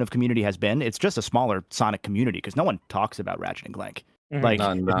fraction of community has been. It's just a smaller Sonic community because no one talks about Ratchet and Clank. Like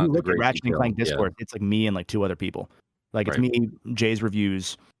Not if the you look at great Ratchet and detail, Clank yeah. Discord, it's like me and like 2 other people. Like it's Right. me, Jay's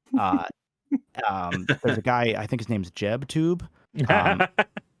reviews. There's a guy, I think his name's JebTube.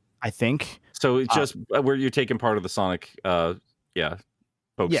 I think So it's just where you're taking part of the Sonic,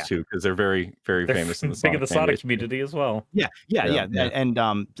 folks too, because they're very, very They're famous in the big Sonic in the fan Sonic base. community as well. Yeah.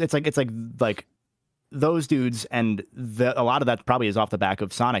 And it's like those dudes, and a lot of that probably is off the back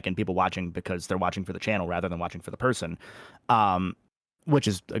of Sonic and people watching because they're watching for the channel rather than watching for the person, which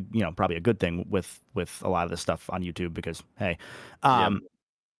is probably a good thing with a lot of this stuff on YouTube because hey,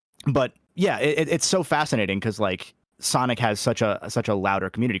 but yeah, it's so fascinating because like Sonic has such a louder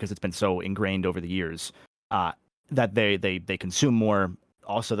community because it's been so ingrained over the years that they consume more.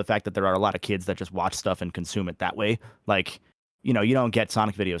 Also, the fact that there are a lot of kids that just watch stuff and consume it that way, like you don't get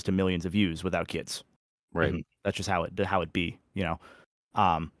Sonic videos to millions of views without kids. Right. Mm-hmm. That's just how it be,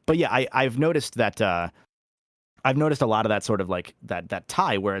 but yeah, I've noticed that I've noticed a lot of that sort of like that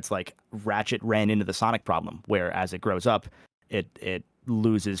tie where it's like Ratchet ran into the Sonic problem, where as it grows up, it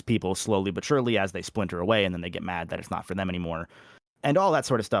loses people slowly but surely as they splinter away, and then they get mad that it's not for them anymore, and all that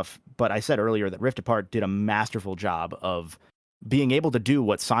sort of stuff. But I said earlier that Rift Apart did a masterful job of being able to do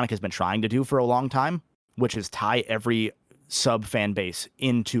what Sonic has been trying to do for a long time, which is tie every sub fan base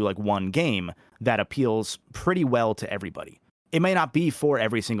into like one game that appeals pretty well to everybody. It may not be for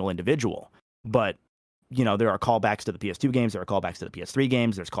every single individual, but there are callbacks to the PS2 games, there are callbacks to the PS3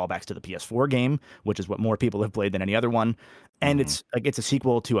 games, there's callbacks to the PS4 game, which is what more people have played than any other one. And it's a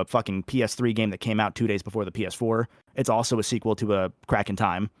sequel to a fucking PS3 game that came out 2 days before the PS4. It's also a sequel to a Crack in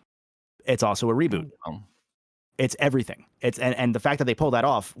Time. It's also a reboot. It's everything. And the fact that they pulled that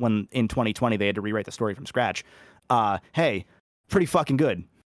off when in 2020 they had to rewrite the story from scratch. Hey, pretty fucking good.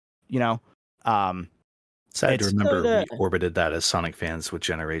 Sad to remember we orbited that as Sonic fans with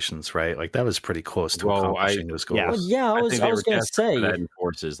Generations, right? Like that was pretty close to accomplishing those goals. Yeah, I was going to say that in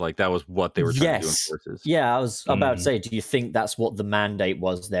Forces, like that was what they were trying to do in Forces. Yeah, I was about to say, do you think that's what the mandate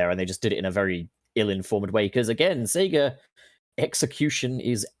was there, and they just did it in a very ill-informed way? Because again, Sega execution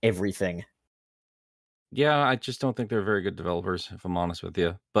is everything. Yeah, I just don't think they're very good developers, if I'm honest with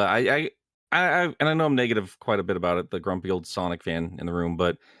you. But I know I'm negative quite a bit about it, the grumpy old Sonic fan in the room,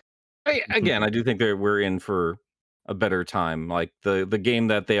 but I do think we're in for a better time. Like the game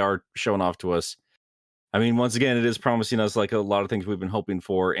that they are showing off to us. I mean, once again, it is promising us like a lot of things we've been hoping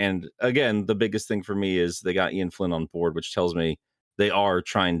for. And again, the biggest thing for me is they got Ian Flynn on board, which tells me they are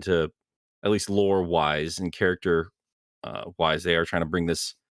trying to, at least lore wise and character wise, they are trying to bring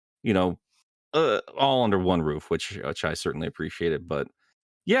this, all under one roof, which I certainly appreciated. But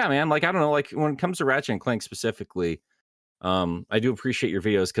yeah, man, like I don't know, like when it comes to Ratchet and Clank specifically. I do appreciate your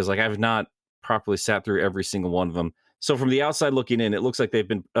videos because like I've not properly sat through every single one of them. So from the outside looking in, it looks like they've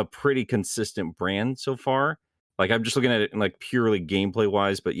been a pretty consistent brand so far. Like I'm just looking at it in like purely gameplay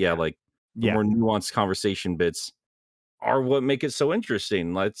wise, but the more nuanced conversation bits are what make it so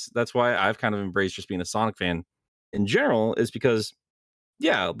interesting. That's why I've kind of embraced just being a Sonic fan in general, is because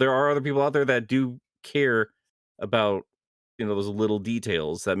there are other people out there that do care about those little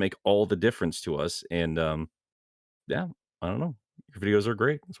details that make all the difference to us. And I don't know. Your videos are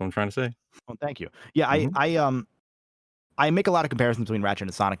great. That's what I'm trying to say. Well, thank you. Yeah, I make a lot of comparisons between Ratchet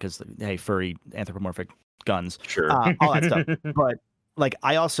and Sonic because hey, furry anthropomorphic guns, sure, all that stuff. But like,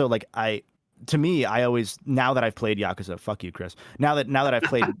 I also like to me, I always, now that I've played Yakuza, fuck you, Chris. Now that I've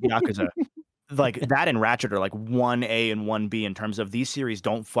played Yakuza, like that and Ratchet are like 1A and 1B in terms of these series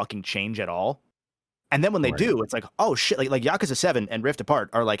don't fucking change at all. And then when they do, it's like, oh shit, like Yakuza 7 and Rift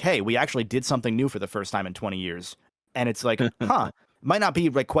Apart are like, hey, we actually did something new for the first time in 20 years. And it's like, might not be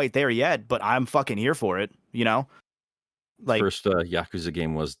like quite there yet, but I'm fucking here for it, Like first Yakuza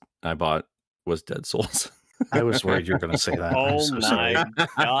game I bought was Dead Souls. I was worried you were going to say that. Oh my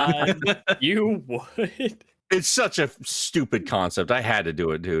god, you would. It's such a stupid concept. I had to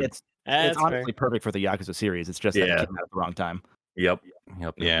do it, dude. It's honestly perfect for the Yakuza series. It's just that it came out at the wrong time. Yep.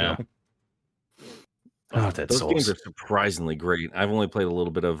 Yeah. Those games are surprisingly great. I've only played a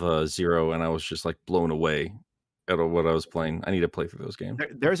little bit of Zero, and I was just like blown away at what I was playing. I need to play through those games.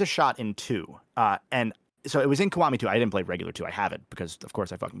 There's a shot in 2, and so it was in Kiwami 2. I didn't play regular 2. I have it because, of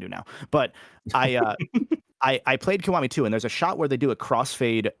course, I fucking do now. But I played Kiwami 2, and there's a shot where they do a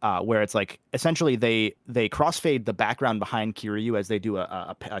crossfade, where it's like essentially they crossfade the background behind Kiryu as they do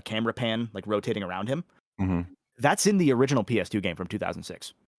a camera pan, like rotating around him. Mm-hmm. That's in the original PS2 game from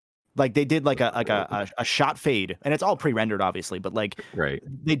 2006. Like they did like a shot fade, and it's all pre-rendered, obviously, but like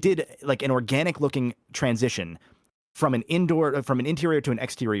they did like an organic looking transition from an interior to an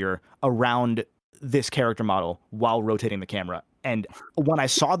exterior around this character model while rotating the camera. And when I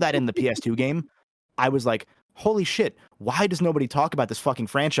saw that in the PS2 game, I was like, holy shit, why does nobody talk about this fucking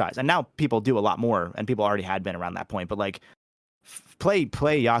franchise? And now people do a lot more, and people already had been around that point, but like play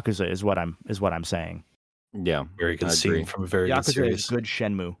Yakuza is what I'm saying. Yeah. Very good scene from a very good Yakuza series. is good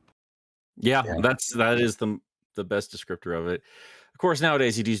Shenmue. Yeah, Yeah. that is the best descriptor of it. Of course,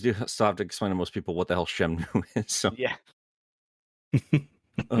 nowadays you do still have to explain to most people what the hell Shemnu is. So, Yeah.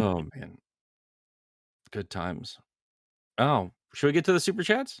 oh man, good times. Oh, should we get to the super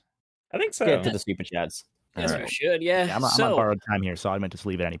chats? I think so. Get to the super chats. Yes, All we right. should. Yeah. I'm on So, borrowed time here, so I meant to just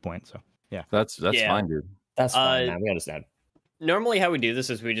leave at any point. So That's Yeah. fine, dude. That's fine, Uh, man. We understand. normally how we do this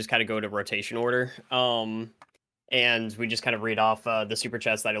is we just kind of go to rotation order. And we just kind of read off the super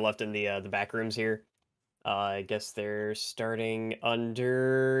chats that I left in the back rooms here. I guess they're starting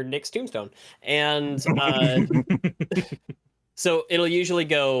under Nick's tombstone. And so it'll usually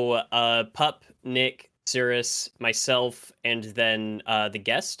go Pup, Nick, Cirrus, myself, and then the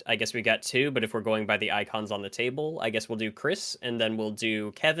guest. I guess we got 2, but if we're going by the icons on the table, I guess we'll do Chris, and then we'll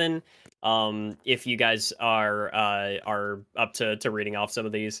do Kevin. If you guys are up to reading off some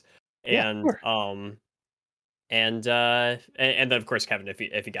of these, and and then of course Kevin, if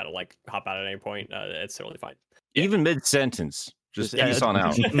you gotta like hop out at any point, it's totally fine. Even mid sentence, just Yeah, peace on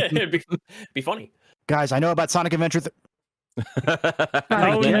out. It'd be funny. guys, I know about Sonic Adventure.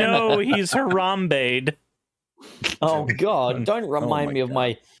 Oh no, he's Harambe'd. Oh God! Don't remind me of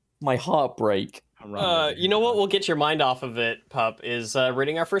my heartbreak. You know what? We'll get your mind off of it, Pup. Is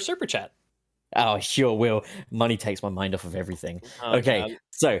reading our first super chat. Oh, sure will. Money takes my mind off of everything. Oh, Okay, God.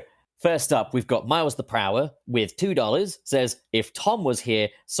 so first up, we've got Miles the Prower with $2. Says, if Tom was here,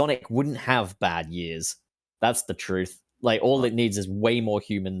 Sonic wouldn't have bad years. That's the truth. Like, all it needs is way more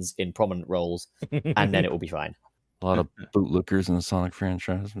humans in prominent roles, and then it will be fine. A lot of bootlickers in the Sonic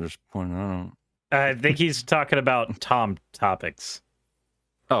franchise. I'm just pointing out. I think he's talking about Tom Topics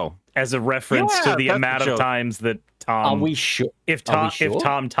Oh, as a reference to Yeah, the that's amount a of joke. times that Are Tom. we sure? If are we Tom sure? if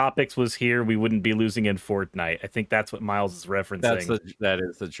Tom Topics was here, we wouldn't be losing in Fortnite. I think that's what Miles is referencing. that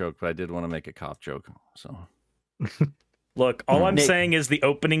is the joke, but I did want to make a cop joke. So Look, all I'm Nick- saying is the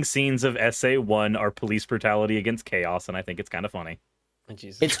opening scenes of SA1 are police brutality against chaos, and I think it's kind of funny. Oh,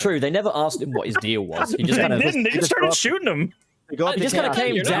 Jesus It's true. They never asked him what his deal was. He just They kind of didn't. They just started shooting him. They go up he to just kind of chaos.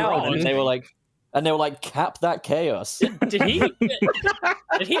 came You're not down, wrong. and they were like, cap that chaos. Did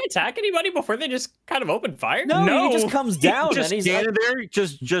he attack anybody before they just kind of opened fire? No, he just comes down just and he's like, standing there,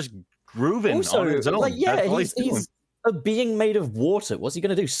 just grooving also, on his own. like, yeah, That's all he's doing. a being made of water. What's he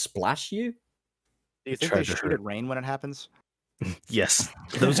gonna do? Splash you? Do you think Try they to shoot hurt. at rain when it happens? Yes,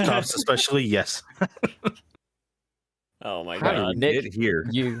 those cops especially. Yes. Oh my How god. did we Nick, get here?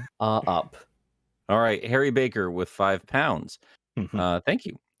 You are up. All right, Harry Baker with £5. Thank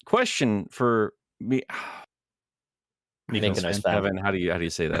you. Question for me, Mykonos fan. Kevin. How do you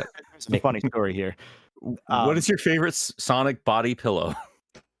say that? It's a funny story here. What is your favorite Sonic body pillow?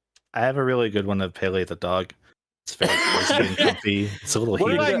 I have a really good one of Pele the dog. It's very cozy and comfy. It's a little What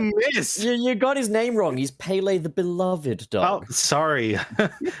did heated. I miss? You got his name wrong. He's Pele the beloved Oh, dog. sorry.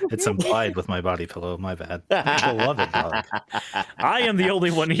 It's implied with my body pillow. My bad. Beloved dog. I am the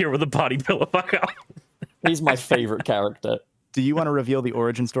only one here with a body pillow. Fuck off. He's my favorite character. Do you want to reveal the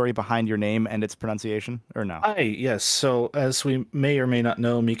origin story behind your name and its pronunciation, or no? Hi, yes. So, as we may or may not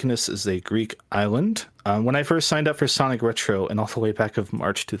know, Mykonos is a Greek island. When I first signed up for Sonic Retro, and all the way back of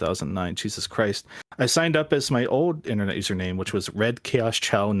March 2009, Jesus Christ, I signed up as my old internet username, which was Red Chaos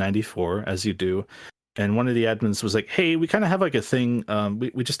Chow 94, as you do. And one of the admins was like, "Hey, we kind of have like a thing.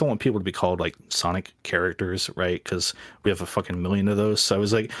 We just don't want people to be called like Sonic characters, right? Because we have a fucking million of those." So I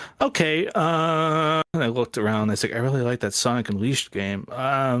was like, "Okay." And I looked around. I was like, "I really like that Sonic Unleashed game.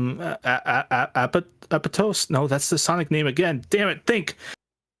 Apatos? No, that's the Sonic name again. Damn it! Think."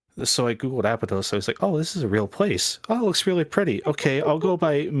 So I googled Apatos. I was like, "Oh, this is a real place. Oh, it looks really pretty. Okay, I'll go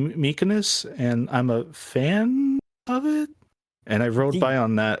by Mykonos, and I'm a fan of it." And I rode by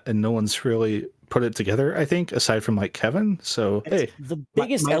on that, and no one's really put it together, I think, aside from like Kevin. So hey, The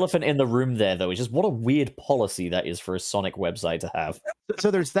biggest elephant in the room there, though, is just what a weird policy that is for a Sonic website to have.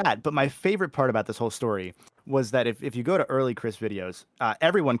 So there's that. But my favorite part about this whole story was that if you go to early Chris videos,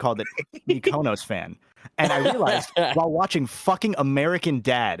 everyone called it Mykonos fan. And I realized while watching fucking American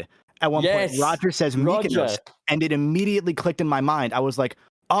Dad, at one point, Roger says Mykonos, Roger. and it immediately clicked in my mind. I was like,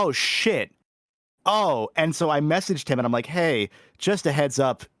 oh shit. Oh, and so I messaged him and I'm like, hey, just a heads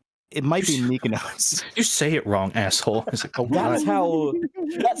up, it might be Mykonos. you say it wrong, asshole. It's like, oh, That's God.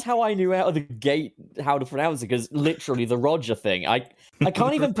 that's how I knew out of the gate how to pronounce it, because literally the Roger thing. I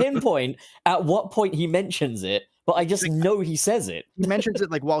can't even pinpoint at what point he mentions it, but I just know he says it. He mentions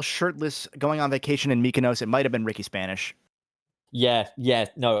it like while shirtless going on vacation in Mykonos. It might have been Ricky Spanish. Yeah,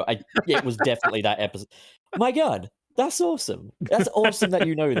 no, it was definitely that episode. My God, that's awesome. That's awesome that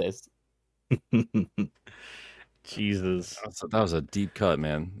you know this. Jesus. That was a deep cut,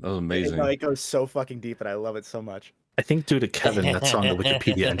 man. That was amazing. It goes so fucking deep, and I love it so much. I think due to Kevin, that's on the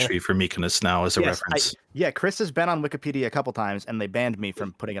Wikipedia entry for Mykonos now as a reference. Chris has been on Wikipedia a couple times, and they banned me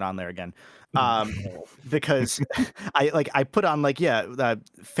from putting it on there again, because I put on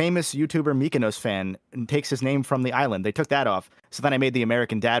famous YouTuber Mykonos fan and takes his name from the island. They took that off, so then I made the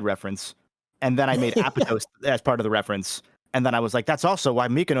American Dad reference, and then I made Apatos as part of the reference, and then I was like, that's also why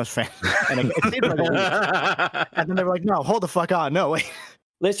Mykonos fan. And and then they were like, no, hold the fuck on, no wait.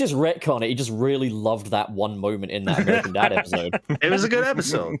 Let's just retcon it. He just really loved that one moment in that American Dad episode. It was a good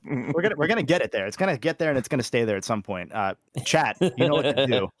episode. We're gonna get it there. It's gonna get there, and it's gonna stay there at some point. Chat, you know what to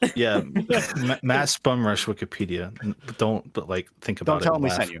do. Yeah, mass bum rush Wikipedia. Think about it. Don't tell them we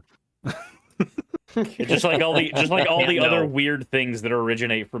sent you. Just like all the other weird things that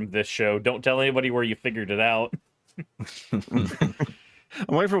originate from this show. Don't tell anybody where you figured it out.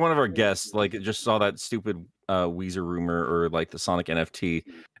 I'm waiting for one of our guests. Like, just saw that stupid Weezer rumor or like the Sonic NFT.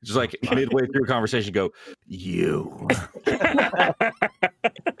 Just like midway through a conversation, go you.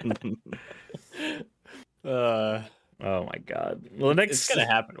 Oh my god! Well, It's gonna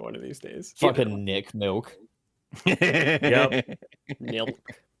happen one of these days. Fucking Nick Milk. Yep. Milk.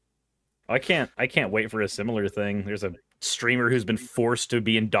 I can't wait for a similar thing. There's a streamer who's been forced to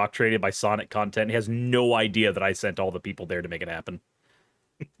be indoctrinated by Sonic content. He has no idea that I sent all the people there to make it happen.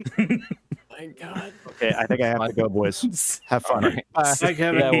 My God. Okay, I think I have to go, boys. Have fun. Hi,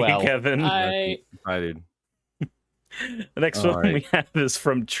 Kevin. Yeah, well. Kevin. I Hi, dude. The next one we have is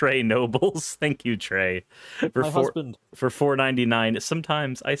from Trey Nobles. Thank you, Trey. My husband. For $4.99.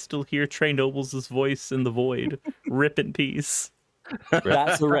 Sometimes I still hear Trey Nobles' voice in the void. Rip in peace.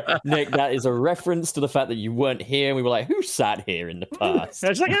 That's Nick. That is a reference to the fact that you weren't here. And we were like, who sat here in the past? I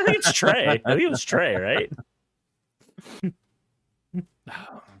was like, I think it's Trey. I think it was Trey, right?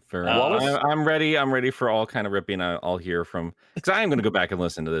 Fair enough. I'm ready. I'm ready for all kind of ripping I'll hear from, because I am going to go back and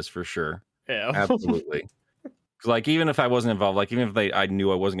listen to this for sure. yeah. Absolutely. Like, even if I wasn't involved, like even if I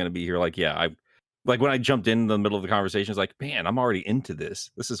knew I wasn't going to be here, like, yeah, I like when I jumped in the middle of the conversation, it's like, man, I'm already into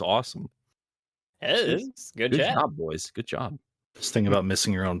this. This is awesome. It is. Good Good chat. job, boys. Good job. This thing about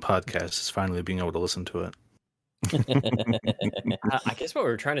missing your own podcast is finally being able to listen to it. I guess what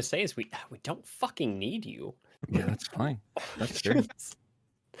we're trying to say is we don't fucking need you. Yeah, that's fine. That's fair.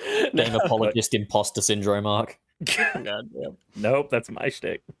 Game apologist imposter syndrome arc. God, yeah. Nope, that's my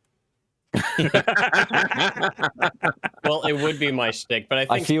shtick. Well, it would be my shtick, but I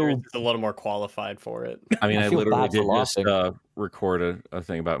think feel- Spirits is a little more qualified for it. I mean, I I feel literally bad for did just laughing. record a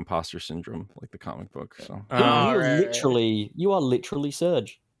thing about imposter syndrome, like the comic book. So you are right. literally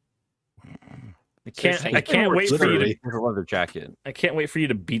Surge. I can't wait for you Literally. to There's a leather jacket. I can't wait for you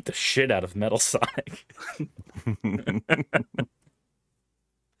to beat the shit out of Metal Sonic.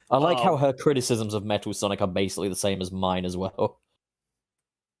 I like how her criticisms of Metal Sonic are basically the same as mine as well.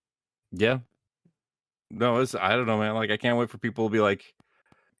 Yeah. No, I don't know, man. Like, I can't wait for people to be like,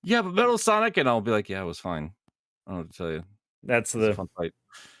 yeah, but Metal Sonic, and I'll be like, yeah, it was fine. I don't know what to tell you. That's It's a the fun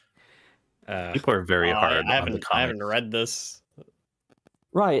fight. People are very hard I on the haven't comic. read this.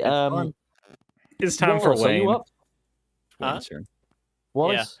 Right. it's time for Wallace, are you Wayne. up? Huh? Sure.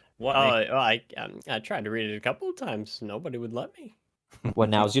 Wallace? What? I tried to read it a couple of times. Nobody would let me. Well,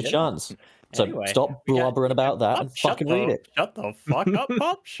 now's your chance. So Anyway, stop we got- blubbering about that and fucking read it. Shut the fuck up,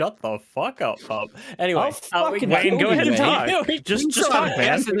 pup. Shut the fuck up, pup. Anyway, I'll fucking Wayne, go ahead and Wayne. talk. Just talk,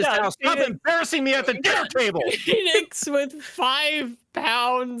 man. Stop embarrassing me at the dinner table. Phoenix with 5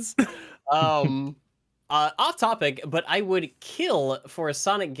 pounds. Off topic, but I would kill for a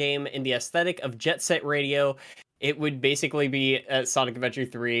Sonic game in the aesthetic of Jet Set Radio. It would basically be Sonic Adventure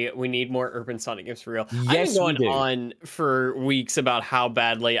 3. We need more urban Sonic games for real. Yes, I've we been do. going on for weeks about how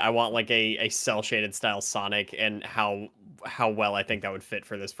badly I want like a cell shaded style Sonic and how well I think that would fit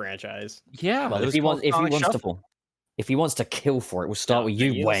for this franchise. Yeah. Well, it was called Sonic Shuffle. if he wants to kill for it, we'll start with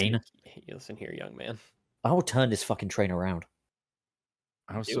you, Wayne. Listen here, young man. I will turn this fucking train around.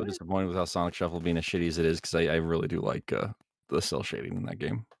 I was so disappointed with how Sonic Shuffle being as shitty as it is, because I really do like the cell shading in that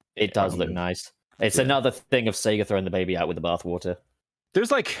game. It does look nice. It's another thing of Sega throwing the baby out with the bathwater. There's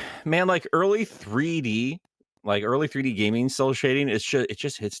like, man, like early 3D gaming cell shading. It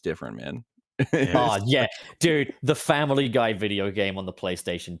just hits different, man. Oh yeah, dude, the Family Guy video game on the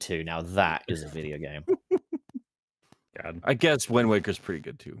PlayStation 2. Now that is a video game. God. I guess Wind Waker's pretty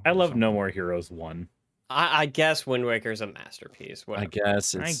good too. I love No More Heroes 1. I guess Wind Waker's a masterpiece. I Whatever.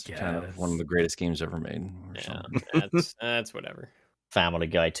 guess it's kind of guess. one of the greatest games ever made. Or Yeah, something. that's whatever. Family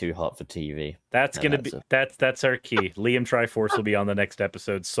Guy too hot for TV. That's No, gonna that's be that's our key. Liam Triforce will be on the next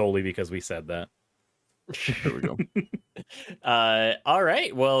episode solely because we said that. There we go. All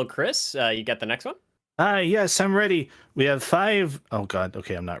right. Well, Chris, you got the next one? Yes, I'm ready. We have 5. Oh God.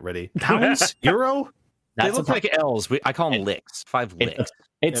 Okay, I'm not ready. Pounds? Euro? They That's look a, like L's. I call them licks. 5 licks.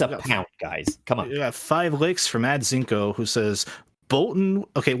 it's Yeah, a we got- pound, guys. Come on. We got 5 licks from Adzinko, who says Bolton.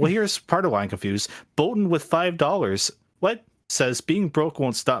 Okay, well, here's part of why I'm confused. Bolton with $5. What? Says being broke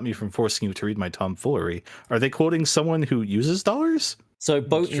won't stop me from forcing you to read my tomfoolery. Are they quoting someone who uses dollars? So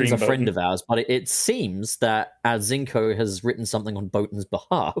Boaton's Extreme a friend Boaton. of ours, but it seems that Adzinko has written something on Boaton's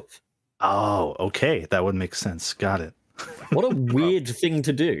behalf. Oh, okay, that would make sense. Got it. What a weird thing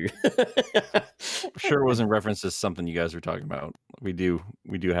to do. Sure, it wasn't referenced as something you guys were talking about. We do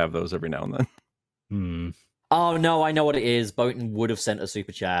have those every now and then. Hmm. Oh no, I know what it is. Boaton would have sent a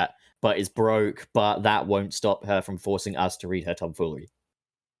super chat, but is broke. But that won't stop her from forcing us to read her tomfoolery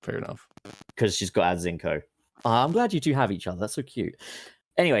Fair enough. because she's got Adzinko. I'm glad you two have each other. That's so cute.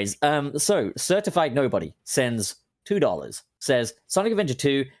 Anyways, so Certified Nobody sends $2. Says Sonic Adventure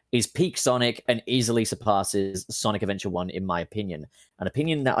 2 is peak Sonic and easily surpasses Sonic Adventure 1 in my opinion. An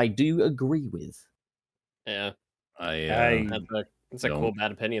opinion that I do agree with. Yeah, that's a Don't. cool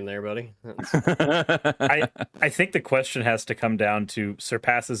bad opinion there, buddy. I think the question has to come down to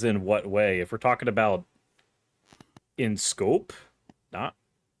surpasses in what way. If we're talking about in scope, not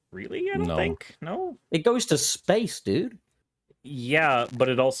really. I don't No. think. No. It goes to space, dude. Yeah, but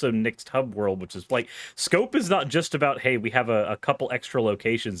it also nixed Hub World, which is like scope is not just about hey, we have a couple extra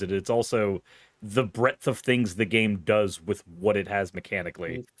locations, and it's also the breadth of things the game does with what it has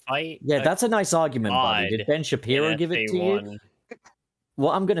mechanically. Fight. Yeah, that's a nice argument, buddy. God Did Ben Shapiro give it to you?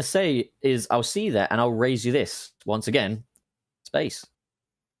 What I'm going to say is I'll see that and I'll raise you this. Once again, space.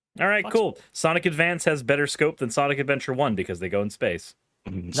 All right, Watch- cool. Sonic Advance has better scope than Sonic Adventure 1 because they go in space.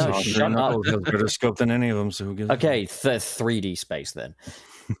 No, shut up. Has better scope than any of them. So who gives a Okay, 3D space then.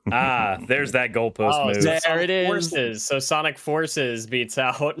 Ah, there's that goalpost Oh, move. there it is. Forces. Forces. So Sonic Forces beats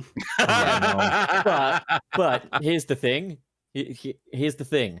out. But here's the thing. Here's the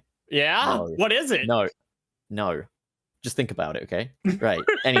thing. Yeah. No. What is it? No. Just think about it, okay? Right.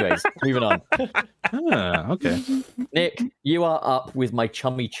 Anyways, moving on. Ah, okay. Nick, you are up with my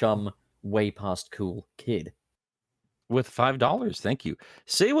chummy chum way past cool kid. With $5, thank you.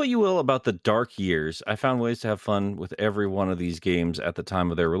 Say what you will about the dark years. I found ways to have fun with every one of these games at the time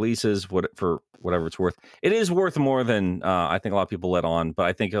of their releases. For whatever it's worth, it is worth more than I think a lot of people let on. But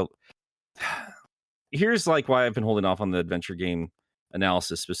I think here's like why I've been holding off on the adventure game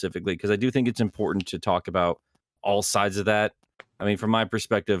analysis specifically, because I do think it's important to talk about all sides of that. I mean, from my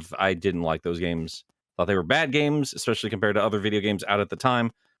perspective, I didn't like those games. Thought they were bad games, especially compared to other video games out at the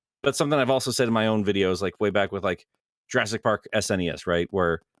time. But something I've also said in my own videos, like way back with like Jurassic Park SNES, right?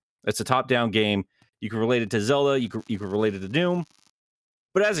 Where it's a top-down game. You can relate it to Zelda. You can relate it to Doom.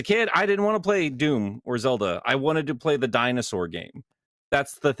 But as a kid, I didn't want to play Doom or Zelda. I wanted to play the dinosaur game.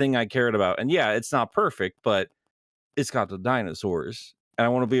 That's the thing I cared about. And yeah, it's not perfect, but it's got the dinosaurs. And I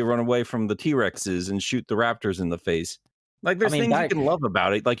want to be run away from the T-Rexes and shoot the raptors in the face. Like, there's things you can love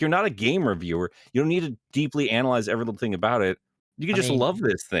about it. Like, you're not a game reviewer. You don't need to deeply analyze every little thing about it. You can just love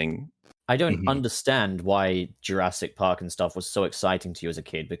this thing. I don't understand why Jurassic Park and stuff was so exciting to you as a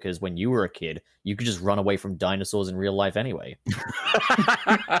kid, because when you were a kid, you could just run away from dinosaurs in real life anyway.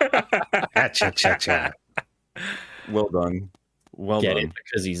 Cha-cha-cha-cha. Well done. Well Get done. it?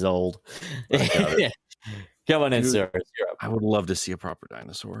 Because he's old. I got it. Come on in, Dude, sir. You're up. I would love to see a proper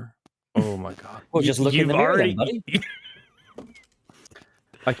dinosaur. Oh my god. Well, just look in the mirror then, buddy.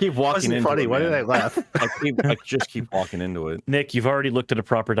 I keep walking Wasn't into funny. it. Why did I man. laugh? I just keep walking into it. Nick, you've already looked at a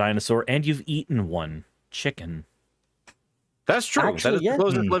proper dinosaur and you've eaten one. Chicken. That's true. Actually, that is yeah. the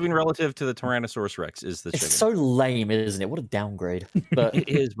closest living relative to the Tyrannosaurus Rex is the chicken. It's so lame, isn't it? What a downgrade. But It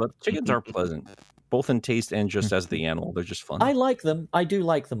is, but chickens are pleasant, both in taste and just as the animal. They're just fun. I like them. I do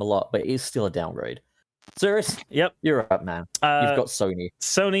like them a lot, but it is still a downgrade. Cyrus, Yep. you're up, man. You've got Sony.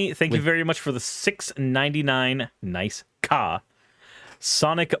 Sony, thank you With- very much for the $6.99 nice car.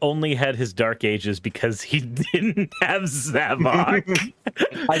 Sonic only had his dark ages because he didn't have Zavok.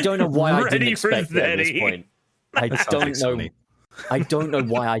 I don't know why I didn't Ready for expect it at this Zeddy. point. I That sounds don't like know. Sony. I don't know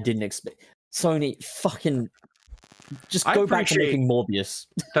why I didn't expect. Sony, fucking, just I go back to appreciate- making Morbius.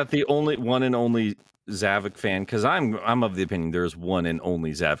 that the only one and only Zavok fan, because I'm of the opinion there's one and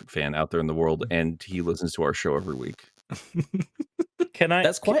only Zavok fan out there in the world, and he listens to our show every week. Can I?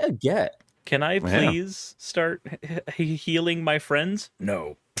 That's quite a get. Can I Yeah. please start healing my friends?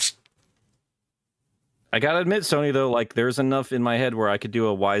 No. I gotta admit, Sony, though, like there's enough in my head where I could do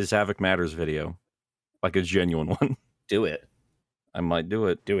a Why Zavok Matters video, like a genuine one. Do it. I might do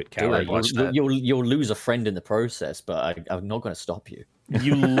it. Do it, Do coward. it. watch that. You'll lose a friend in the process, but I'm not going to stop you.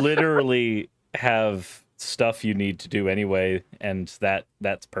 You literally have stuff you need to do anyway, and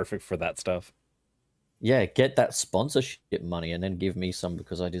that's perfect for that stuff. Yeah, get that sponsorship money and then give me some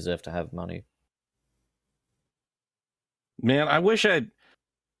because I deserve to have money. Man, I wish I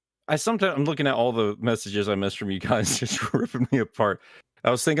sometimes I'm looking at all the messages I missed from you guys, just ripping me apart.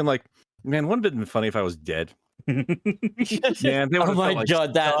 I was thinking, like, man, wouldn't it have been funny if I was dead? Man, they Oh would've my felt like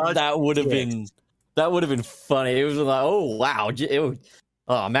god, that would have dicks. been funny. It was like, oh wow,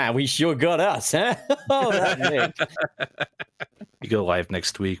 oh man, we sure got us, huh? Oh, that Nick. You go live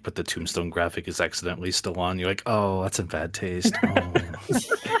next week, but the Tombstone graphic is accidentally still on. You're like, oh, that's in bad taste. Oh.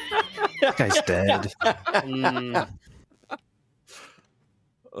 That guy's dead.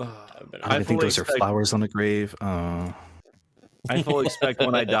 I think those are flowers on the grave. I fully expect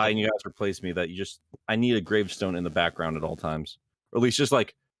when I die and you guys replace me that I need a gravestone in the background at all times, or at least just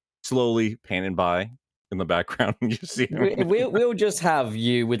like slowly panning by in the background. You see, We'll just have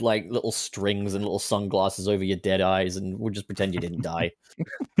you with like little strings and little sunglasses over your dead eyes, and we'll just pretend you didn't die.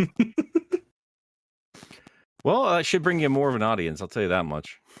 Well, I should bring you more of an audience. I'll tell you that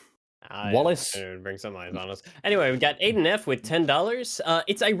much. Wallace? Bring some eyes on us. Anyway, we got Aiden F with $10.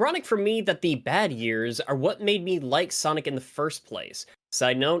 It's ironic for me that the bad years are what made me like Sonic in the first place.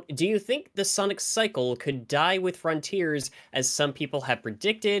 Side note, do you think the Sonic cycle could die with Frontiers as some people have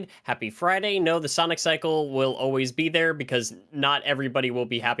predicted? Happy Friday. No, the Sonic cycle will always be there because not everybody will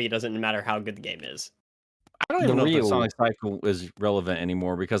be happy. It doesn't matter how good the game is. I don't even know if the Sonic cycle is relevant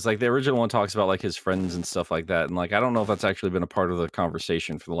anymore because like the original one talks about like his friends and stuff like that. And like, I don't know if that's actually been a part of the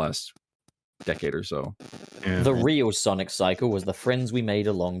conversation for the last decade or so. Yeah. The real Sonic cycle was the friends we made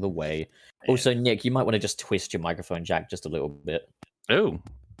along the way. Also, Nick, you might want to just twist your microphone jack just a little bit. Oh,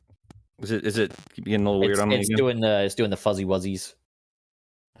 is it getting a little weird on me again? It's doing the fuzzy wuzzies.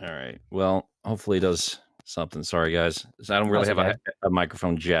 All right. Well, hopefully it does something. Sorry, guys. I don't really have a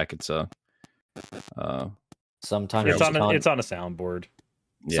microphone jack. It's sometimes it's on a soundboard.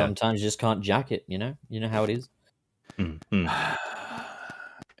 Yeah. Sometimes you just can't jack it. You know how it is. Mm-hmm.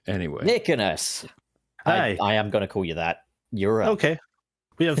 Anyway, Nicholas. Hi. I am going to call you that. You're up. Okay.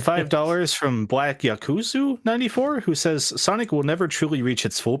 We have $5 from Black Yakuzu 94, who says Sonic will never truly reach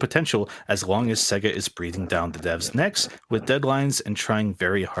its full potential as long as Sega is breathing down the devs' necks with deadlines and trying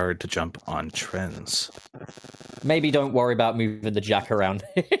very hard to jump on trends. Maybe don't worry about moving the jack around.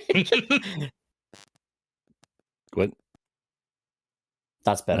 What?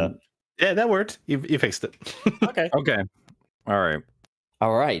 That's better. Yeah, that worked. You fixed it. Okay. Okay. All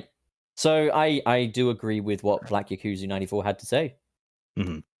right. So I do agree with what Black Yakuza 94 had to say.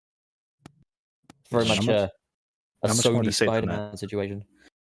 Mm-hmm. Very much a much more to Sony say than Spider-Man situation.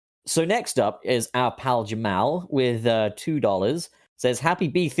 So next up is our pal Jamal with $2. Says, Happy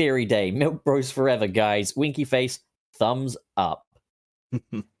B Theory Day. Milk Bros forever, guys. Winky face, thumbs up.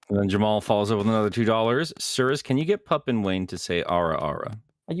 And then Jamal follows up with another $2. Sirs, can you get Pup and Wayne to say ara ara?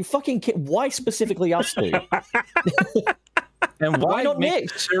 Are you fucking kidding? Why specifically us two? And Why not make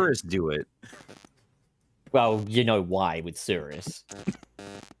Nick? Sirs do it? Well, you know why with Cirrus.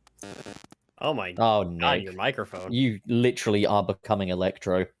 Oh my God, God, your microphone. You literally are becoming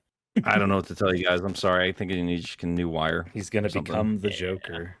Electro. I don't know what to tell you guys. I'm sorry. I think you need a new wire. He's going to become the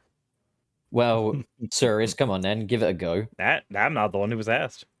Joker. Well, Cirrus, come on then. Give it a go. I'm not the one who was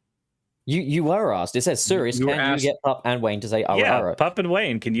asked. You were asked. It says, Cirrus, You were can you get Pup and Wayne to say ara Yeah, ara? Pup and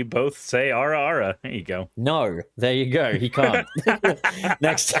Wayne, can you both say ara ara? There you go. No, there you go. He can't.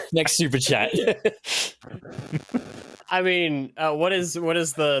 next super chat. I mean, what is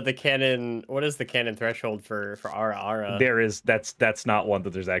the canon threshold for ara ara? That's not one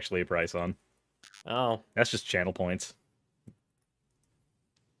that there's actually a price on. Oh, That's just channel points.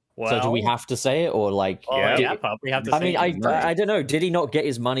 well. So do we have to say it or like? Yeah, Pup. We have to. I say mean, it. I don't know. Did he not get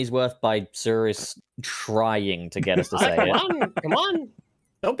his money's worth by Cirrus trying to get us to say it? Come on.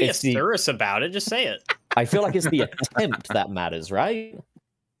 Don't be It's a Cirrus about it. Just say it. I feel like it's the attempt that matters, right?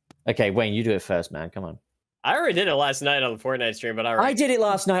 Okay, Wayne, you do it first, man. Come on. I already did it last night on the Fortnite stream, but I did it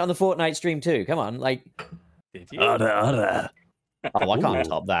last night on the Fortnite stream too. Come on, like. Did you? Oh, I can't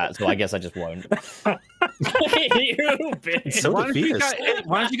top that, so I guess I just won't. You bitch. So Why don't you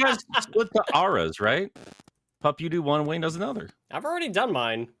defeatist. guys split the auras, right? Pup, you do one, Wayne does another. I've already done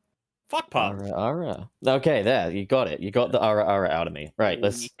mine. Fuck Pup. Ara. Okay, there, you got it. You got the ara out of me. Right,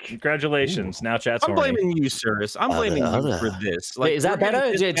 let's. Congratulations. Now chat's I'm horny. blaming you, Cirrus. I'm blaming you for this. Wait, is that we're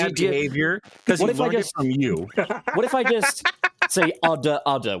better? getting this bad behavior because What you if I learned it just- from you. What if I just say udder?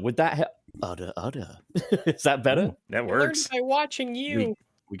 Would that help? Udder. Is that better? That Learned works. by watching you.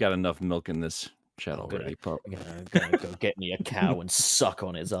 We got enough milk in this chat already, Pup. I'm gonna go get me a cow and suck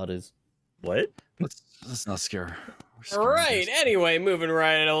on its udders. What? Let's not scare. All right. Anyway, moving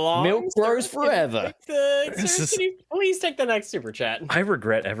right along. Milk bros forever. Sir, can you please take the next super chat? I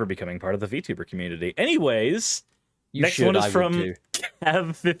regret ever becoming part of the VTuber community. Anyways, You next should, one I is would from too.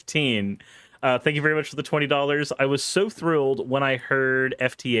 Cav15. Thank you very much for the $20. I was so thrilled when I heard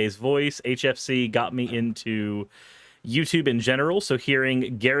FTA's voice. HFC got me into YouTube in general. So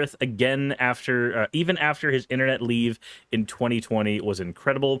hearing Gareth again after, even after his internet leave in 2020 was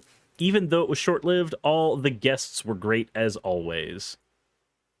incredible. Even though it was short-lived, all the guests were great as always.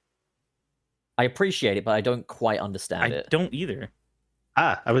 I appreciate it, but I don't quite understand it. I don't either.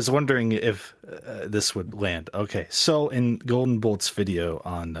 I was wondering if this would land. Okay, so in Golden Bolt's video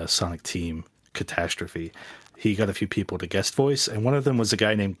on Sonic Team Catastrophe, he got a few people to guest voice, and one of them was a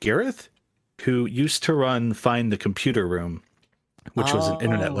guy named Gareth, who used to run Find the Computer Room, which was an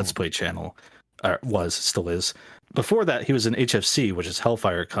internet Let's Play channel. Still is. Before that, he was in HFC, which is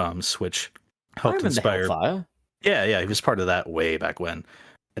Hellfire Comms, which helped inspire. Hellfire. Yeah, he was part of that way back when,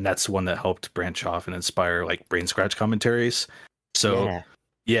 and that's the one that helped branch off and inspire like Brain Scratch commentaries. So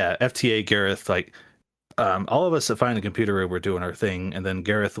yeah, FTA Gareth, like all of us at Find the Computer Room were doing our thing, and then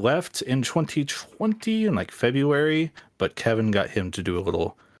Gareth left in 2020 in like February, but Kevin got him to do a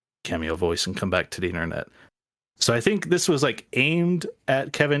little cameo voice and come back to the internet. So I think this was like aimed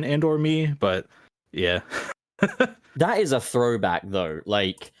at Kevin and or me, but yeah. That is a throwback though.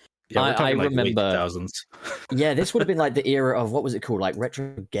 Like yeah, I like remember thousands. Yeah, this would have been like the era of what was it called? Like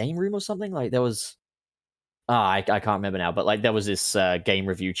Retro Game Room or something? Like there was I can't remember now, but like there was this game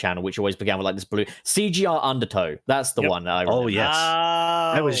review channel which always began with like this blue CGR Undertow. That's the one that I remember. Oh yes.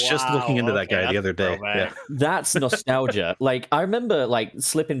 I was just looking into that guy the other day. Yeah. That's nostalgia. Like I remember like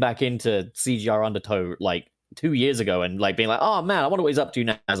slipping back into CGR Undertow like 2 years ago and like being like, oh man, I wonder what he's up to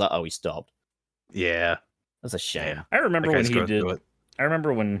now. I was like, oh, he stopped. Yeah. That's a shame. Yeah. I remember when he did. I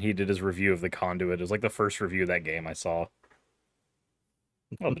remember when he did his review of the Conduit. It was like the first review of that game I saw. A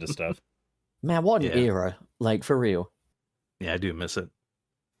little bit of stuff. Man, what an era! Like for real. Yeah, I do miss it.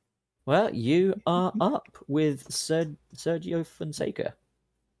 Well, you are up with Sergio Fonseca.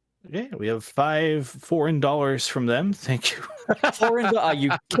 Yeah, we have $5 foreign from them. Thank you. Foreign? Are you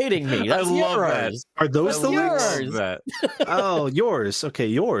kidding me? That's I love euros. that. Are those the Euros. links? That. Oh, yours. Okay,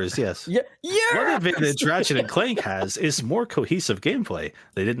 yours. Yes. Yeah. One advantage Ratchet and Clank has is more cohesive gameplay.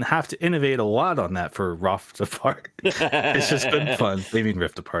 They didn't have to innovate a lot on that for Rift Apart. It's just been fun. They mean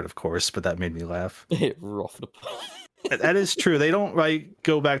Rift Apart, of course, but that made me laugh. Rift Apart. That is true. They don't like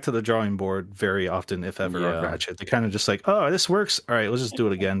go back to the drawing board very often, if ever, on Ratchet. They kind of just like, oh, this works. All right, let's just do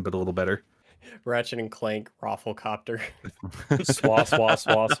it again, but a little better. Ratchet and Clank Rafflecopter. Swah, swah,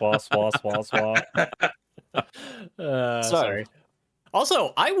 swah, swah, swah, swah, swah. Sorry.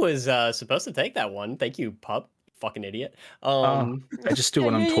 Also, I was supposed to take that one. Thank you, pup. Fucking idiot. I just do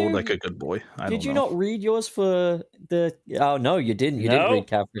what I'm told like a good boy. Did you not read yours for the... Oh, no, you didn't. You didn't read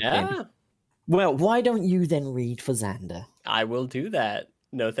Captain. Yeah. Well, why don't you then read for Xander? I will do that.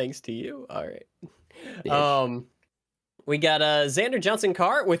 No thanks to you. All right. We got Xander Johnson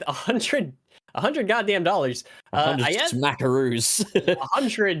Carr with 100 goddamn dollars. I asked smackaroos.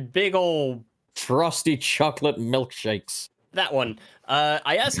 100 big old frosty chocolate milkshakes. That one.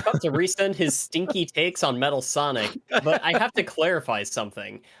 I asked Pup to resend his stinky takes on Metal Sonic, but I have to clarify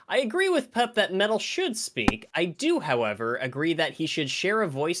something. I agree with Pup that Metal should speak. I do, however, agree that he should share a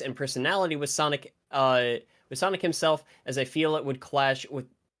voice and personality with Sonic himself, as I feel it would clash with...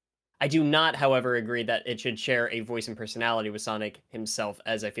 I do not, however, agree that it should share a voice and personality with Sonic himself,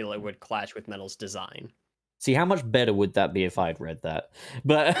 as I feel it would clash with Metal's design. See, how much better would that be if I'd read that?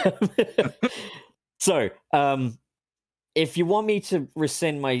 But... So, if you want me to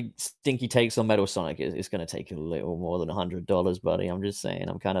rescind my stinky takes on Metal Sonic, it's going to take a little more than $100, buddy. I'm just saying.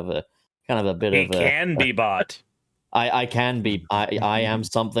 I'm kind of a bit of a... It can be bought. I can be. I am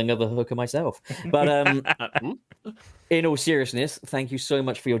something of a hooker myself. But in all seriousness, thank you so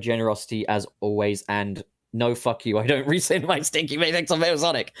much for your generosity as always. And no, fuck you. I don't rescind my stinky takes on Metal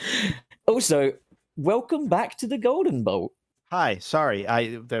Sonic. Also, welcome back to the Golden Bolt. Hi. Sorry.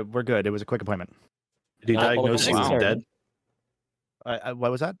 We're good. It was a quick appointment. Did he diagnose you with dead? What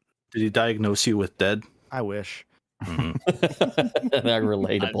was that? Did he diagnose you with dead? I wish. They're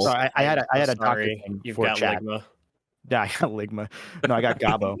relatable. Sorry, I had a doctor thing You've for got chat. Ligma. Yeah, I got Ligma. No, I got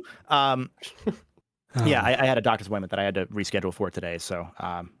Gabo. Yeah, I had a doctor's appointment that I had to reschedule for today. So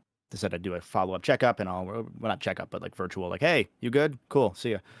they said I'd do a follow-up checkup and all. Well, not checkup, but like virtual. Like, hey, you good? Cool.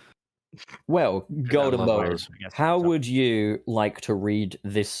 See ya. Well, Golden Bolt, how would you like to read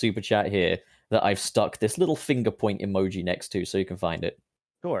this super chat here that I've stuck this little finger point emoji next to so you can find it?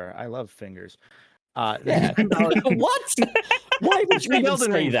 Sure. I love fingers. Yeah. What? Why would you even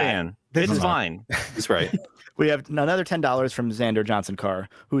say that? It's fine. That's right. We have another $10 from Xander Johnson Carr,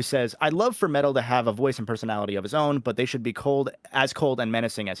 who says, I'd love for Metal to have a voice and personality of his own, but they should be cold and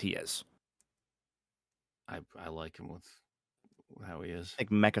menacing as he is. I like him how he is. I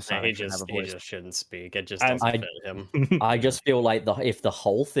think Mecha He Sonic should have just a he voice. just shouldn't speak. It just I'm- doesn't I- fit him. I just feel like if the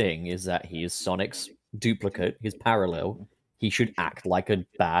whole thing is that he is Sonic's duplicate, his parallel, he should act like a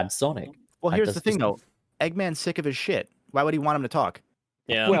bad Sonic. Well, Like, here's that's the thing, just- though. Eggman's sick of his shit. Why would he want him to talk?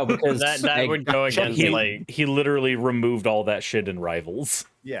 Yeah. Well, because that would go against he, like he literally removed all that shit in Rivals.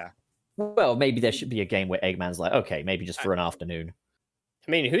 Yeah. Well, maybe there should be a game where Eggman's like, okay, maybe just for an afternoon.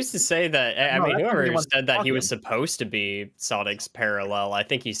 I mean, who's to say that? I No, mean, that's what whoever he wants to said that talk he was to supposed to be Sonic's parallel, I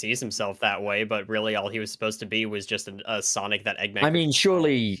think he sees himself that way, but really all he was supposed to be was just a Sonic that Eggman. I could mean, control.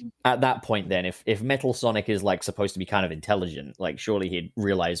 surely at that point, then, if Metal Sonic is like supposed to be kind of intelligent, like surely he'd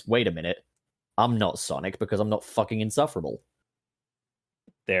realize, wait a minute, I'm not Sonic because I'm not fucking insufferable.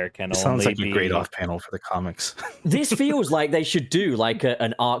 There can It only sounds like be a great off panel for the comics. This feels like they should do like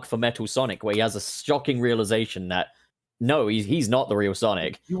an arc for Metal Sonic where he has a shocking realization that no, he's not the real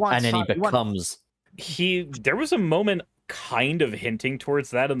Sonic, You want and then he Son- you want- becomes. There was a moment kind of hinting towards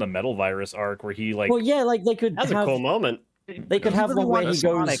that in the Metal Virus arc where he like Well, yeah, like they could That's have a cool moment. they could You have really one where want he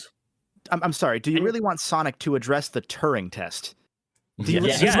Sonic- goes. I'm sorry. Do you really want Sonic to address the Turing test? Do you,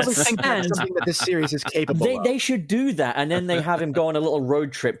 Yes. do you really Yes. think that's And- something that this series is capable of? They should do that, and then they have him go on a little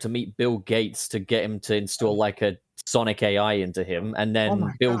road trip to meet Bill Gates to get him to install like a Sonic AI into him, and then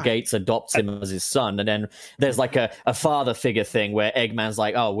my Bill God. Gates adopts him as his son, and then there's like a father figure thing where Eggman's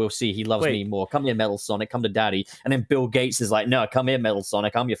like, "Oh, we'll see, he loves Wait. me more. Come here, Metal Sonic, come to Daddy," and then Bill Gates is like, "No, come here, Metal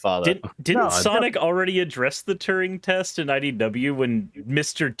Sonic, I'm your father." Didn't No, Sonic already address the Turing test in IDW when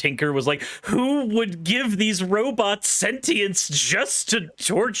Mr. Tinker was like, "Who would give these robots sentience just to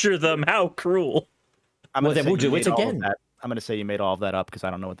torture them? How cruel!" I'm Well, gonna then say we'll you do it made all of again. that. I'm going to say you made all of that up because I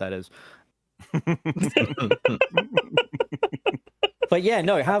don't know what that is. But yeah,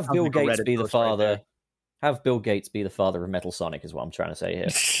 no, have Sounds Bill like a Gates Reddit be the post right father. there. Have Bill Gates be the father of Metal Sonic, is what I'm trying to say here.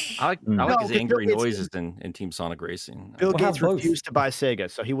 I like No, his because angry Bill Gates- noises in Team Sonic Racing. Bill Well, have Gates both. refused to buy Sega,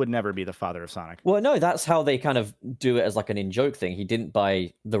 so he would never be the father of Sonic. Well, no, that's how they kind of do it as like an in-joke thing. He didn't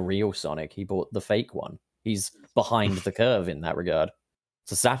buy the real Sonic; he bought the fake one. He's behind the curve in that regard.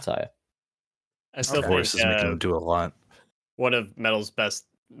 It's a satire. I still The voice think is making him do a lot. one of Metal's best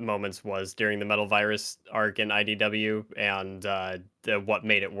moments was during the Metal Virus arc in IDW, and what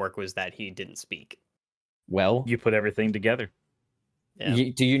made it work was that he didn't speak. Well, You put everything together.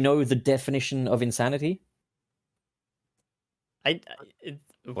 Yeah. do you know the definition of insanity?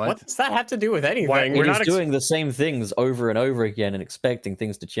 What does that have to do with anything? Why- We're It is not doing the same things over and over again and expecting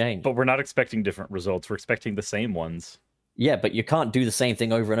things to change. But we're not expecting different results. We're expecting the same ones. Yeah, but you can't do the same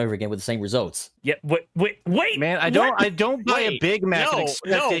thing over and over again with the same results. Yeah. Wait. Man, I don't buy a Wait, Big Mac and no,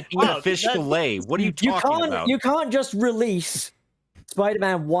 expect no, to eat fuck, a fish that- fillet. What are you talking about? You can't just release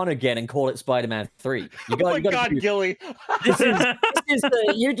Spider-Man 1 again and call it Spider-Man 3. You got, you got to do, Gilly. this is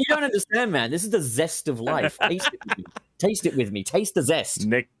the, you don't understand, man. This is the zest of life. Taste it with me. Taste it with me. Taste the zest.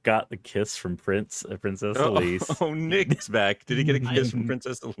 Nick got the kiss from Princess Elise. Oh, Nick's back. Did he get a kiss from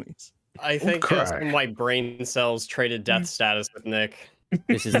Princess Elise? I think cry. some of my brain cells traded death status with Nick.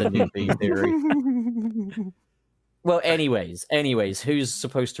 This is the new B theory. Well, anyways, who's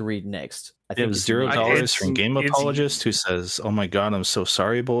supposed to read next? I It was it's $0 it's- from Game it's- Apologist who says, "Oh my god, I'm so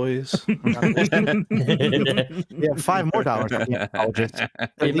sorry, boys." Yeah, $5 more for the apologist.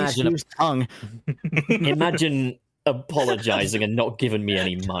 Imagine Imagine tongue. Imagine apologizing and not giving me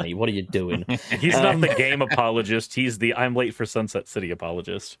any money. What are you doing? He's not the game apologist. He's the I'm late for Sunset City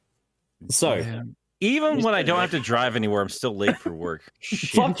apologist. So, Even when I don't have to drive anywhere, I'm still late for work.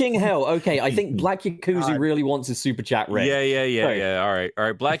 fucking hell. Okay, I think Black Yakuza really wants his super chat read. Yeah. All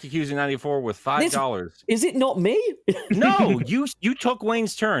right. Black Yakuza 94 with $5. Is it not me? No, you took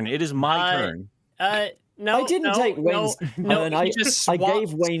Wayne's turn. It is my turn. No, I didn't take Wayne's turn. he just I swapped,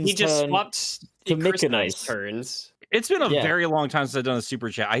 gave Wayne's he just turn swapped to Chris and Mykonos. I's turns. It's been a Yeah. very long time since I've done a super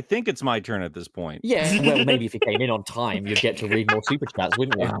chat. I think it's my turn at this point. Yeah, well, maybe if you came in on time, you'd get to read more super chats,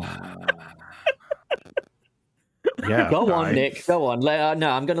 wouldn't you? Yeah. Go on, right. Nick. Go on. No,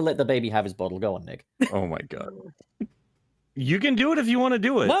 I'm going to let the baby have his bottle. Go on, Nick. Oh my god. You can do it if you want to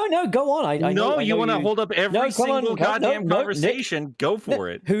do it. No, go on. I know, you want to hold up every No, come on, single come- no, goddamn no, Nick. conversation. Go for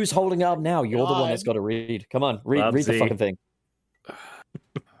it. Who's holding it up now? You're the one that's God. got to read. Come on, read the Bubsy. fucking thing.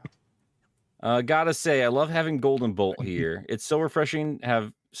 Gotta say, I love having Golden Bolt here. It's so refreshing to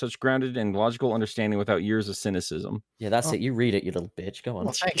have such grounded and logical understanding without years of cynicism. Yeah, that's it. You read it, you little bitch. Go on.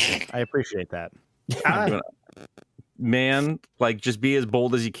 Well, thank you. I appreciate that. I'm gonna- Man, like, just be as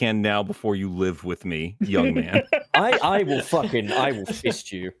bold as you can now before you live with me, young man. I will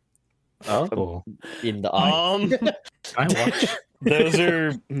fist you Oh, in the eye. I watch. Those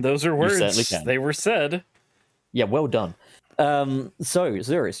are certainly words. can. They were said. Yeah, well done. So,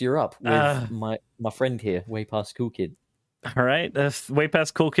 Zurus, you're up with Uh. my friend here, way past cool kid. All right. Way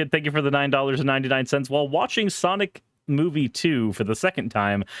past Cool Kid, thank you for the $9.99. While watching Sonic Movie 2 for the second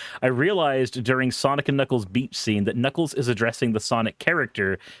time, I realized during Sonic and Knuckles beach scene that Knuckles is addressing the Sonic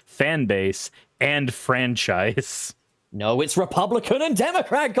character, fan base, and franchise. No, it's Republican and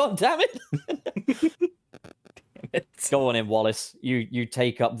Democrat, God damn it. Go on in, Wallace. You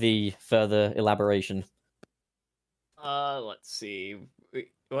take up the further elaboration. Let's see.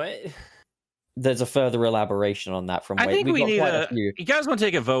 What? There's a further elaboration on that from I think we need quite a few. You guys want to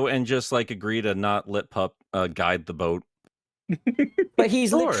take a vote and just like agree to not let Pup guide the boat? But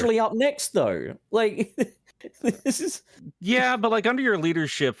he's Sure. literally up next, though. Like, this is. Yeah, but like under your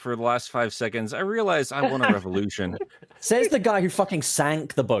leadership for the last 5 seconds, I realized I want a revolution. Says the guy who fucking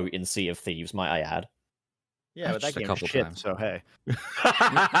sank the boat in Sea of Thieves, might I add. Yeah, but Just that a game couple is shit. times. So hey,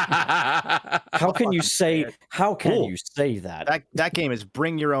 How can you say? How can you say that? that game is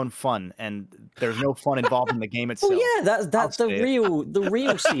bring your own fun, and there's no fun involved in the game itself. Well, yeah, that's the say it.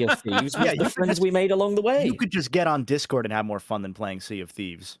 real Sea of Thieves. Yeah, With you the could friends just- we made along the way. You could just get on Discord and have more fun than playing Sea of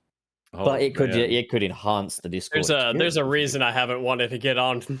Thieves. But it could man. it could enhance the Discord. There's a reason I haven't wanted to get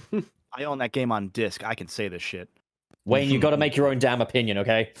on. I own that game on disc. I can say this shit. Wayne, you got to make your own damn opinion,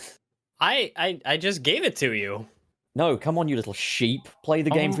 okay? I just gave it to you. No, come on, you little sheep. Play the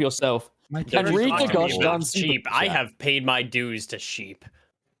game for yourself. Don't And read talk the to me gosh about darn sheep. super I chat. have paid my dues to sheep.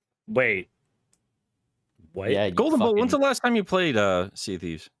 Wait. What? Yeah, you Golden Bolt, when's the fucking- last time you played Sea of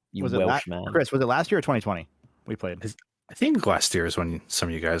Thieves? you Was it Welsh man? Chris, was it last year or 2020? We played. I think last year is when some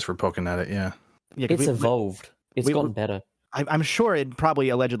of you guys were poking at it. Yeah. Yeah, 'cause It's we- evolved. It's we- gotten better. I'm sure it probably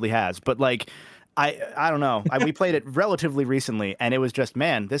allegedly has, but like, I don't know. We played it relatively recently, and it was just,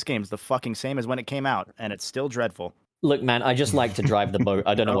 man, this game's the fucking same as when it came out, and it's still dreadful. Look, man, I just like to drive the boat.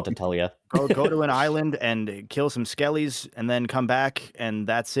 I don't know what to tell you. Go to an island and kill some skellies, and then come back, and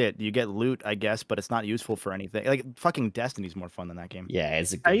that's it. You get loot, I guess, but it's not useful for anything. Like fucking Destiny's more fun than that game. Yeah,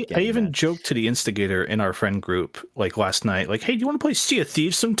 it's a good I game. even man. joked to the instigator in our friend group like last night, like, "Hey, do you want to play Sea of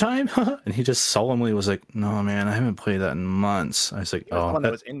Thieves sometime?" And he just solemnly was like, "No, man, I haven't played that in months." I was like, He was the "Oh, one that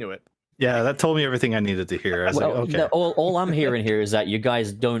that- was into it. yeah, that told me everything I needed to hear." I was Well, like, "Okay." no, all I'm hearing here is that you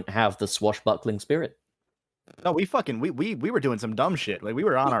guys don't have the swashbuckling spirit. No, we were doing some dumb shit. Like we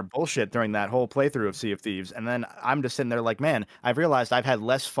were on our bullshit during that whole playthrough of Sea of Thieves, and then I'm just sitting there like, man, I've realized I've had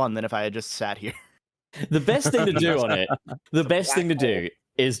less fun than if I had just sat here. The best thing to do on it, the best thing to do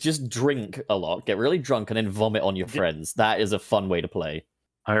is just drink a lot, get really drunk, and then vomit on your friends. That is a fun way to play.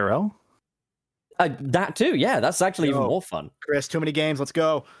 IRL? That too, yeah, that's actually even Yo. more fun. Chris, too many games. Let's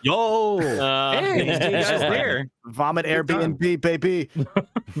go. Yo! Hey, you guys there. Vomit Airbnb, baby.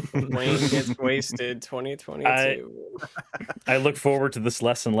 Wayne gets wasted 2022. I look forward to this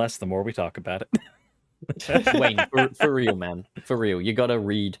less and less the more we talk about it. Wayne, for real, man, for real, you gotta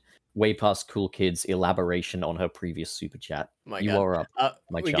read Way Past Cool Kid's elaboration on her previous super chat. My You God. are up.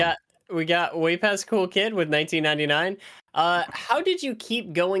 My we chum. got Way Past Cool Kid with 1999. How did you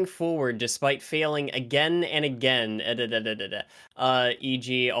keep going forward despite failing again and again?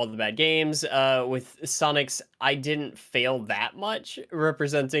 E.g., all the bad games. With Sonic's, I didn't fail that much,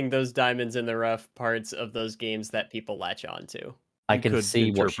 representing those diamonds in the rough parts of those games that people latch onto. I You can could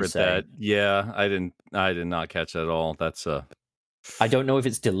see what she's saying. that. Yeah, I did not catch that at all. That's I don't know if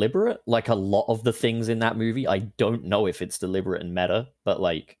it's deliberate. Like a lot of the things in that movie, I don't know if it's deliberate and meta, but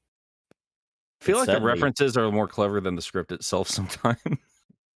like, I feel like the certainly- references are more clever than the script itself sometimes.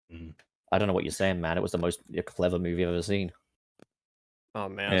 I don't know what you're saying, man. It was the most clever movie I've ever seen. Oh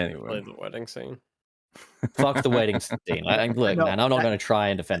man, Anyway. play the wedding scene. Fuck the wedding scene. Look, No, man, I'm not that- going to try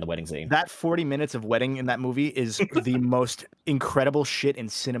and defend the wedding scene. That 40 minutes of wedding in that movie is the most incredible shit in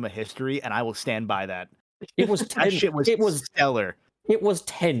cinema history, and I will stand by that. It was That 10, shit was it was stellar. it was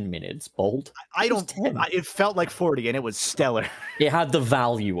 10 minutes, Bolt. I It was don't. 10. It felt like 40, and it was stellar. It had the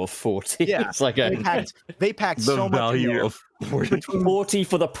value of 40. Yeah, It's like They packed so much in there. 40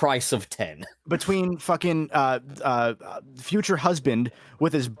 for the price of 10. Between fucking future husband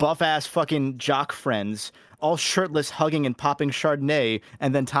with his buff ass fucking jock friends, all shirtless, hugging and popping Chardonnay,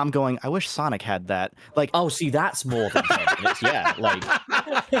 and then Tom going, "I wish Sonic had that." Like Oh, see, that's more than 10 minutes. Yeah, like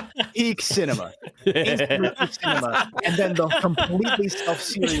peak cinema, Instant peak cinema, and then the completely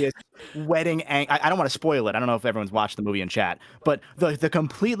self-serious wedding. I don't want to spoil it. I don't know if everyone's watched the movie in chat, but the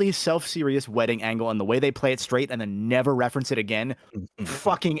completely self-serious wedding angle and the way they play it straight and then never reference it again,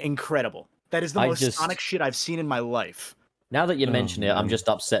 fucking incredible. That is the I most just- Sonic shit I've seen in my life. now that you mention it, I'm man. just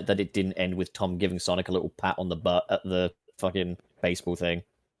upset that it didn't end with Tom giving Sonic a little pat on the butt at the fucking baseball thing.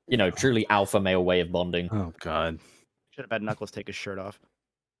 You know, truly alpha male way of bonding. Oh God. Should have had Knuckles take his shirt off.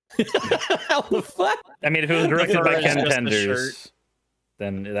 How the fuck? I mean, if it was directed by It's Ken just the Penders,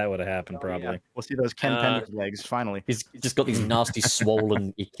 then that would have happened Oh, yeah. probably. We'll see those Ken Penders legs finally. He's just got these nasty,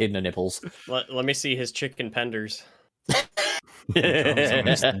 swollen echidna nipples. Let me see his chicken penders.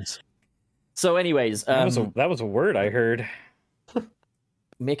 So, anyways, That was a word I heard.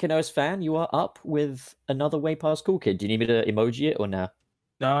 Mykonos fan, you are up with another Way Past Cool Kid. Do you need me to emoji it or nah?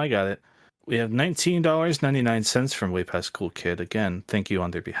 No, I got it. We have $19.99 from Way Past Cool Kid. Again, thank you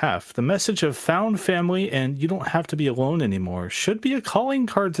on their behalf. The message of found family and you don't have to be alone anymore should be a calling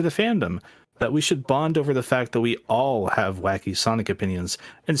card to the fandom. That we should bond over the fact that we all have wacky Sonic opinions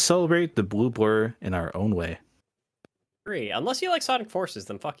and celebrate the blue blur in our own way. Agree. Unless you like Sonic Forces,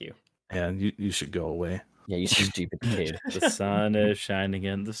 then fuck you. And you should go away. Yeah, you stupid kid. The sun is shining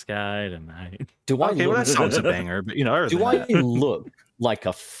in the sky tonight. Do I Okay, look, well, that sounds a banger, but other do than I that- look like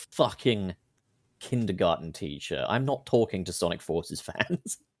a fucking kindergarten teacher? I'm not talking to Sonic Forces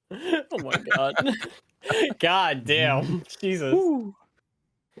fans. Oh my god. God damn. Jesus.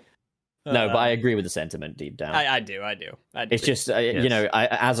 No, but I agree with the sentiment deep down. I do. It's just,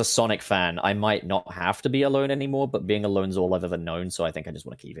 as a Sonic fan, I might not have to be alone anymore, but being alone is all I've ever known, so I think I just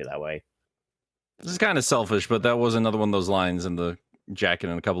want to keep it that way. This is kind of selfish, but that was another one of those lines in the jacket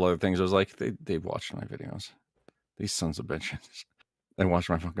and a couple other things. I was like, they watched my videos. These sons of bitches. They watched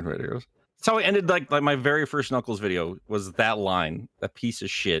my fucking videos. That's how I ended like my very first Knuckles video was that line. That piece of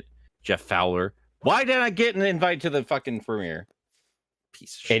shit, Jeff Fowler. Why didn't I get an invite to the fucking premiere?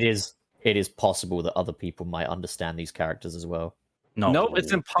 Piece of shit. It is possible that other people might understand these characters as well. Nope,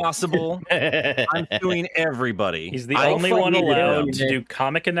 it's impossible. I'm suing everybody. He's the I only one fucking allowed know, to do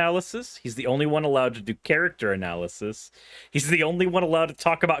comic analysis. He's the only one allowed to do character analysis. He's the only one allowed to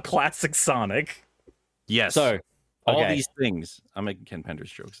talk about classic Sonic. Yes. So, all okay. these things. I'm making Ken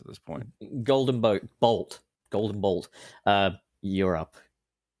Penders jokes at this point. Golden Bolt. You're up.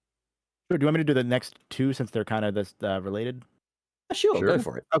 Sure, do you want me to do the next two since they're kind of this related? Sure, go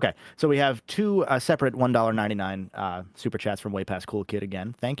for it. Okay, so we have two separate $1.99 super chats from Way Past Cool Kid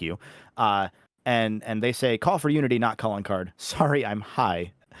again. Thank you. And they say, call for unity, not calling card. Sorry, I'm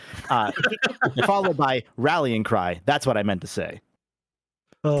high. Followed by rallying cry. That's what I meant to say.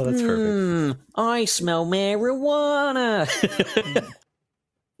 Oh, that's perfect. I smell marijuana.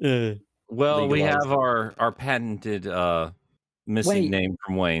 Well, we Legalized. have our patented missing Wait. name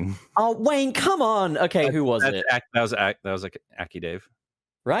from Wayne. Oh, Wayne, come on. Okay, who was it? That was like Aki Dave.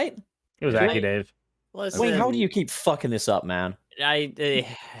 Right? It was Wait. Aki Dave. Listen, Wayne, how do you keep fucking this up, man?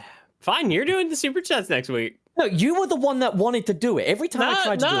 Fine, you're doing the super chats next week. No, you were the one that wanted to do it. Every time I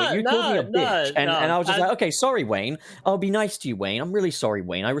tried to do it, you called me a bitch. And I was just like, okay, sorry, Wayne. I'll be nice to you, Wayne. I'm really sorry,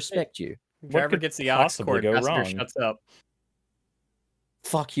 Wayne. I respect you. Whoever could gets the aux possibly cord go faster wrong? shuts up.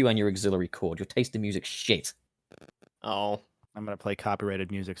 Fuck you and your auxiliary cord. Your taste in music shit. Oh. I'm going to play copyrighted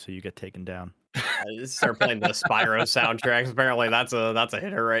music so you get taken down. Start playing the Spyro soundtracks. Apparently that's a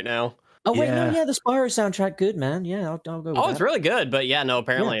hitter right now. Oh, wait, Yeah. no, yeah, the Spyro soundtrack, good, man. Yeah, I'll go with Oh, that. it's really good, but yeah, no,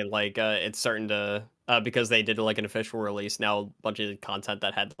 apparently like it's starting to because they did like an official release now. A bunch of content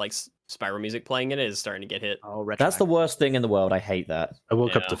that had like Spyro music playing in it is starting to get hit. Oh, That's the worst thing in the world. I hate that. I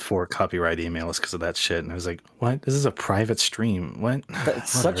woke up Yeah. to 4 copyright emails because of that shit, and I was like, "What? This is a private stream. What?"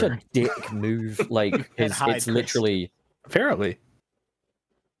 That's such a Whatever. dick move. Like, it's hide, it's Chris. literally... Apparently.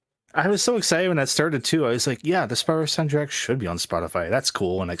 I was so excited when that started too. I was like, "Yeah, the Spyro soundtrack should be on Spotify. That's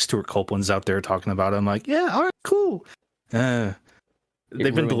cool." And like Stuart Copeland's out there talking about it. I'm like, "Yeah, all right, cool." They've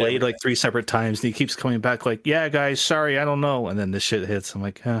been ruined delayed like 3 separate times, and he keeps coming back like, "Yeah, guys, sorry, I don't know." And then this shit hits. I'm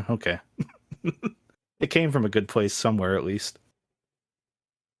like, okay. It came from a good place somewhere, at least.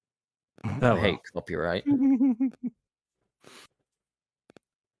 Oh, I well. hate copyright.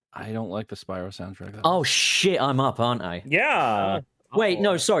 I don't like the Spyro soundtrack. Oh, shit, I'm up, aren't I? Yeah. Wait,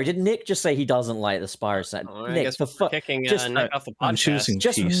 no, sorry. Did Nick just say he doesn't like the Spyro sound? Oh, I Nick, guess for we're fuck, kicking just- Nick off the podcast. I'm choosing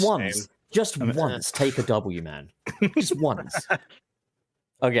just peace. once. Just once. Take a W, man. Just once.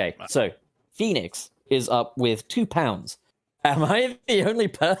 Okay, so Phoenix is up with £2. Am I the only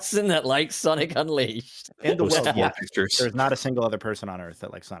person that likes Sonic Unleashed? In the Post world, more yeah. pictures. There's not a single other person on Earth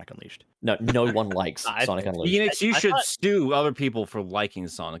that likes Sonic Unleashed. No, no one likes I- Sonic Unleashed. Phoenix, you I should thought- sue other people for liking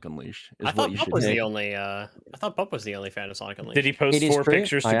Sonic Unleashed. Is I what thought you Pup should was do. the only. I thought Pup was the only fan of Sonic Unleashed. Did he post It is 4 true,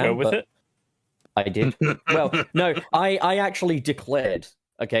 pictures to I go am, with but- it? I did. Well, no, I actually declared.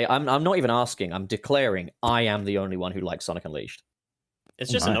 Okay, I'm not even asking. I'm declaring I am the only one who likes Sonic Unleashed.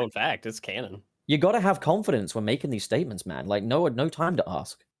 It's just a My. known fact. It's canon. You got to have confidence when making these statements, man. Like, no time to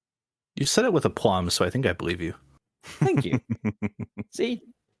ask. You said it with aplomb, so I think I believe you. Thank you. See,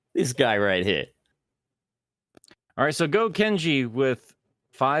 this guy right here. All right, so go Kenji with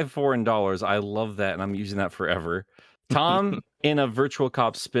 5 foreign dollars. I love that, and I'm using that forever. Tom in a Virtual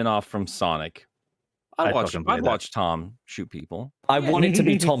Cop spinoff from Sonic. I'd fucking play that. watch Tom shoot people. I want it to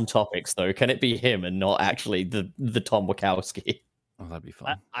be Tom Topics, though. Can it be him and not actually the Tom Wachowski? Oh, that'd be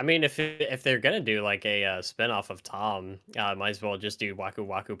fun. I mean, if they're gonna do like a spin-off of Tom, might as well just do Waku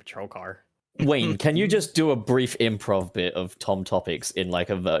Waku Patrol Car. Wayne, can you just do a brief improv bit of Tom Topics in like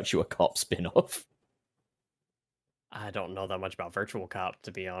a Virtua Cop spin-off? I don't know that much about Virtual Cop,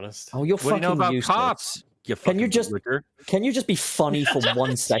 to be honest. Oh, you're What do fucking you know about useless. cops? You Can you fucking just- liquor. Can you just be funny for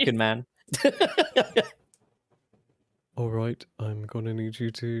 1 second, man? All right, I'm gonna need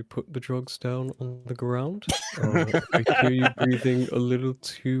you to put the drugs down on the ground. I hear you breathing a little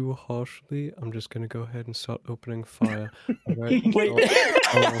too harshly. I'm just gonna go ahead and start opening fire. All right? Wait.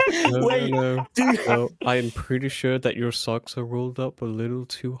 No, Wait, no. dude. No, I am pretty sure that your socks are rolled up a little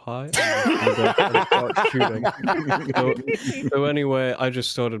too high. And I'm gonna start shooting. So anyway, I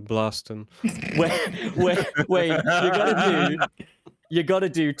just started blasting. Wait, you gotta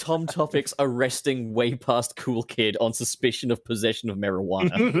do Tom Topics arresting way past cool kid on suspicion of possession of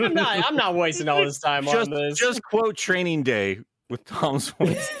marijuana. I'm not wasting all this time on this. Just quote Training Day with Tom's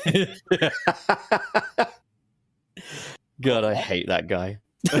voice. God, I hate that guy.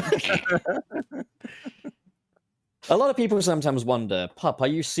 A lot of people sometimes wonder, Pup, are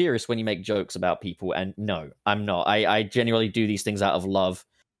you serious when you make jokes about people? And no, I'm not. I genuinely do these things out of love.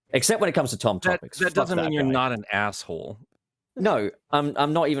 Except when it comes to Tom Topics. That Fuck doesn't mean you're guy. not an asshole. No,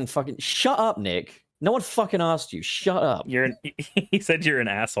 I'm not even fucking. Shut up, Nick. No one fucking asked you. Shut up. He said you're an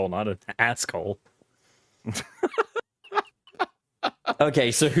asshole, not an asshole.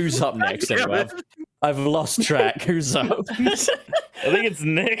 Okay, so who's up next? Anyway? I've lost track. Who's up? I think it's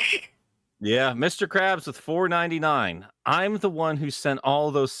Nick. Yeah, Mr. Krabs with $4.99. I'm the one who sent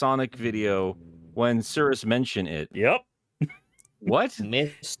all those Sonic video when Cirrus mentioned it. Yep. What?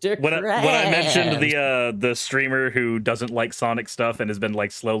 Mr. When I mentioned the streamer who doesn't like Sonic stuff and has been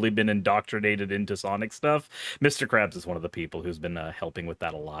like slowly been indoctrinated into Sonic stuff, Mr. Krabs is one of the people who's been helping with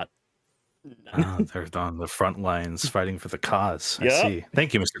that a lot. They're on the front lines fighting for the cause. I Yep. see.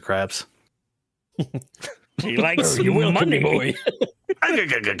 Thank you, Mr. Krabs. He likes You're welcome, money. boy.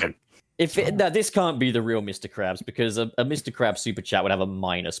 Now, this can't be the real Mr. Krabs because a Mr. Krabs super chat would have a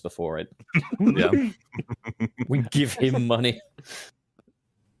minus before it. Yeah. We give him money.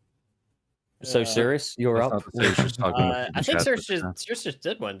 So, Cirrus, you're That's up. not the same as talking about I think Super Cirrus Chats. just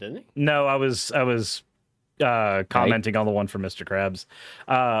did one, didn't he? No, I was commenting on the one from Mr. Krabs.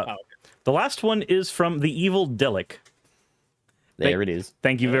 The last one is from the Evil Delic. There it is.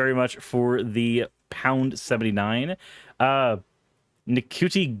 Thank you very much for the £79.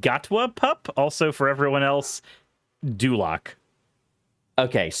 Nikuti Gatwa Pup, also for everyone else, Dulak.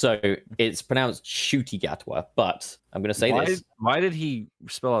 Okay, so it's pronounced Shooty Gatwa, but I'm going to say this. Why did he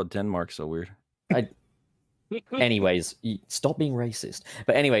spell out Denmark so weird? Anyways, stop being racist.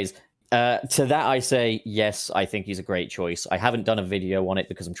 But anyways, to that I say, yes, I think he's a great choice. I haven't done a video on it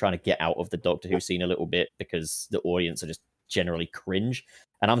because I'm trying to get out of the Doctor Who scene a little bit because the audience are just generally cringe.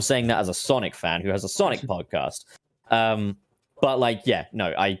 And I'm saying that as a Sonic fan who has a Sonic podcast. But like, yeah,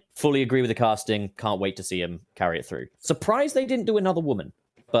 no, I fully agree with the casting. Can't wait to see him carry it through. Surprised they didn't do another woman.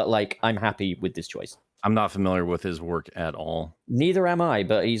 But like, I'm happy with this choice. I'm not familiar with his work at all. Neither am I,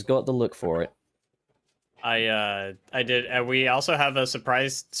 but he's got the look for it. I did. We also have a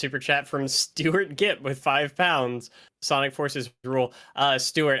surprise super chat from Stuart Gipp with £5. Sonic Forces rule.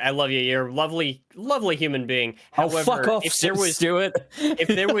 Stuart, I love you. You're a lovely, lovely human being. However, Oh, fuck off, if there was Stuart. if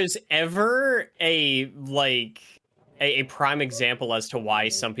there was ever a prime example as to why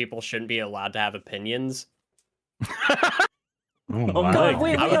some people shouldn't be allowed to have opinions, Oh Oh, my. God,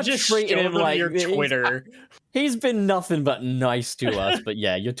 we I are would just treating show him them like your Twitter. He's been nothing but nice to us, but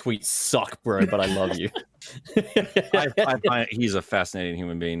yeah, your tweets suck, bro. But I love you. I find he's a fascinating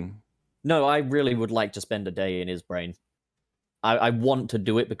human being. No, I really would like to spend a day in his brain. I want to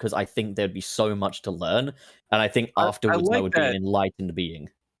do it because I think there'd be so much to learn, and I think afterwards I like would be that. an enlightened being.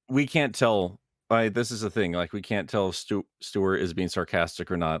 We can't tell. This is the thing. Like, we can't tell if Stuart is being sarcastic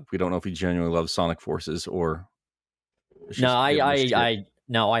or not. We don't know if he genuinely loves Sonic Forces or. it's No, just giving us shit.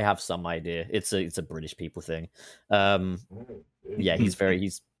 I have some idea. It's a British people thing. Yeah, he's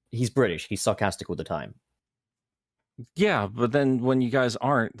British. He's sarcastic all the time. Yeah, but then when you guys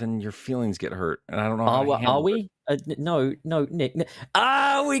aren't, then your feelings get hurt, and I don't know. How to Are handle it. we? No, Nick. We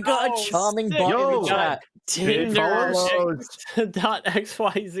got a charming sick. bot in Yo. the chat.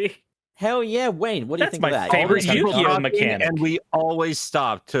 Tinder.xyz. Hell yeah, Wayne. What do you That's think of my that? favorite Always Yu-Gi-Oh! have- Talking, mechanic. and we always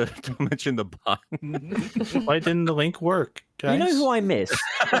stop to mention the bot. Why didn't the link work, guys? You know who I miss?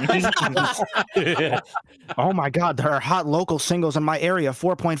 Oh my God, there are hot local singles in my area,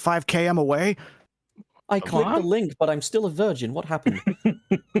 4.5 km away. I clicked the link, but I'm still a virgin. What happened?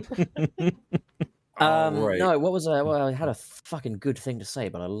 Right. No, what was I? Well, I had a fucking good thing to say,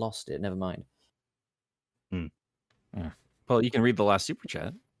 but I lost it. Never mind. Well, you can read the last super chat.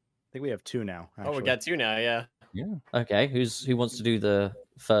 I think we have 2 now. Oh, we actually. got 2 now. Yeah. Yeah. Okay, who wants to do the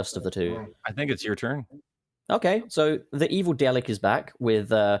first of the 2? I think it's your turn. Okay, so the Evil Delic is back with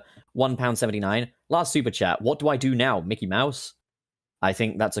 £1.79. Last super chat. What do I do now, Mickey Mouse? I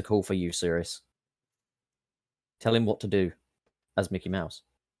think that's a call for you, Sirius. Tell him what to do as Mickey Mouse.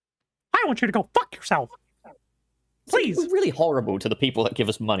 I want you to go fuck yourself. Please. We're really horrible to the people that give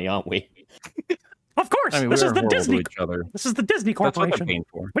us money, aren't we? Of course. I mean, This we're is the horrible to Disney. each other. This is the Disney That's what they're Corporation. paying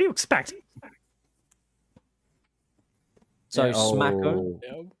for. What do you expect? So Yeah, Smacko.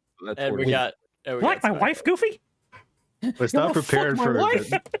 Yep. That's And we horrible. got. You like my wife, Goofy? Was You're not gonna fuck prepared my for wife?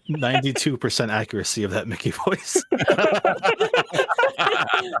 the 92% accuracy of that Mickey voice.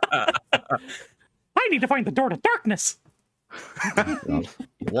 I need to find the door to darkness. You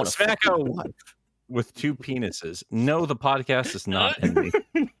want to fuck Smacko your wife. with 2 penises. No, the podcast is not ending.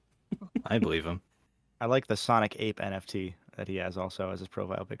 I believe him. I like the Sonic Ape NFT that he has also as his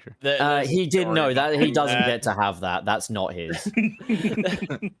profile picture. He didn't know that he doesn't get to have that. That's not his.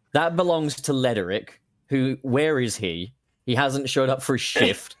 That belongs to Lederick. Who? Where is he? He hasn't showed up for his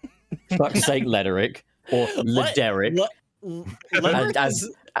shift. Fuck's sake, Lederick or Lederick,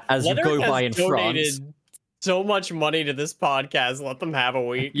 as you go by in France. So much money to this podcast. Let them have a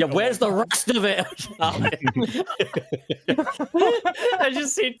week. Yeah, where's the rest of it? I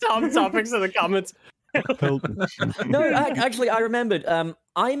just see Tom Topics in the comments. No, actually, I remembered.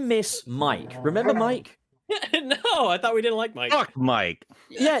 I miss Mike. Remember Mike? No, I thought we didn't like Mike. Fuck Mike.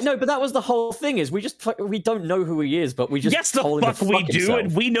 Yeah, no, but that was the whole thing. Is we don't know who he is, but we just Yes, the told him fuck to we fuck do, himself.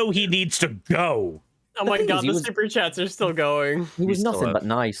 and we know he needs to go. Oh The my thing god, is, he the was- super chats are still going. He was still nothing up. but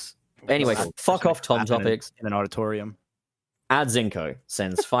nice. Anyway, fuck off, Tom Clapping Topics. in an auditorium. Adzinko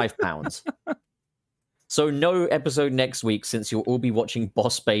sends £5. So no episode next week since you'll all be watching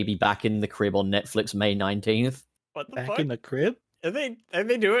Boss Baby back in the crib on Netflix May 19th. What the Back fuck? in the crib? Are they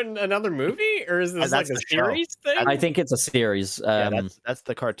doing another movie, or is this like That's a the show. series thing? I think it's a series. Yeah, that's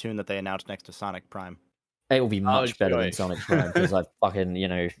the cartoon that they announced next to Sonic Prime. It will be much better than joy. Sonic Prime because I fucking,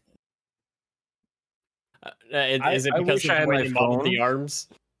 Is it I because wish of I the had way my they modeled the phone. arms?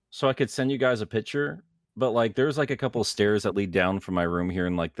 So I could send you guys a picture, but like there's like a couple of stairs that lead down from my room here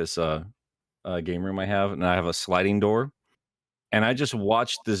in like this game room I have, and I have a sliding door. And I just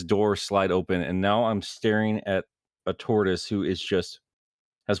watched this door slide open, and now I'm staring at a tortoise who is just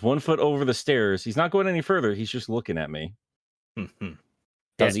has 1 foot over the stairs. He's not going any further. He's just looking at me.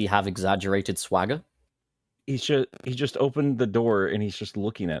 does he have exaggerated swagger? He just opened the door and he's just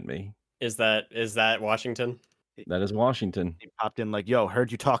looking at me. Is that Washington? That is Washington. He popped in like, "Yo,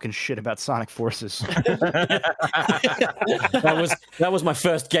 heard you talking shit about Sonic Forces." That was my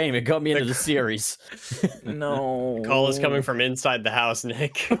first game. It got me into the series. No. Call is coming from inside the house,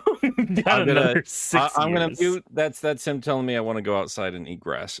 Nick. Got I'm gonna- another 6 I'm gonna years. mute. That's him telling me I want to go outside and eat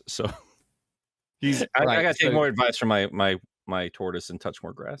grass. So I Right, gotta take so- more advice from my tortoise and touch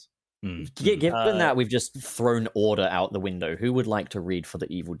more grass. Given that we've just thrown order out the window, who would like to read for the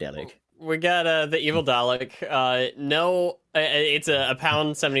Evil Delic? We got the Evil Dalek. No, it's a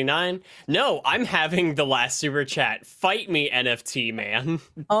 £1.79. No, I'm having the last super chat. Fight me, NFT man.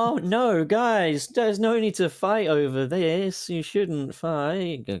 Oh no, guys! There's no need to fight over this. You shouldn't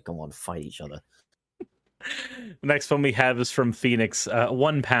fight. Come on, fight each other. The next one we have is from Phoenix.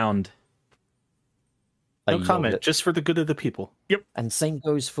 £1. No I comment, yelled it. just for the good of the people. And same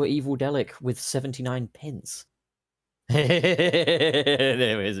goes for Evil Delic with 79 pence.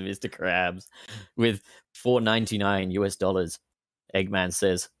 There is Mr. Krabs with $4.99 US. Eggman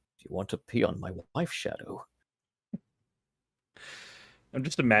says, "Do you want to pee on my wife, Shadow?" I'm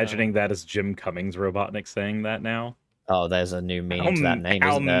just imagining that as Jim Cummings Robotnik saying that now. Oh, there's a new meaning to that name,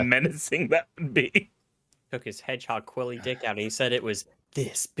 how isn't there? menacing that would be. Took his hedgehog quilly dick out and he said it was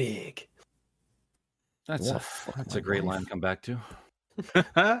this big. That's What a, the fuck, that's my a great wife? line to come back to.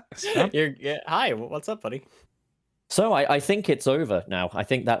 Hi, what's up, buddy? So I think it's over now. I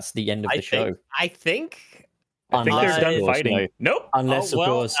think that's the end of the show. I think I think Unless, they're done of course, fighting. no. Nope. Unless, of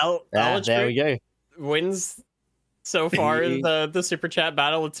course, there we go. Wins so far in the super chat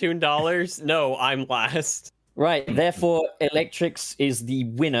battle with $2. No, I'm last. Right, therefore, Electrix is the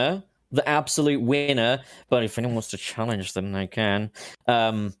winner, the absolute winner. But if anyone wants to challenge them, they can.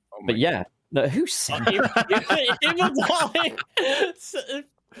 But yeah, no, who said Evil Dalek.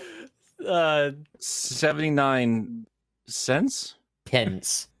 79 cents.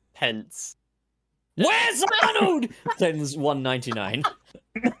 pence? Pence. Where's Arnold? Sends $1.99.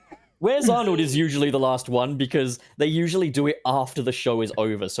 Where's Arnold is usually the last one because they usually do it after the show is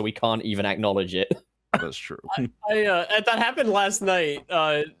over, so we can't even acknowledge it. that's true. That happened last night.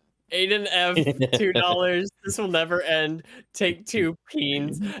 Aiden F, $2. This will never end. Take 2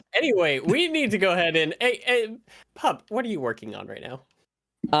 peens. Anyway, we need to go ahead and hey, Pup, what are you working on right now?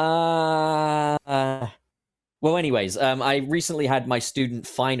 Well, anyways, I recently had my student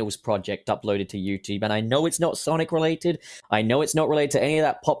finals project uploaded to YouTube, and I know it's not Sonic related. I know it's not related to any of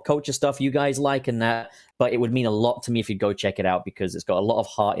that pop culture stuff you guys like and that, but it would mean a lot to me if you go check it out because it's got a lot of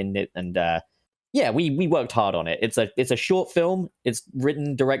heart in it, and yeah, we worked hard on it. It's a short film. It's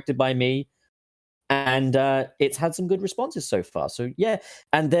written, directed by me, and it's had some good responses so far. So yeah,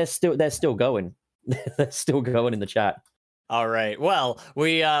 and they're still going. They're still going in the chat. All right. Well,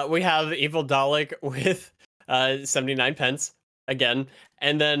 we have Evil Dalek with 79 pence again,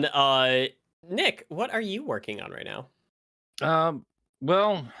 and then Nick, what are you working on right now?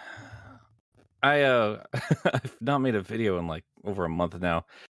 Well, I've not made a video in like over a month now.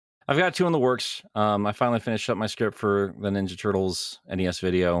 I've got 2 in the works. I finally finished up my script for the Ninja Turtles NES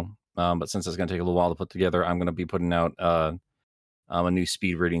video, but since it's going to take a little while to put together, I'm going to be putting out a new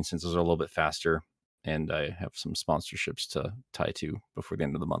speed reading since those are a little bit faster, and I have some sponsorships to tie to before the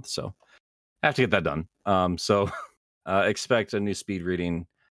end of the month, so I have to get that done. So expect a new speed reading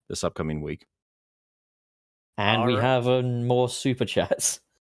this upcoming week. And we have more super chats.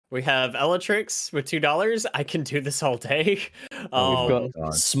 We have Ellatrix with $2. I can do this all day. We've got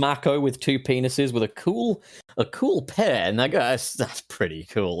Smacko with 2 penises with a cool pair, and that's pretty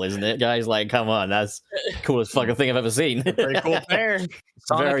cool, isn't it, guys? Like, come on, that's the coolest fucking thing I've ever seen. Pretty cool pair.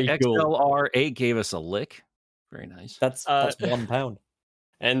 Sonic Very cool. XLR8 gave us a lick. Very nice. That's £1.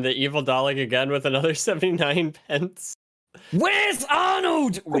 And the Evil Dalek again with another 79 pence. Where's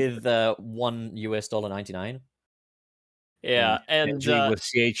Arnold with $1.99? Yeah, and with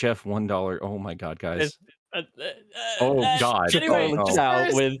CHF $1. Oh my god, guys! Oh god! Anyway,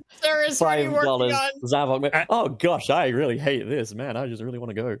 out with $5. Zavok. Oh gosh, I really hate this, man. I just really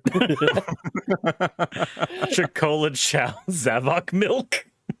want to go. Chocolate Chow Zavok milk.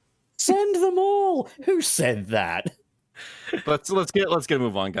 Send them all. Who said that? Let's get a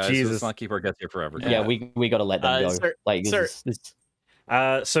move on, guys. Jesus. Let's not keep our guests here forever. Yeah, we got to let them go.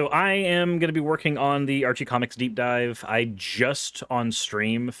 So I am going to be working on the Archie Comics deep dive. I just on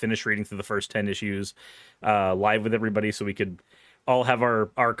stream finished reading through the first 10 issues live with everybody so we could all have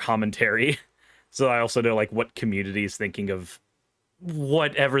our commentary. So I also know like what community is thinking of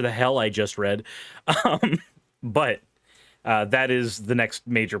whatever the hell I just read. But that is the next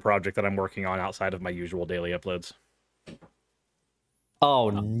major project that I'm working on outside of my usual daily uploads.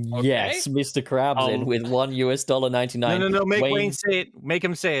 Oh yes, Mr. Krabs in with $1.99. No. Make Wayne say it. Make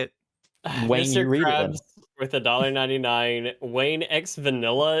him say it. Wayne, Mr. you read Krabs it with $1.99. Wayne X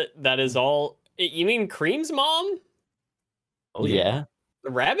Vanilla. That is all. You mean Cream's mom? Oh yeah. The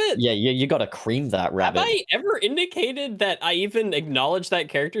rabbit? Yeah, you got to cream that rabbit. Have I ever indicated that I even acknowledge that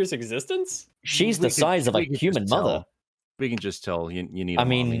character's existence? She's the size of a human mother. We can just tell you need. I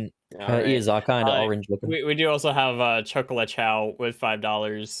mean, her ears are kind of orange looking. We do also have Chocolate Chow with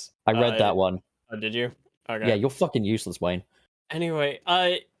 $5. I read that one. Oh, did you? Okay. Yeah, you're fucking useless, Wayne. Anyway,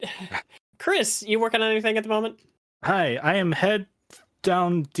 Chris, you working on anything at the moment? Hi, I am head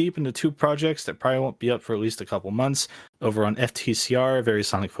down deep into 2 projects that probably won't be up for at least a couple months over on FTCR, a very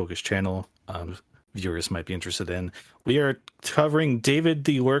Sonic focused channel viewers might be interested in. We are covering David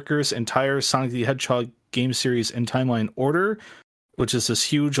the Lurker's entire Sonic the Hedgehog game series in timeline order, which is this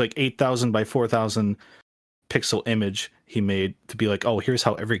huge like 8,000 by 4,000 pixel image he made to be like, oh, here's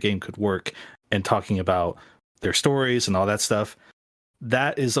how every game could work, and talking about their stories and all that stuff.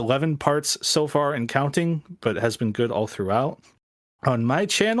 That is 11 parts so far and counting, but has been good all throughout. On my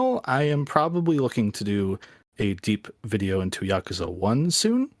channel, I am probably looking to do a deep video into Yakuza 1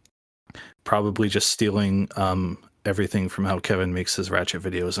 soon. Probably just stealing everything from how Kevin makes his Ratchet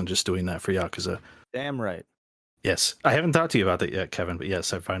videos and just doing that for Yakuza. Damn right. Yes. I haven't talked to you about that yet, Kevin, but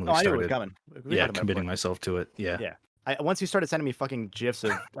yes, I finally started. I knew it was coming. Yeah, committing myself to it. Yeah. Yeah. Once you started sending me fucking gifs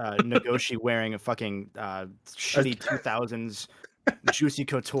of Nagoshi wearing a fucking shitty 2000s Juicy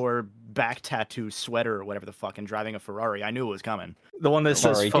Couture back tattoo sweater or whatever the fuck and driving a Ferrari, I knew it was coming. The one that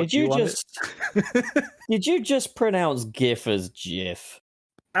says fuck did you just pronounce GIF as GIF?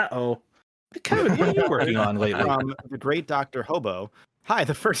 Uh-oh. Kevin, what are you working on lately? The great Dr. Hobo. Hi,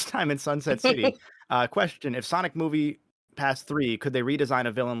 the first time in Sunset City. Question, if Sonic Movie Pass 3, could they redesign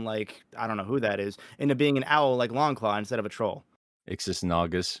a villain like, I don't know who that is, into being an owl like Longclaw instead of a troll? Ixis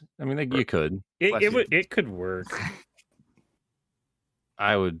Naugus. I mean, you could. It could work.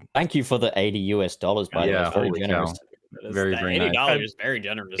 I would. Thank you for the $80 by the way. Very generous. very very nice. $80 is very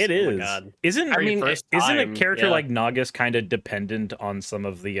generous. It Oh is. my God. Isn't For your first isn't a time, character yeah. like Nagus kind of dependent on some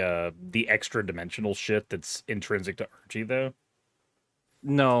of the extra dimensional shit that's intrinsic to Archie though?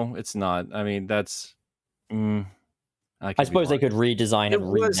 No, it's not. I mean, that's. I suppose they could redesign and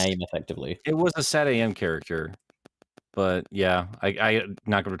was- rename effectively. It was a Sat AM character, but yeah, I'm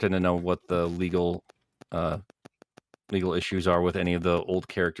not going to pretend to know what the legal issues are with any of the old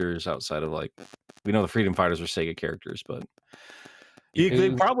characters outside of like we know the Freedom Fighters are Sega characters, but they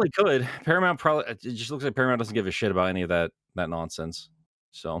probably could. Paramount probably it just looks like Paramount doesn't give a shit about any of that nonsense.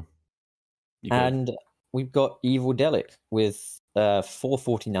 So, you could. And we've got Evil Delic with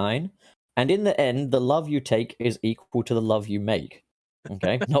 $4.49. And in the end, the love you take is equal to the love you make.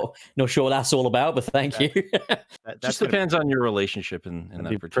 Okay, not sure what that's all about, but thank you. That just depends on your relationship in that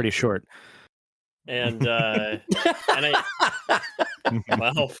be pretty short. And I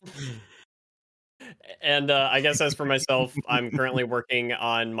well, and I guess as for myself, I'm currently working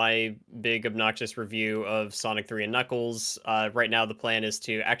on my big obnoxious review of Sonic 3 and Knuckles. Right now, the plan is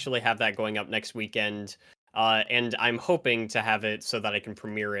to actually have that going up next weekend. And I'm hoping to have it so that I can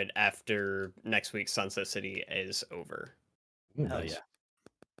premiere it after next week's Sunset City is over. Hell yeah.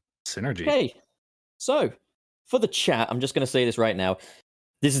 Synergy. Okay, so for the chat, I'm just going to say this right now.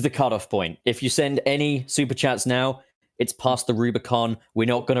 This is the cutoff point. If you send any super chats now, it's past the Rubicon. We're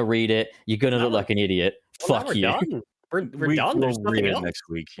not going to read it. You're going to look like an idiot. Well, Fuck you. Done. We're done. There's We'll nothing read it else. next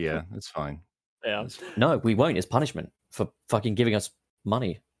week. Yeah, it's fine. Yeah. No, we won't. It's punishment for fucking giving us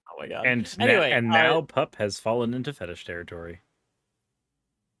money. Oh my God. And Anyway, now Pup has fallen into fetish territory.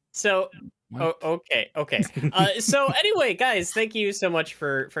 So, okay. So anyway, guys, thank you so much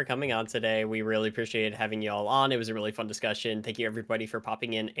for coming on today. We really appreciated having you all on. It was a really fun discussion. Thank you everybody for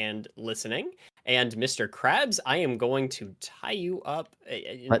popping in and listening. And Mr. Krabs, I am going to tie you up.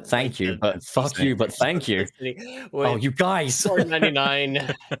 But thank you. But fuck you. But thank you. Oh, you guys.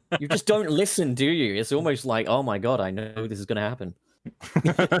 $4.99. You just don't listen, do you? It's almost like, oh my God, I know this is going to happen.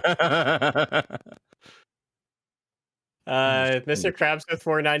 Mr. Krabs with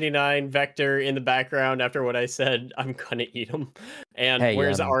 $4.99, Vector in the background after what I said. I'm gonna eat him. And Hey,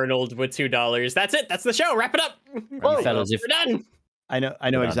 where's Arnold with $2? That's it. That's the show. Wrap it up. Whoa, fellas, we're done. I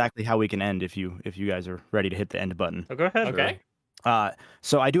know exactly how we can end if you guys are ready to hit the end button. Oh, go ahead. Okay.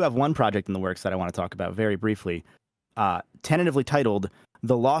 So I do have one project in the works that I want to talk about very briefly. Tentatively titled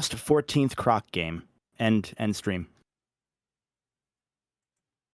 "The Lost 14th Croc Game." End stream.